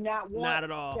 You do not want Not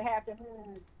at all. to have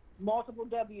multiple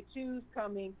W-2s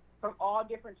coming from all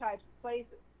different types of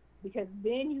places because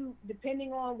then you,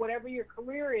 depending on whatever your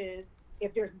career is,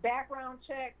 if there's background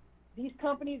checks, these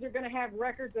companies are going to have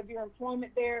records of your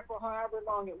employment there for however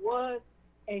long it was,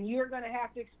 and you're going to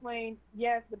have to explain,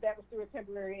 yes, but that was through a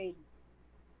temporary agency.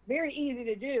 Very easy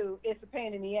to do. It's a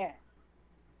pain in the ass.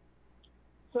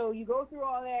 So you go through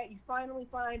all that, you finally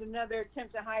find another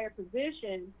temp to hire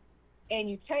position, and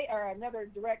you take, or another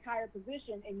direct hire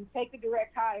position, and you take the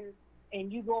direct hire,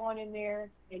 and you go on in there,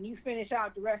 and you finish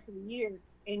out the rest of the year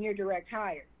in your direct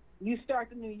hire. You start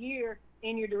the new year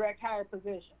in your direct hire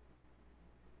position.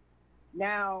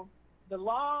 Now, the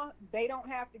law, they don't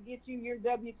have to get you your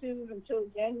W-2s until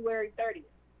January 31st.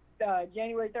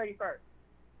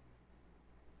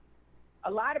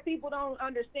 A lot of people don't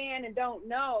understand and don't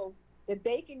know that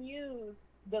they can use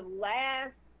the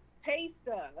last pay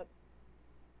stub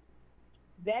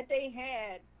that they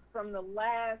had from the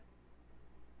last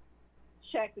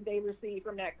check that they received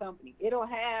from that company. It'll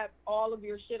have all of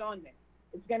your shit on there.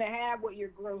 It's going to have what your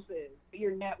gross is,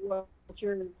 your net worth, what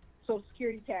your Social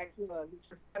Security tax was, what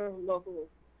your federal, local,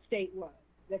 state was.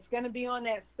 That's going to be on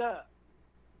that stub.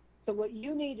 So what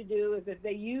you need to do is if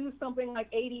they use something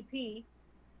like ADP,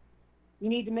 you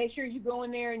need to make sure you go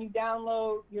in there and you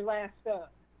download your last stub.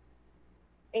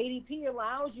 ADP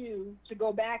allows you to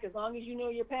go back as long as you know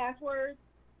your password.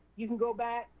 You can go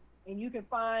back and you can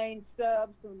find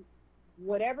stubs from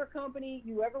whatever company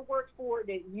you ever worked for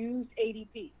that used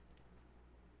ADP.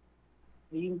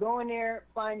 You can go in there,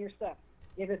 find your stuff.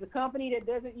 If it's a company that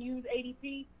doesn't use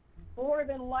ADP, more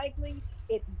than likely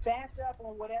it's backed up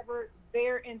on whatever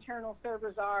their internal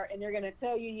servers are, and they're going to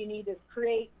tell you need to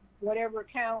create whatever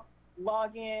account,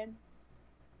 log in,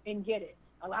 and get it.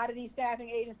 A lot of these staffing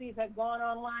agencies have gone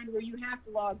online where you have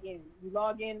to log in. You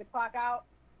log in to clock out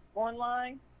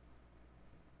online.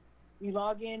 You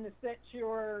log in to set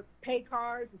your pay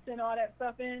cards and send all that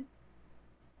stuff in.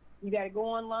 You got to go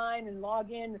online and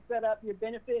log in to set up your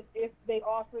benefits if they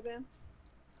offer them.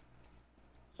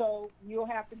 So you'll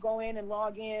have to go in and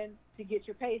log in to get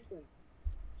your pay slip.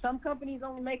 Some companies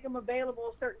only make them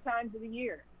available certain times of the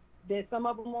year. Then some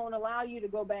of them won't allow you to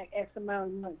go back X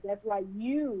amount of months. That's why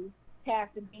you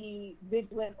have to be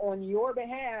vigilant on your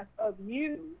behalf of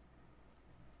you.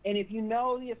 And if you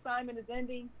know the assignment is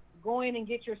ending, go in and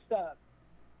get your stuff.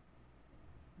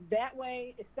 That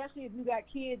way, especially if you got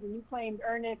kids and you claimed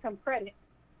earned income credit,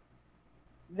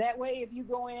 that way if you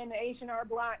go in the H&R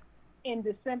Block in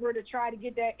December to try to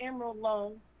get that Emerald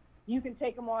loan, you can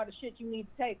take them all the shit you need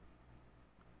to take.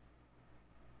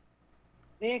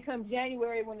 Then come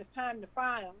January when it's time to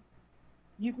file,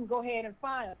 you can go ahead and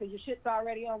file because your shit's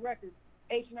already on record.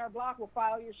 H&R Block will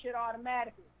file your shit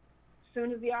automatically. As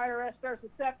soon as the IRS starts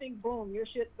accepting, boom, your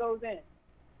shit goes in.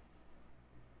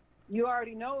 You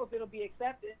already know if it'll be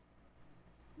accepted.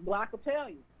 Block will tell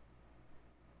you.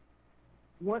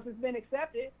 Once it's been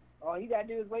accepted, all you got to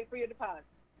do is wait for your deposit.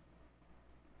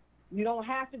 You don't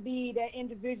have to be that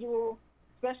individual,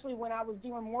 especially when I was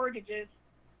doing mortgages,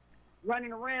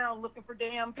 running around looking for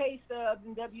damn pay stubs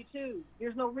and W-2s.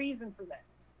 There's no reason for that.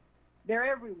 They're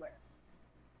everywhere.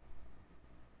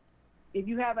 If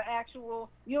you have an actual,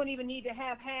 you don't even need to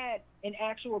have had an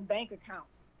actual bank account.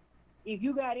 If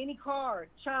you got any card,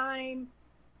 Chime,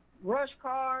 Rush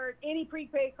card, any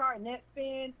prepaid card,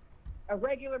 Netspend, a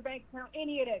regular bank account,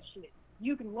 any of that shit,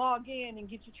 you can log in and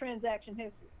get your transaction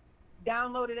history.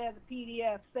 Download it as a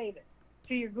PDF, save it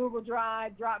to your Google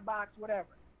Drive, Dropbox, whatever.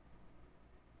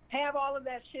 Have all of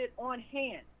that shit on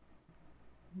hand.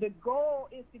 The goal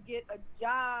is to get a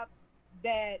job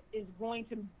that is going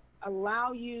to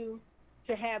allow you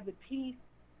to have the peace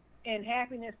and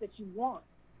happiness that you want.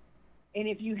 And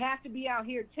if you have to be out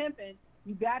here temping,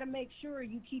 you got to make sure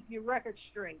you keep your record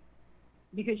straight,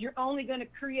 because you're only going to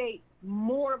create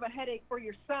more of a headache for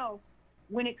yourself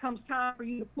when it comes time for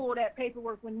you to pull that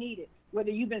paperwork when needed.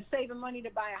 Whether you've been saving money to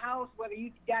buy a house, whether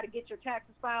you got to get your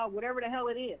taxes filed, whatever the hell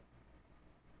it is.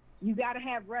 You got to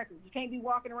have records. You can't be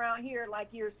walking around here like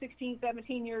you're 16,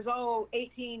 17 years old,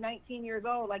 18, 19 years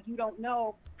old, like you don't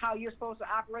know how you're supposed to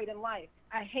operate in life.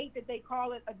 I hate that they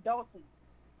call it adulting.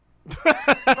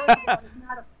 First of all, it's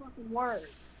not a fucking word.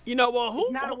 You know, well,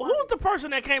 who's the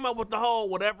person that came up with the whole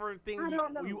whatever thing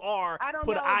you are,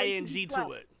 put an ing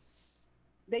to it?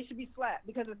 They should be slapped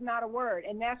because it's not a word.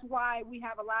 And that's why we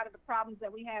have a lot of the problems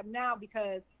that we have now,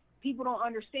 because people don't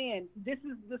understand. This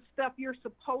is the stuff you're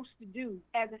supposed to do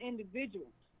as an individual.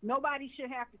 Nobody should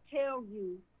have to tell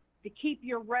you to keep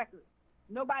your record.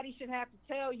 Nobody should have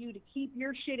to tell you to keep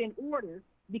your shit in order,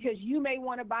 because you may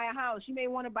want to buy a house. You may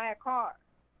want to buy a car.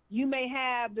 You may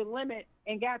have the limit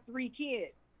and got 3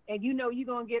 kids, and you know you're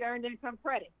going to get earned income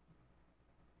credit.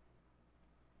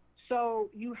 So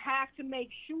you have to make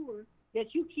sure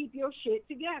that you keep your shit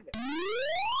together.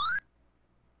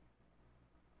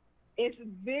 It's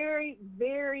very,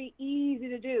 very easy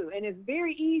to do, and it's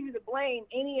very easy to blame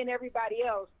any and everybody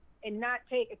else and not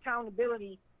take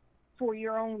accountability for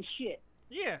your own shit.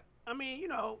 Yeah, I mean, you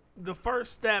know, the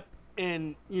first step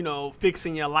in, you know,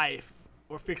 fixing your life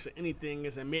or fixing anything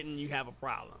is admitting you have a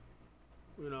problem.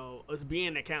 You know, it's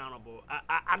being accountable.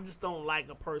 I just don't like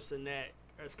a person that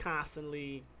is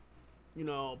constantly, you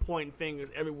know, pointing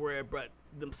fingers everywhere but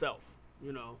themselves.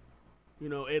 You know,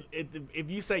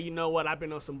 if you say, you know what, I've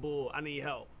been on some bull, I need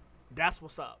help. That's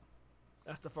what's up.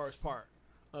 That's the first part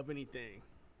of anything.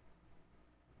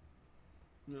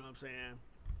 You know what I'm saying?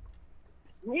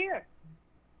 Yeah.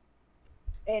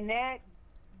 And that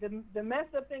the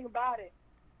messed up thing about it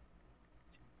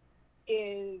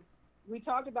is, we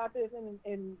talked about this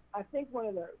in I think one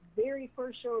of the very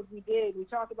first shows we did. We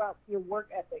talked about your work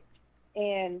ethic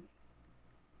and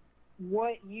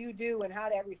what you do and how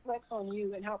that reflects on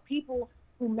you, and how people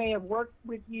who may have worked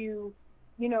with you,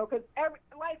 you know, because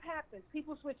life happens.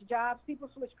 People switch jobs, people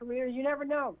switch careers. You never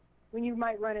know when you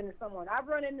might run into someone. I've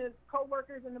run into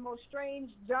coworkers in the most strange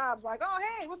jobs, like, oh,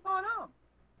 hey, what's going on?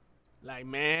 Like,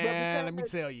 man, let me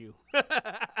tell you.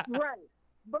 Right.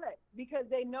 But because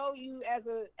they know you as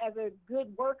a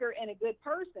good worker and a good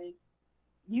person,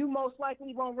 you most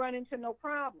likely won't run into no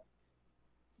problem.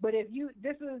 But if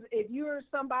you're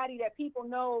somebody that people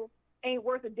know ain't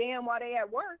worth a damn while they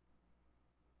at work,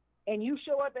 and you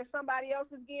show up at somebody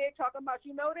else's gig talking about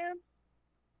you know them,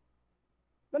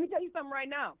 let me tell you something right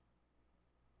now.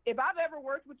 If I've ever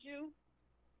worked with you,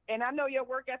 and I know your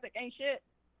work ethic ain't shit,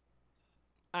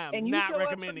 I am and you not show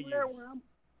recommending up you.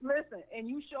 Listen, and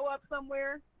you show up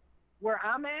somewhere where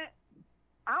I'm at,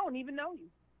 I don't even know you.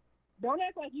 Don't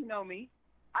act like you know me.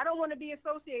 I don't want to be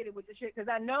associated with the shit because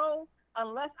I know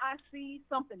unless I see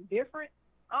something different,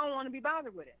 I don't want to be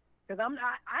bothered with it because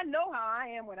I know how I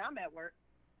am when I'm at work.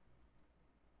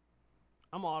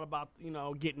 I'm all about,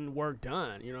 getting work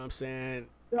done. You know what I'm saying?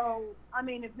 So, I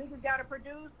mean, if niggas got to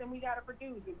produce, then we got to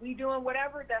produce. If we doing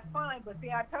whatever, that's fine. But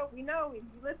see, we know, if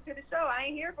you listen to the show, I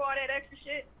ain't here for all that extra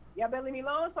shit. Y'all better leave me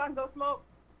alone so I can go smoke.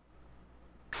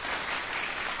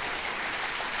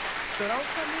 So don't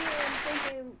come in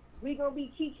thinking we going to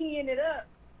be kikiing it up.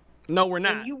 No, we're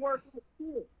not. And you work with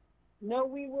kids. No,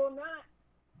 we will not.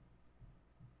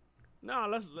 No,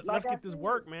 let's get this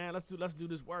work, man. Let's do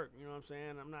this work. You know what I'm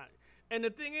saying? I'm not. And the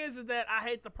thing is that I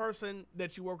hate the person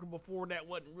that you worked with before that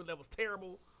was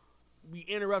terrible. Be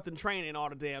interrupting training all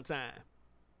the damn time.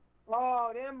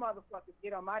 Oh, them motherfuckers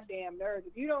get on my damn nerves.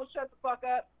 If you don't shut the fuck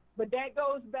up, but that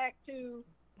goes back to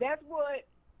that's what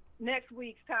next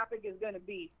week's topic is going to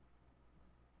be.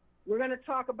 We're going to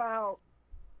talk about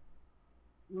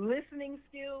listening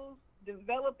skills,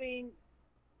 developing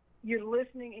your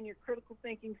listening and your critical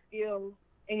thinking skills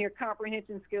and your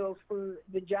comprehension skills for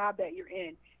the job that you're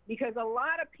in. Because a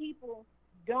lot of people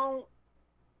don't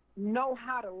know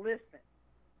how to listen.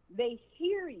 They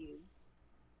hear you,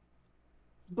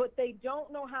 but they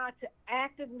don't know how to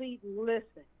actively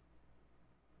listen.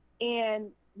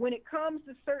 And when it comes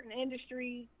to certain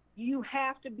industries, you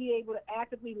have to be able to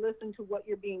actively listen to what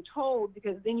you're being told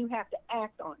because then you have to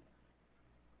act on it.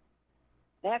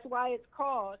 That's why it's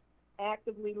called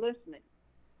actively listening.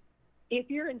 If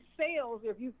you're in sales,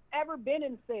 or if you've ever been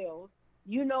in sales,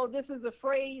 you know this is a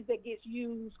phrase that gets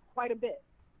used quite a bit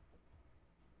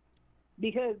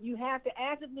because you have to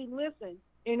actively listen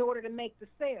in order to make the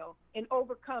sale and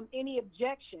overcome any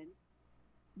objection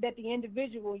that the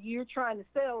individual you're trying to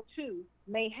sell to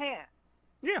may have.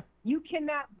 Yeah. You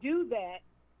cannot do that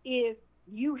if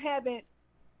you haven't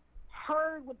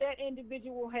heard what that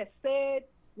individual has said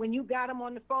when you got him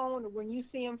on the phone or when you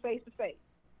see him face to face.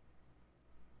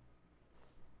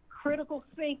 Critical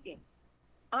thinking,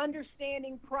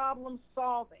 understanding problem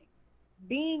solving,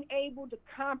 being able to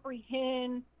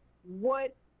comprehend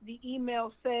what the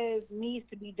email says needs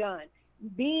to be done,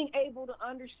 being able to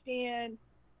understand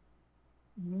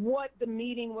what the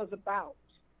meeting was about,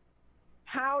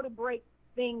 how to break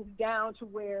things down to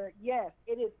where, yes,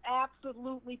 it is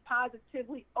absolutely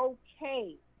positively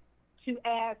okay to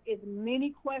ask as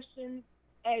many questions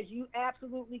as you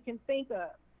absolutely can think of,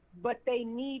 but they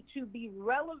need to be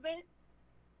relevant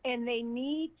and they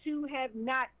need to have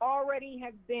not already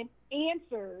have been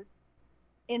answered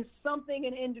in something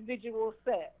an individual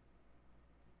said.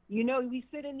 You know, we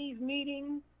sit in these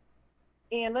meetings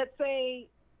and let's say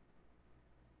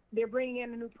they're bringing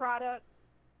in a new product,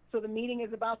 so the meeting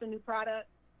is about the new product,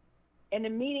 and the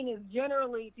meeting is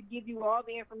generally to give you all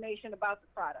the information about the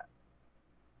product.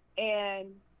 And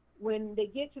when they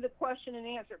get to the question and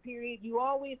answer period, you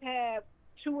always have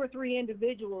 2 or 3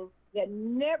 individuals that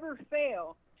never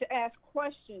fail to ask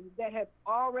questions that have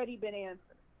already been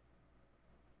answered.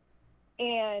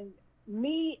 And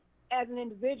me as an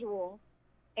individual,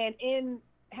 and in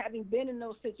having been in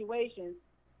those situations,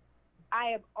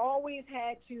 I have always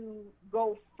had to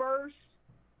go first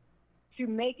to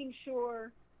making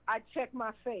sure I check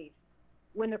my face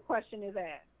when the question is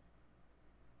asked.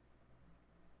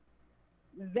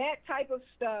 That type of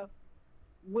stuff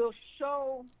will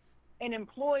show an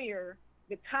employer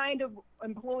the kind of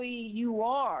employee you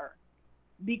are,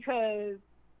 because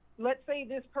let's say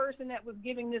this person that was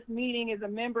giving this meeting is a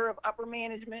member of upper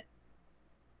management,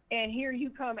 and here you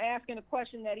come asking a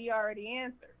question that he already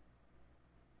answered.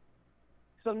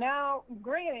 So now,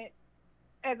 granted,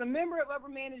 as a member of upper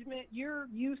management, you're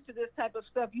used to this type of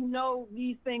stuff. You know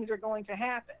these things are going to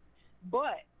happen.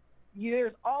 But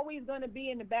there's always going to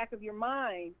be in the back of your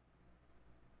mind,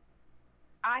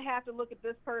 I have to look at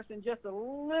this person just a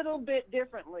little bit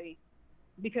differently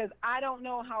because I don't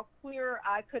know how clear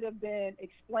I could have been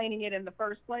explaining it in the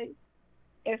first place,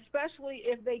 especially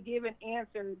if they give an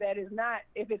answer that is not,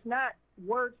 if it's not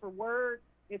word for word,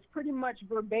 it's pretty much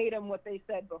verbatim what they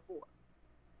said before.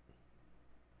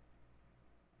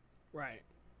 Right.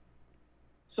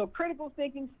 So critical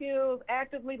thinking skills,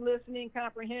 actively listening,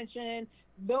 comprehension,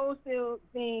 those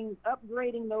things,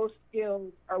 upgrading those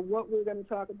skills are what we're going to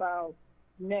talk about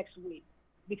next week,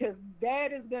 because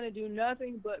that is going to do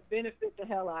nothing but benefit the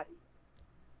hell out of you.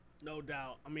 No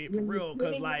doubt. I mean, for real,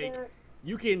 because like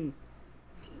you can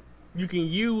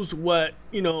use what,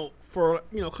 for,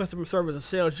 customer service and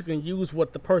sales, you can use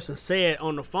what the person said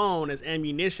on the phone as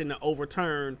ammunition to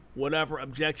overturn whatever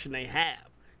objection they have,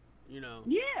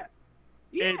 Yeah.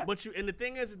 And the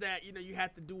thing is that, you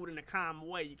have to do it in a calm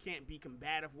way. You can't be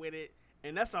combative with it.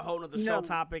 And that's a whole other show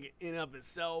topic in of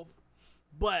itself.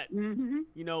 But,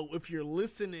 if you're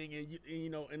listening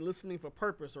and listening for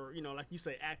purpose, or, like you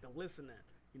say, active listening,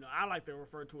 I like to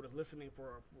refer to it as listening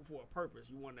for a purpose.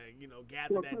 You want to,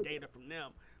 gather that data from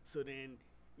them, so then,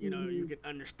 you can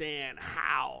understand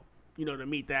how, to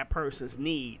meet that person's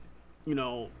need,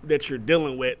 that you're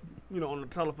dealing with, on the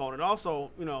telephone. And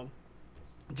also,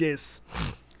 just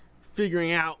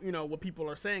figuring out, what people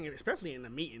are saying, especially in a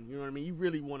meeting. You know what I mean? You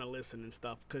really want to listen and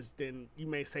stuff, because then you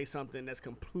may say something that's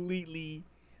completely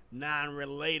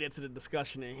non-related to the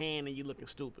discussion at hand, and you're looking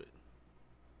stupid.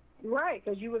 Right,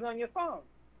 because you was on your phone.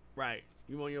 Right.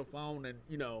 You on your phone and,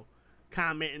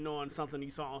 commenting on something you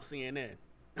saw on CNN.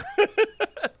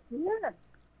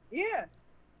 Yeah.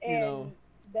 And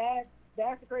that's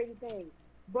the crazy thing.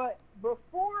 But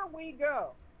before we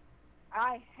go,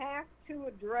 I have to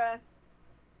address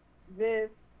this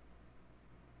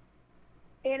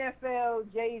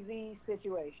NFL Jay-Z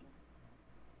situation.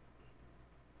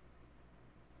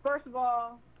 First of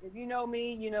all, if you know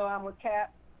me, you know I'm with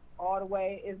Cap all the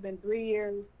way. It's been 3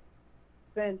 years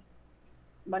since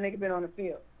my nigga been on the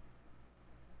field.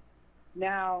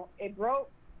 Now, it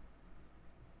broke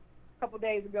a couple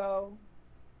days ago.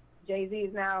 Jay-Z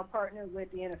is now partnered with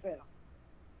the NFL.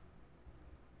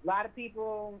 A lot of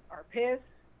people are pissed.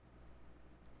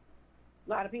 A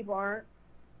lot of people aren't.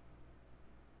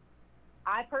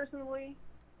 I personally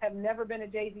have never been a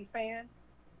Jay-Z fan.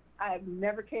 I have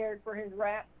never cared for his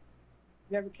rap,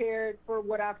 never cared for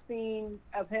what I've seen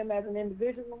of him as an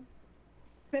individual,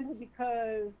 simply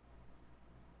because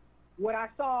what I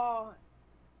saw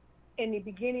in the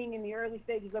beginning, in the early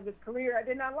stages of his career, I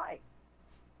did not like.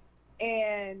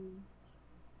 And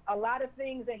a lot of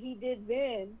things that he did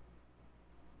then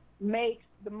makes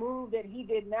the move that he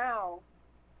did now.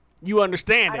 You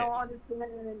understand I it. don't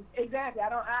understand. Exactly.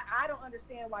 I don't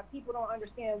understand why people don't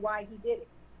understand why he did it.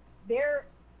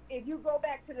 If you go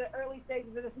back to the early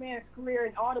stages of this man's career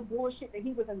and all the bullshit that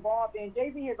he was involved in,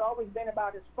 Jay-Z has always been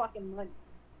about his fucking money.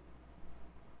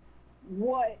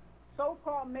 What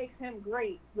so-called makes him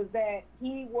great was that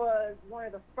he was one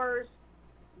of the first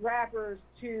rappers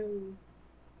to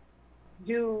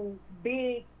do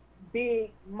big,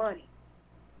 big money.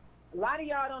 A lot of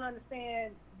y'all don't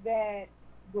understand that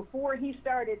before he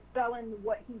started selling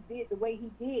what he did the way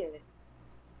he did,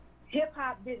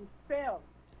 hip-hop didn't sell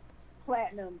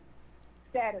platinum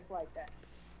status like that.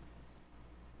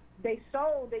 They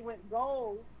went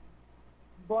gold,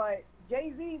 but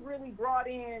Jay-Z really brought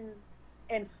in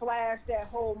and flashed that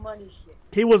whole money shit.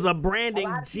 He was a branding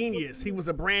genius. He is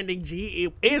a branding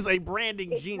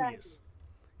genius.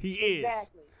 He is.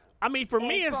 Exactly. I mean, for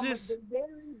me, it's just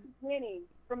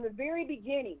from the very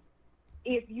beginning,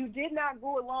 if you did not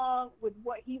go along with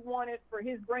what he wanted for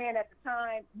his brand at the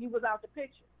time, you was out the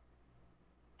picture.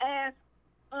 Ask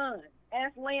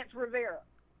Lance Rivera.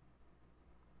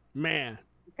 Man.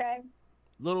 Okay?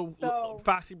 Little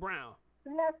Foxy Brown.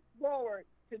 Fast forward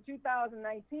to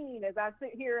 2019, as I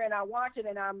sit here and I watch it,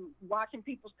 and I'm watching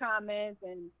people's comments,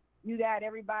 and you got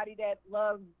everybody that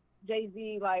loves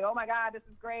Jay-Z, like, oh my God, this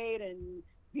is great, and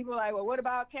people are like, well, what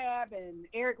about Cap? And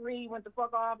Eric Reed went the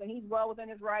fuck off, and he's well within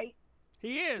his right.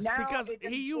 He is, because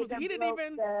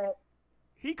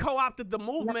he co-opted the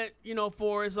movement,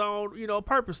 for his own,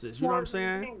 purposes. You know what I'm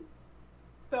saying?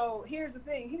 So here's the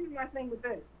thing. Here's my thing with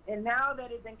this. And now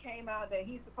that it then came out that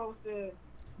he's supposed to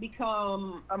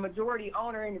become a majority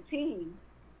owner in the team,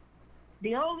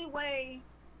 the only way,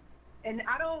 and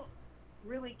I don't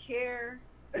really care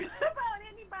about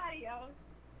anybody else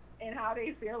and how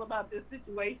they feel about this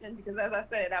situation, because as I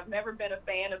said, I've never been a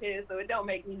fan of his, so it don't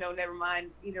make me never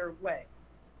mind either way.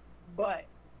 But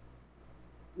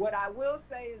what I will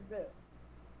say is this.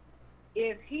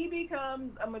 If he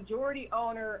becomes a majority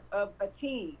owner of a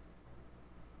team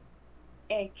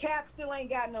and Cap still ain't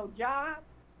got no job,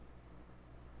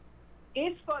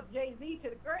 it's fuck Jay-Z to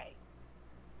the grave.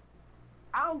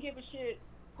 I don't give a shit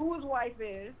who his wife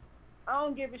is. I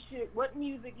don't give a shit what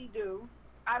music he do.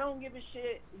 I don't give a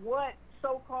shit what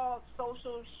so-called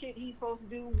social shit he's supposed to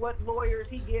do, what lawyers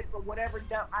he gets or whatever.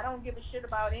 I don't give a shit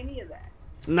about any of that.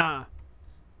 Nah.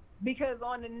 Because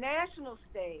on the national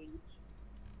stage,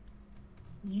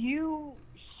 you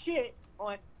shit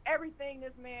on everything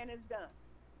this man has done.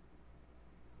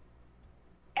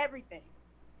 Everything.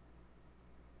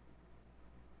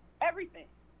 Everything.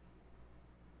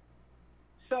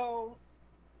 So,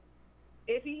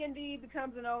 if he indeed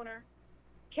becomes an owner,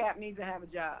 Cap needs to have a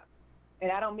job.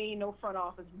 And I don't mean no front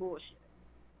office bullshit.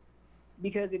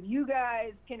 Because if you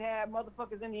guys can have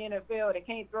motherfuckers in the NFL that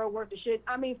can't throw worth of shit,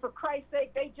 I mean, for Christ's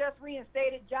sake, they just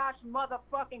reinstated Josh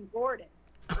motherfucking Gordon.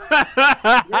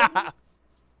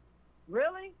 Really?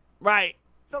 Really? Right.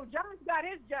 So Josh got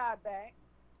his job back.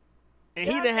 And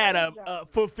he done had a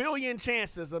fulfilling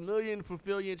chances, 1 million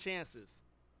fulfilling chances.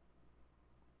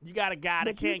 You got a guy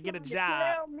that can't get a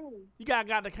job. You got a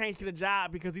guy that can't get a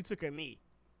job because he took a knee.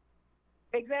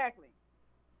 Exactly.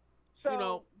 So you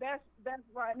know, that's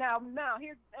right. Now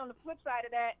here's on the flip side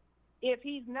of that, if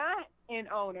he's not an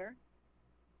owner,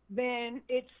 then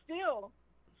it's still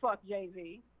fuck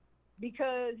Jay-Z,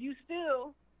 because you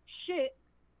still shit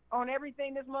on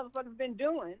everything this motherfucker's been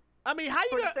doing. I mean, how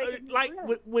you got like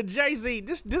with Jay-Z?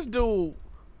 This dude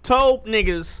told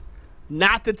niggas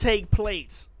not to take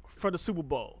plates for the Super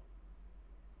Bowl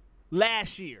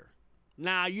last year.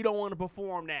 Nah, you don't want to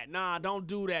perform that. Nah, don't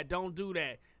do that. Don't do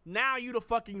that. Now you the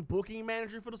fucking booking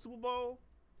manager for the Super Bowl?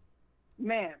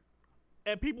 Man.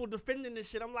 And people defending this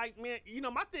shit. I'm like, man, you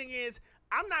know, my thing is,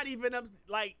 I'm not even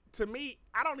like, to me,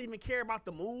 I don't even care about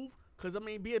the move. Because, I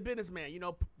mean, be a businessman. You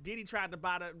know, Diddy tried to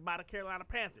buy the Carolina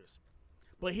Panthers.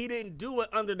 But he didn't do it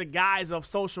under the guise of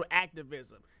social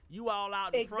activism. You all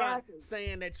out in front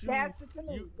saying that you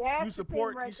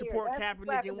support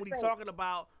Kaepernick and what he's talking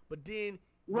about, but then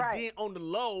on the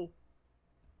low,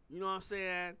 you know what I'm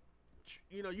saying?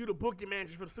 You know, you the booking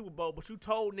manager for the Super Bowl, but you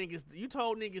told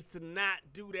niggas to not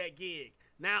do that gig.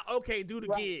 Now, okay, do the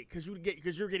gig because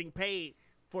you're getting paid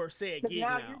for said gig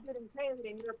now. Now you're getting paid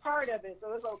and you're part of it,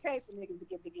 so it's okay for niggas to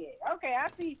get the gig. Okay, I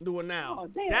see. Do it now. Oh,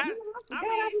 damn,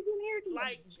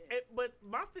 but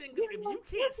my thing is, if you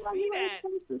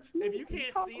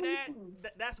can't see that,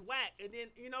 that's whack. And then,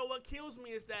 you know, what kills me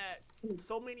is that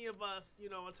so many of us, you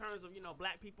know, in terms of, you know,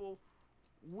 black people,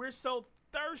 we're so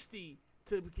thirsty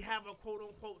to have a quote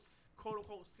unquote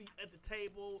seat at the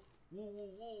table,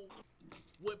 woo,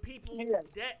 with people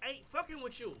that ain't fucking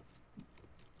with you.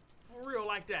 For real,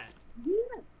 like that.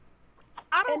 Yeah.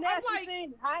 And that's the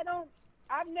thing. I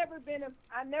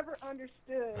never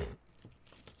understood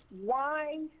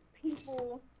why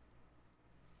people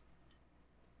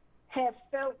have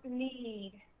felt the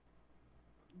need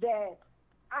that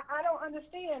I don't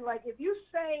understand. Like, if you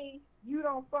say you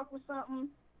don't fuck with something,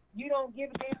 you don't give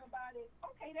a damn about it,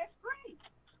 okay, that's great.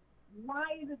 Why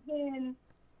is it then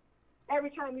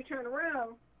every time you turn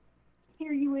around,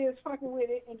 here you is fucking with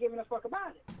it and giving a fuck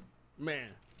about it? Man,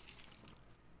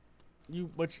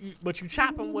 but you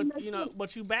chopping with, you know,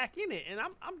 but you back in it, and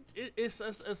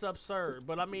it's absurd.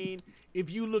 But I mean,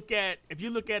 if you look at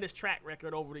his track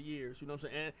record over the years, you know what I'm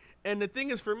saying. And the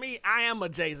thing is, for me, I am a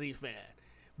Jay-Z fan,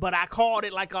 but I called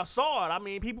it like I saw it. I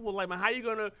mean, people were like, man, how you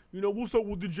gonna, you know, what's up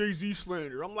with the Jay-Z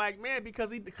slander? I'm like, man,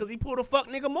 because he pulled a fuck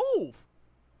nigga move.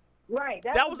 Right.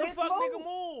 That was a fuck nigga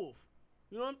move.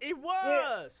 You know what I mean? It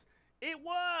was. Yeah. It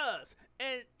was.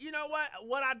 And you know what?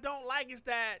 What I don't like is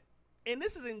that, and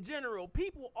this is in general,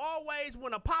 people always,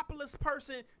 when a populist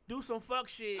person do some fuck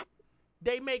shit,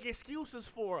 they make excuses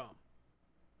for them.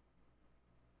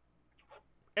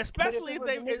 Especially if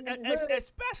they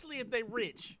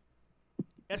rich.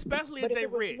 Especially if they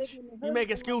rich. You make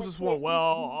excuses for them.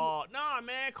 Well, nah,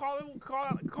 man, call it for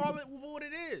what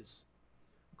it is.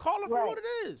 Call it for what it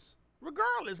is.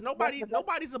 Regardless,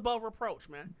 nobody's above reproach,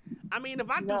 man. I mean, if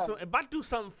I do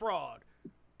something fraud,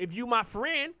 if you my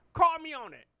friend, call me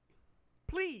on it,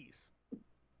 please,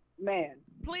 man,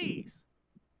 please.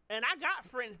 And I got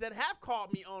friends that have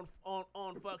called me on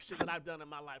fuck shit that I've done in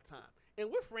my lifetime,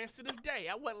 and we're friends to this day.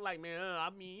 I wasn't like, man,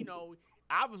 I mean, you know,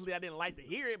 obviously I didn't like to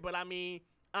hear it, but I mean,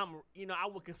 I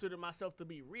would consider myself to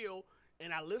be real,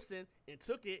 and I listened and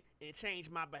took it and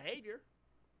changed my behavior.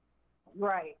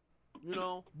 Right. You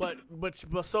know, but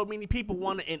so many people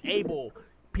want to enable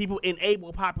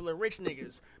popular rich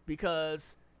niggas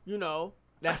because, you know,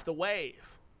 that's the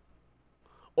wave.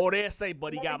 Or they'll say,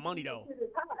 but he got money though.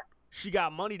 She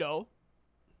got money though.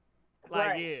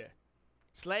 Like, yeah.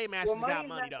 Slave Masters got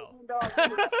money though.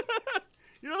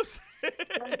 You know what I'm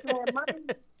saying?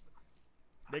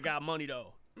 They got money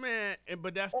though. Man,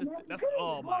 but that's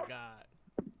oh my God.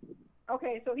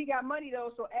 Okay, so he got money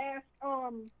though, so ask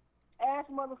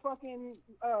motherfucking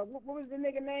what was the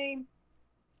nigga name?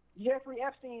 Jeffrey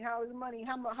Epstein. How his money?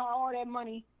 How all that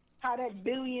money? How that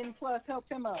billion plus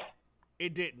helped him out?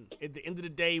 It didn't. At the end of the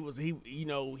day,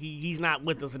 he's not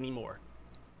with us anymore.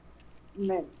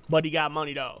 Man. But he got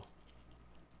money though.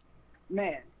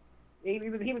 Man, he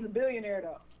was a billionaire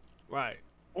though. Right.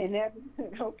 And that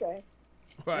okay.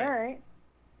 Right. All right.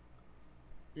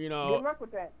 You know. Good luck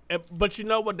with that. But you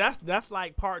know what? That's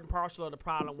like part and parcel of the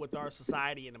problem with our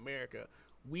society in America.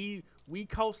 We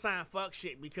co-sign fuck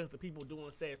shit because the people doing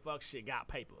said fuck shit got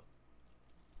paper.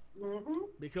 Mm-hmm.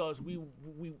 Because we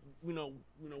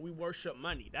worship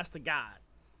money. That's the God.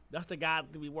 That's the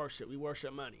God that we worship. We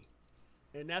worship money.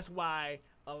 And that's why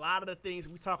a lot of the things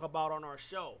we talk about on our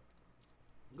show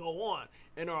go on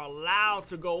and are allowed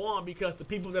to go on because the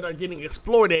people that are getting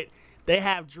exploited, they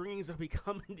have dreams of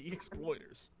becoming the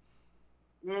exploiters.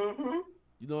 Mm-hmm.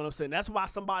 You know what I'm saying? That's why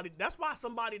somebody that's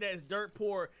dirt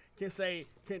poor can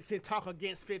talk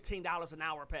against $15 an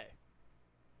hour pay.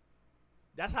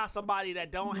 That's how somebody that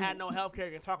don't have no health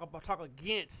care can talk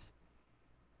against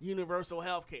universal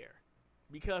health care.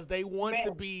 Because they want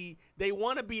to be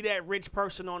that rich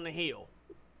person on the hill.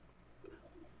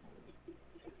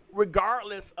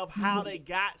 Regardless of how they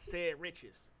got said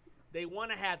riches. They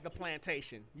want to have the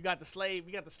plantation. You got the slave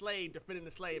defending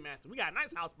the slave master. We got a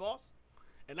nice house, boss.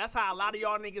 And that's how a lot of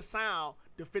y'all niggas sound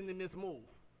defending this move.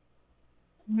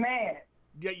 Man.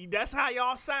 Yeah, that's how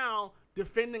y'all sound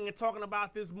defending and talking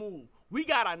about this move. We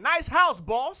got a nice house,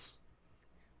 boss.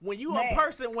 When you a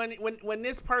person, when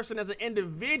this person as an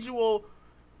individual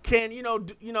can,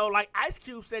 like Ice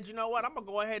Cube said, you know what, I'm gonna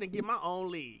go ahead and get my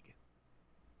own league.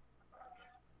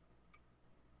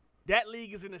 That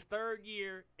league is in its third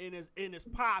year and is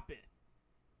popping.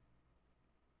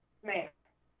 Man.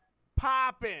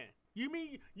 Popping. You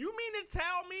mean to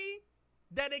tell me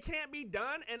that it can't be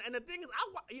done? And the thing is,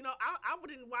 I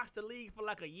wouldn't watch the league for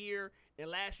like a year. And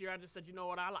last year I just said, you know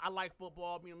what, I like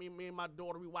football. Me and my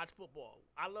daughter, we watch football.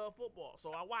 I love football,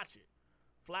 so I watch it.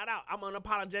 Flat out. I'm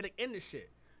unapologetic in this shit.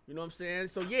 You know what I'm saying?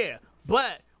 So yeah.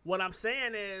 But what I'm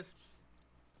saying is,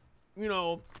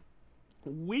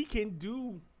 we can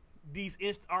do these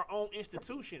our own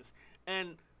institutions.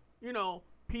 And,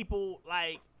 people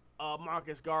like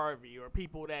Marcus Garvey or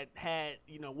people that had,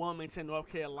 Wilmington, North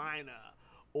Carolina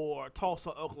or Tulsa,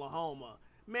 Oklahoma,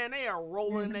 man, they are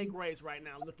rolling in their graves right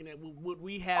now looking at what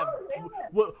we have,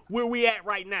 where we at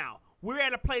right now. We're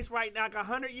at a place right now like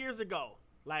 100 years ago.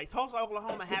 Like Tulsa,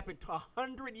 Oklahoma happened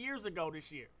 100 years ago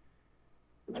this year.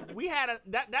 We had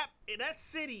that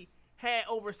city had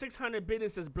over 600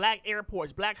 businesses, black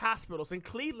airports, black hospitals. In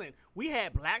Cleveland, we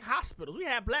had black hospitals. We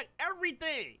had black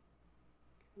everything.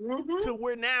 Mm-hmm. To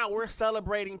where now we're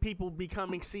celebrating people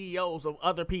becoming CEOs of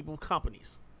other people's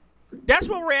companies. That's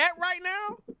where we're at right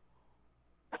now.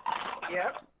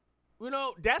 Yep.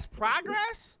 That's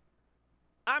progress.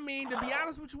 I mean, to be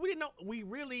honest with you, we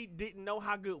really didn't know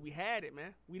how good we had it,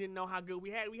 man. We didn't know how good we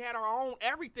had it. We had our own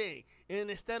everything.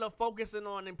 And instead of focusing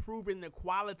on improving the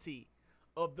quality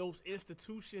of those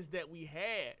institutions that we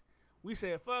had, we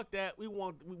said, fuck that.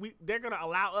 They're going to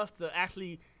allow us to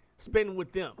actually spend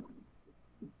with them.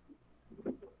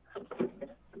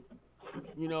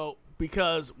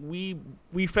 Because we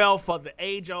fell for the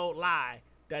age-old lie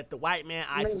that the white man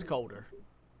ice is colder.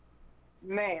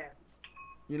 Man.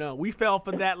 We fell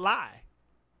for that lie.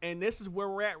 And this is where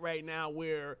we're at right now,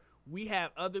 where we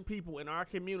have other people in our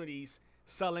communities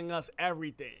selling us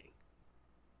everything.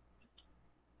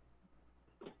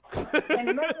 And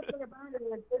the major thing about it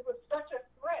is it was such a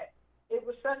threat. It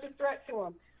was such a threat to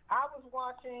him. I was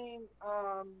watching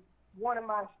one of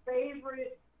my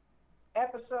favorite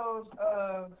episodes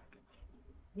of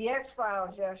The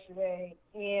X-Files yesterday,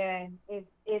 and it's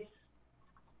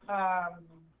a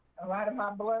lot of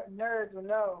my nerds will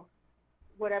know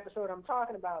what episode I'm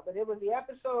talking about, but it was the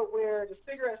episode where the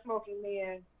cigarette smoking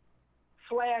man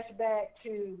flashed back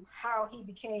to how he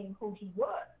became who he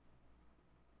was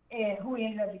and who he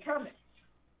ended up becoming.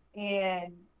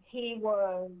 And he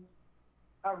was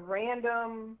a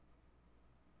random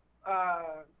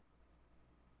army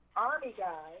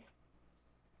guy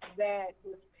that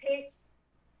was picked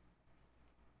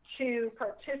to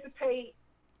participate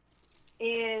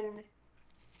in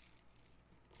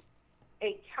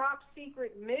a top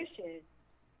secret mission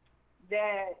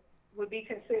that would be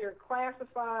considered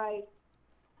classified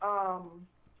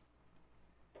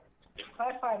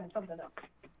and something else.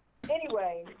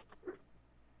 Anyway,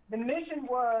 the mission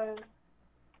was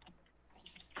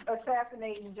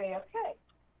assassinating JFK.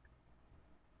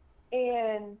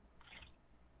 And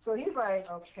so he's like,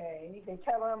 okay. They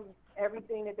tell him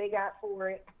everything that they got for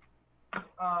it,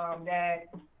 that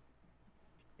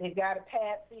they've got a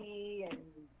patsy, and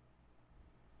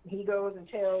he goes and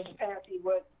tells the patsy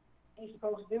what he's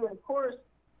supposed to do. And, of course,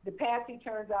 the patsy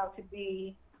turns out to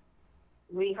be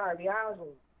Lee Harvey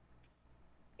Oswald,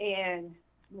 and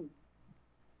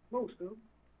Musu,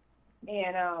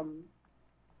 and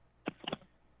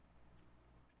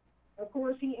of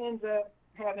course he ends up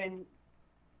having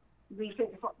Lee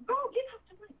take the phone. Go get out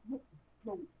the way.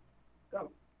 Move.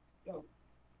 Go.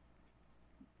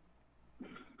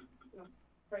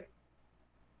 Right.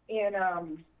 And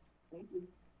thank you.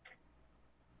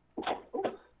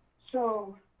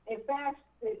 So it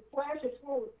flashes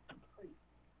forward.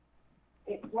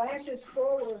 It flashes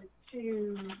forward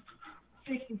to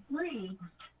 63,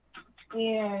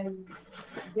 and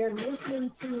they're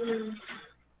listening to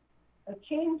a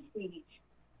King speech,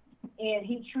 and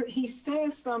he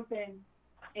says something,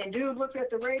 and dude looks at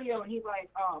the radio, and he's like,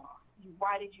 "Oh,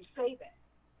 why did you say that?"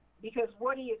 Because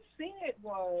what he had said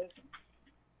was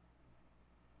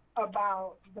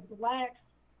about the blacks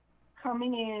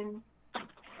coming in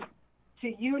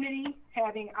to unity,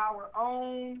 having our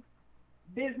own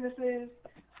businesses,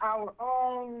 our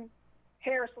own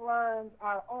hair salons,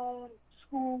 our own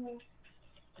schools.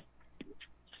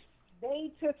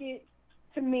 They took it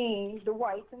to mean, the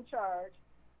whites in charge,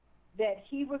 that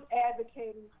he was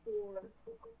advocating for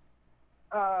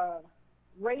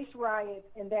race riots,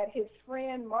 and that his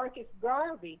friend Marcus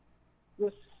Garvey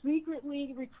was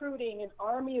secretly recruiting an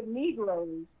army of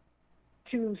Negroes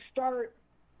to start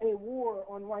a war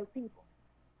on white people.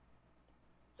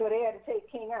 So they had to take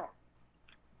King out.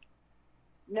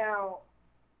 Now,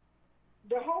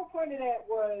 the whole point of that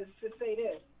was to say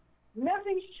this: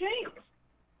 nothing's changed.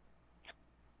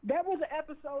 That was an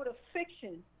episode of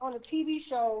fiction on a TV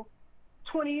show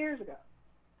 20 years ago.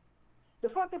 The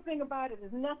fucking thing about it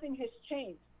is nothing has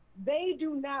changed. They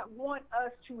do not want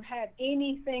us to have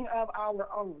anything of our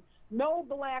own. No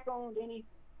black owned anything.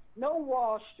 No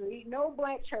Wall Street, no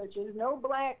black churches, no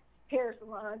black hair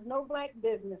salons, no black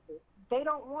businesses. They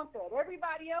don't want that.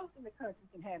 Everybody else in the country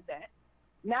can have that.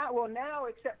 Now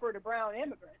except for the brown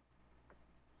immigrants.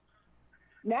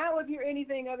 Now if you're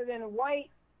anything other than a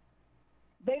white,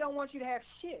 they don't want you to have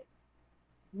shit.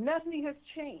 Nothing has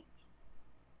changed.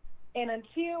 And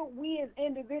until we as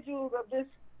individuals of this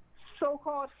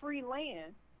so-called free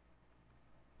land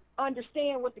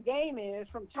understand what the game is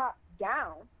from top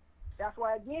down, that's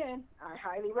why, again, I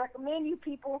highly recommend you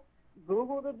people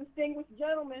Google The Distinguished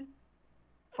Gentleman,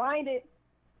 find it,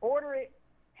 order it,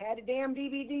 had a damn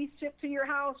DVD shipped to your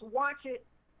house, watch it.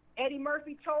 Eddie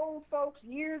Murphy told folks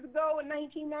years ago in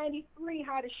 1993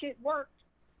 how the shit worked.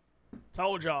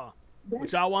 Told y'all,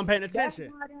 but y'all wasn't paying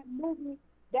attention. That's why that movie,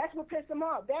 that's what pissed him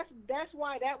off. That's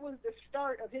why that was the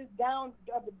start of the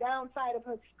downside of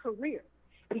his career,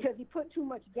 because he put too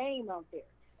much game out there.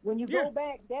 When you go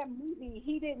back, that movie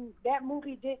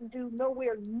didn't do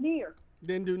nowhere near.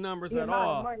 Didn't do numbers the at amount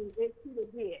all. of money it should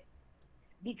have did,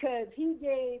 because he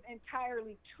gave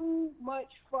entirely too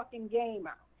much fucking game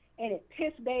out, and it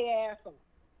pissed their ass off.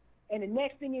 And the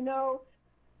next thing you know,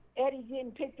 Eddie's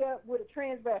getting picked up with a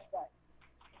transvestite.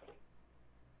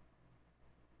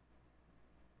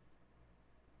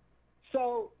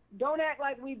 So don't act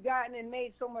like we've gotten and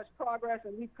made so much progress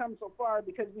and we've come so far,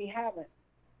 because we haven't.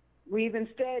 We've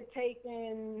instead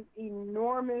taken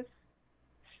enormous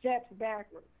steps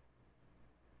backwards.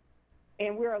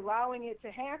 And we're allowing it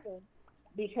to happen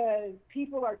because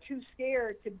people are too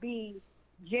scared to be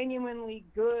genuinely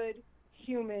good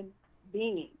human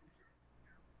beings.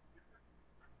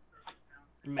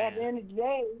 Man. At the end of the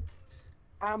day,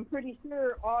 I'm pretty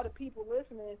sure all the people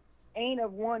listening ain't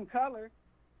of one color.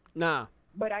 Nah.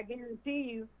 But I guarantee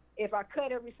you, if I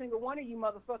cut every single one of you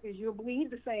motherfuckers, you'll bleed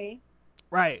the same.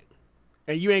 Right.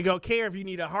 And you ain't gonna care if you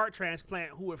need a heart transplant,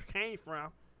 who it came from,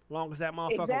 as long as that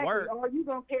motherfucker work. All you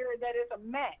gonna care is that it's a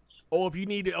match. Or if you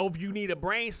need a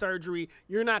brain surgery,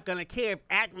 you're not gonna care if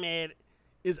Ahmed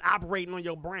is operating on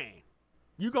your brain.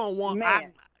 You gonna want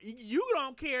you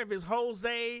don't care if it's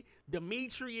Jose,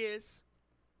 Demetrius,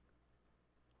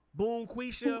 Boone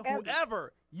Quisha,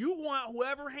 whoever. You want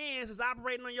whoever hands is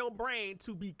operating on your brain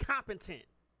to be competent.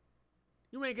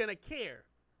 You ain't gonna care.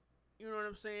 You know what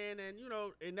I'm saying? And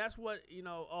and that's what,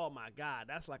 oh my God,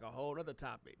 that's like a whole other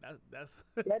topic. That's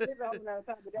that is a whole other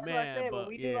topic. That's man, what I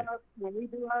said. When we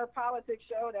do our politics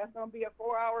show, that's gonna be a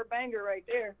 4-hour banger right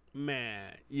there.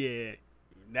 Man, yeah.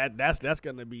 That's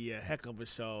gonna be a heck of a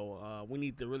show. We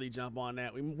need to really jump on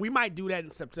that. We might do that in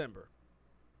September.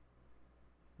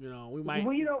 We might.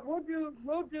 We'll do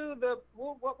the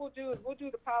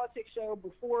politics show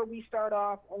before we start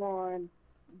off on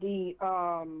the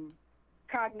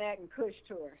Cognac and Kush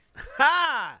tour.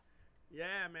 Ha!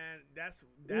 Yeah, man,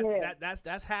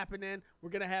 that's happening. We're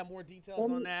gonna have more details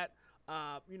on that.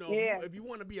 If you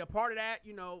want to be a part of that,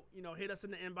 hit us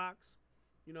in the inbox.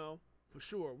 For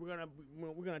sure, we're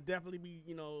gonna definitely be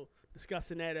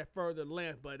discussing that at further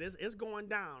length. But it's going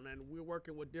down, and we're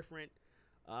working with different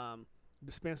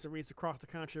dispensaries across the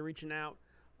country, reaching out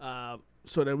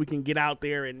so that we can get out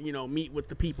there and meet with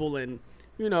the people, and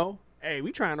hey,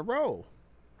 we trying to roll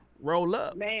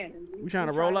up. Man, we trying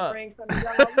to roll up. Bring some of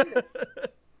y'all with us.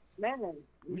 Man,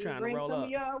 we trying to roll some up. Of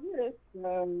y'all with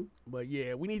us. But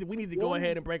yeah, we need to go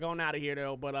ahead and break on out of here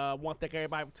though. But I want to thank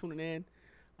everybody for tuning in.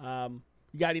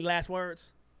 You got any last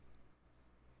words?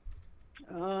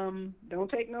 Don't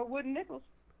take no wooden nickels.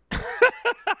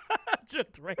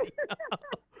 Jooked Radio.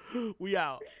 We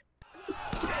out.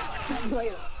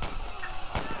 Later.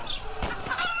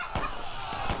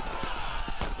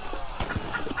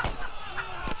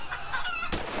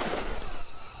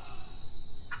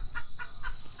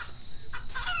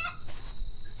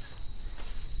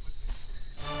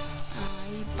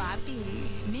 Ay, papi,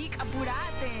 Nick,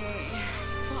 apurate.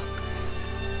 Fuck.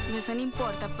 Eso no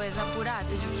importa, pues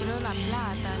apurate. Yo quiero la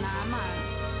plata, nada más.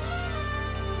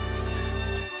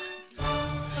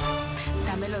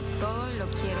 Dámelo todo y lo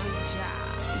quiero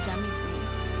ya mismo.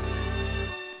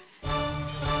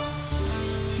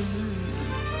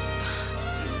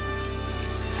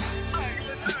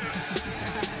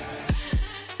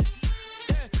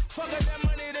 Fuck up that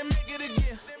money to make it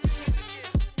again.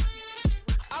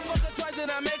 I fuck her twice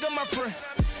and I make her my friend.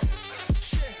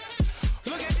 Shit.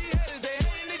 Look at these haters, they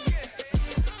hating again.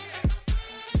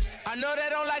 I know they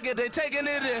don't like it, they taking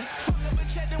it in. Fuck up a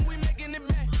check, then we making it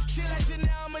back. She like it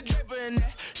now, I'm a draper in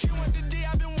that. She want the D,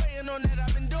 I've been waiting on that.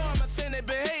 I've been doing my thing, they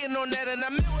been hating on that. And I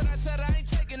meant what I said, I ain't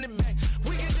taking it back.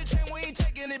 We get the chain, we ain't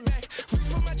taking it back. Reach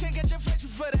for my chain, get your face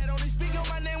for that. Only speak on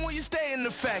my name when you stay in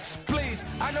the facts. Please,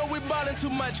 I know we ballin' too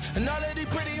much. And all of these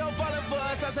pretty hoes falling for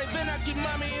us. I say, Ben, I keep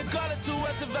mommy and call it to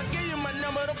us. If I give you my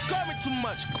number, don't call me too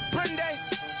much. Prende.